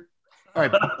next year? All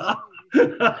right.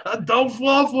 Don't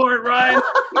fall for it, Ryan.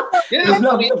 Yeah, There's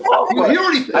nothing to fall for.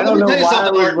 I don't know why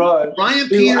I would run. Ryan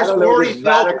Peters already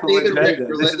fell for David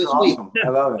Richter this week. I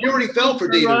love it. You already fell for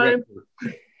David Richter.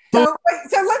 So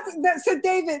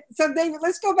David,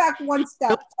 let's go back one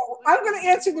step. So I'm going to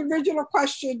answer the original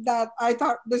question that I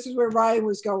thought this is where Ryan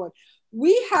was going.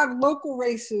 We have local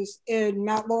races in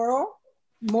Mount Laurel,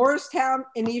 Morristown,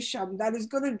 and Evesham that is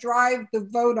going to drive the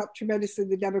vote up tremendously,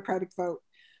 the Democratic vote.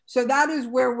 So that is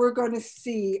where we're going to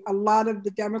see a lot of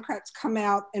the Democrats come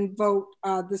out and vote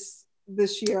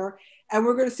this year. And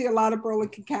we're going to see a lot of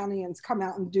Burlington Countyans come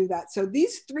out and do that. So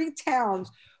these three towns,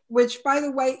 which, by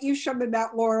the way, Evesham and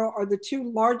Mount Laurel are the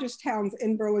two largest towns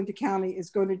in Burlington County, is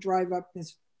going to drive up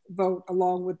this vote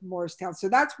along with Morristown. So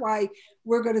that's why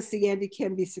we're going to see Andy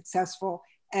Kim be successful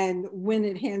and win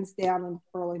it hands down in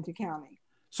Burlington County.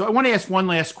 So I want to ask one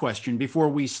last question before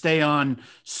we stay on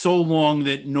so long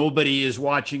that nobody is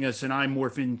watching us, and I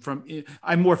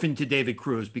morph into David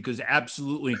Cruz, because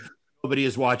absolutely nobody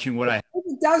is watching what I have.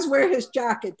 He does wear his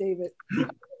jacket, David.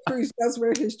 Cruz does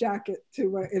wear his jacket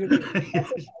to interview.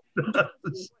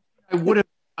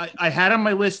 I had on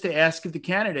my list to ask of the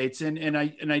candidates, and I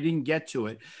didn't get to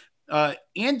it.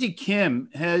 Andy Kim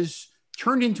has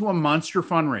turned into a monster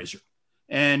fundraiser,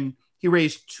 and he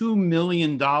raised $2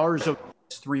 million over the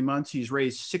last 3 months. He's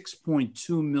raised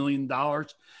 $6.2 million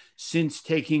since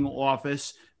taking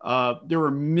office. There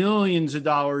are millions of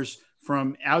dollars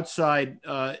from outside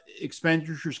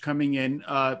expenditures coming in,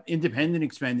 independent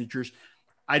expenditures.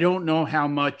 I don't know how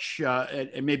much,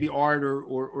 maybe Art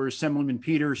or Assemblyman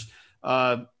Peters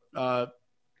know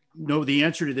the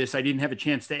answer to this. I didn't have a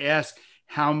chance to ask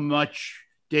how much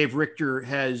Dave Richter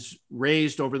has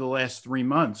raised over the last 3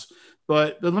 months.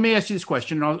 But let me ask you this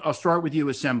question, and I'll start with you,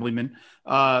 Assemblyman.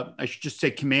 I should just say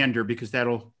Commander, because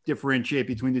that'll differentiate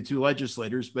between the two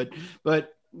legislators. But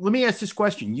let me ask this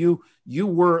question. You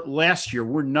were last year,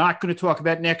 we're not going to talk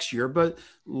about next year, but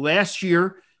last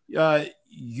year,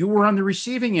 you were on the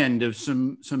receiving end of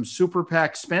some super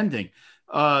PAC spending.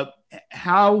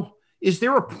 How is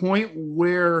there a point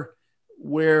where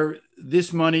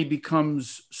this money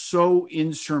becomes so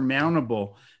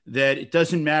insurmountable that it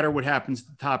doesn't matter what happens at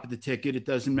the top of the ticket? It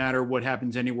doesn't matter what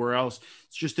happens anywhere else.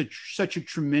 It's just such a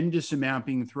tremendous amount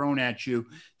being thrown at you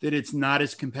that it's not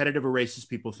as competitive a race as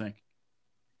people think.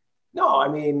 No, I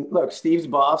mean, look, Steve's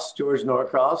boss, George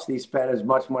Norcross, he spent as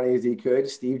much money as he could.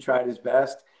 Steve tried his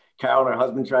best. Carol and her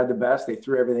husband tried the best. They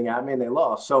threw everything at me and they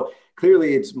lost. So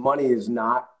clearly, it's money is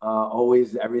not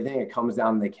always everything. It comes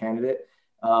down to the candidate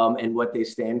and what they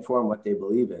stand for and what they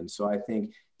believe in. So I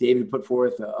think David put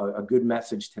forth a good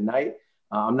message tonight.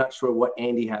 I'm not sure what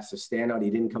Andy has to stand on. He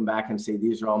didn't come back and say,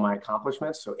 these are all my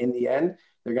accomplishments. So in the end,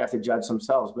 they're going to have to judge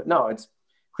themselves. But no, it's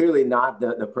clearly not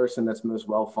the person that's most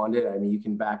well-funded. I mean, you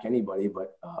can back anybody,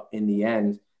 but in the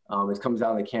end, it comes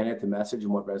down to the candidate, the message,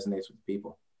 and what resonates with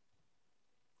people.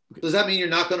 Does that mean you're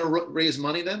not going to raise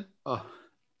money then? Well,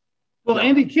 No.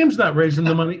 Andy Kim's not raising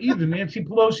the money either. Nancy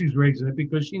Pelosi's raising it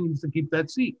because she needs to keep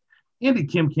that seat. Andy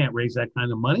Kim can't raise that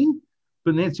kind of money,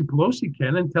 but Nancy Pelosi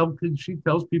can, and she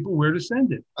tells people where to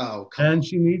send it. Oh, and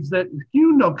she needs that.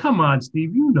 Come on,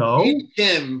 Steve. Andy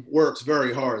Kim works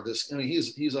very hard.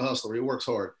 He's a hustler. He works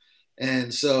hard,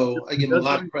 and so I give him a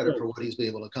lot of credit for what he's been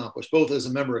able to accomplish, both as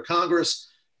a member of Congress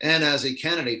and as a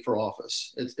candidate for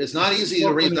office. It's not easy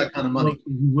to raise that kind of money.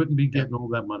 He wouldn't be getting all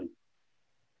that money.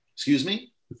 Excuse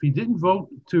me? If he didn't vote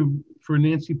for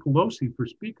Nancy Pelosi for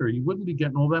Speaker, he wouldn't be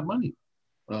getting all that money.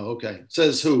 Oh, okay.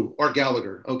 Says who? Art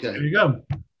Gallagher. Okay. There you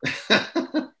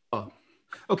go.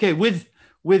 Okay. With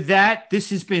that,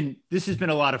 this has been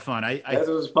a lot of fun. This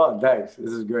was fun. Thanks.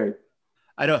 This is great.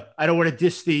 I don't want to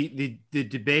diss the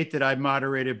debate that I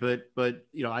moderated, but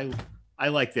I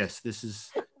like this. This is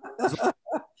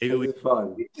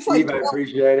fun. Steve, I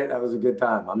appreciate it. That was a good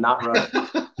time. I'm not running.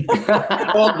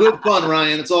 All good fun,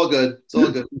 Ryan. It's all good. It's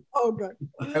all good. Oh, good.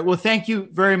 All right, well, thank you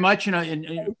very much.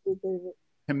 And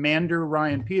Commander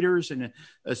Ryan Peters and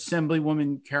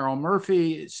Assemblywoman Carol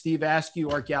Murphy, Steve Askew,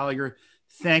 Art Gallagher,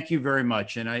 thank you very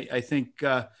much. And I think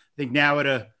now at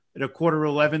a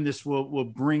 11:15, this will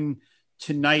bring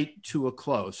tonight to a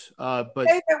close. But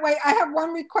David, wait, I have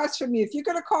one request from you. If you're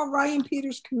going to call Ryan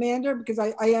Peters commander, because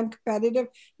I am competitive,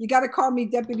 you got to call me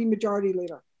deputy majority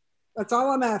leader. That's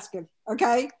all I'm asking.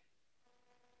 Okay.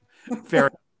 Fair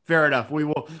enough. We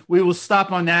will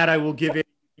stop on that. I will give it.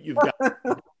 You've got.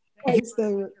 Thanks,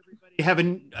 David. Everybody have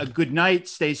a good night.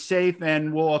 Stay safe,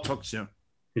 and we'll all talk soon.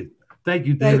 Thank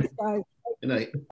you, David. Thanks, guys. Good night.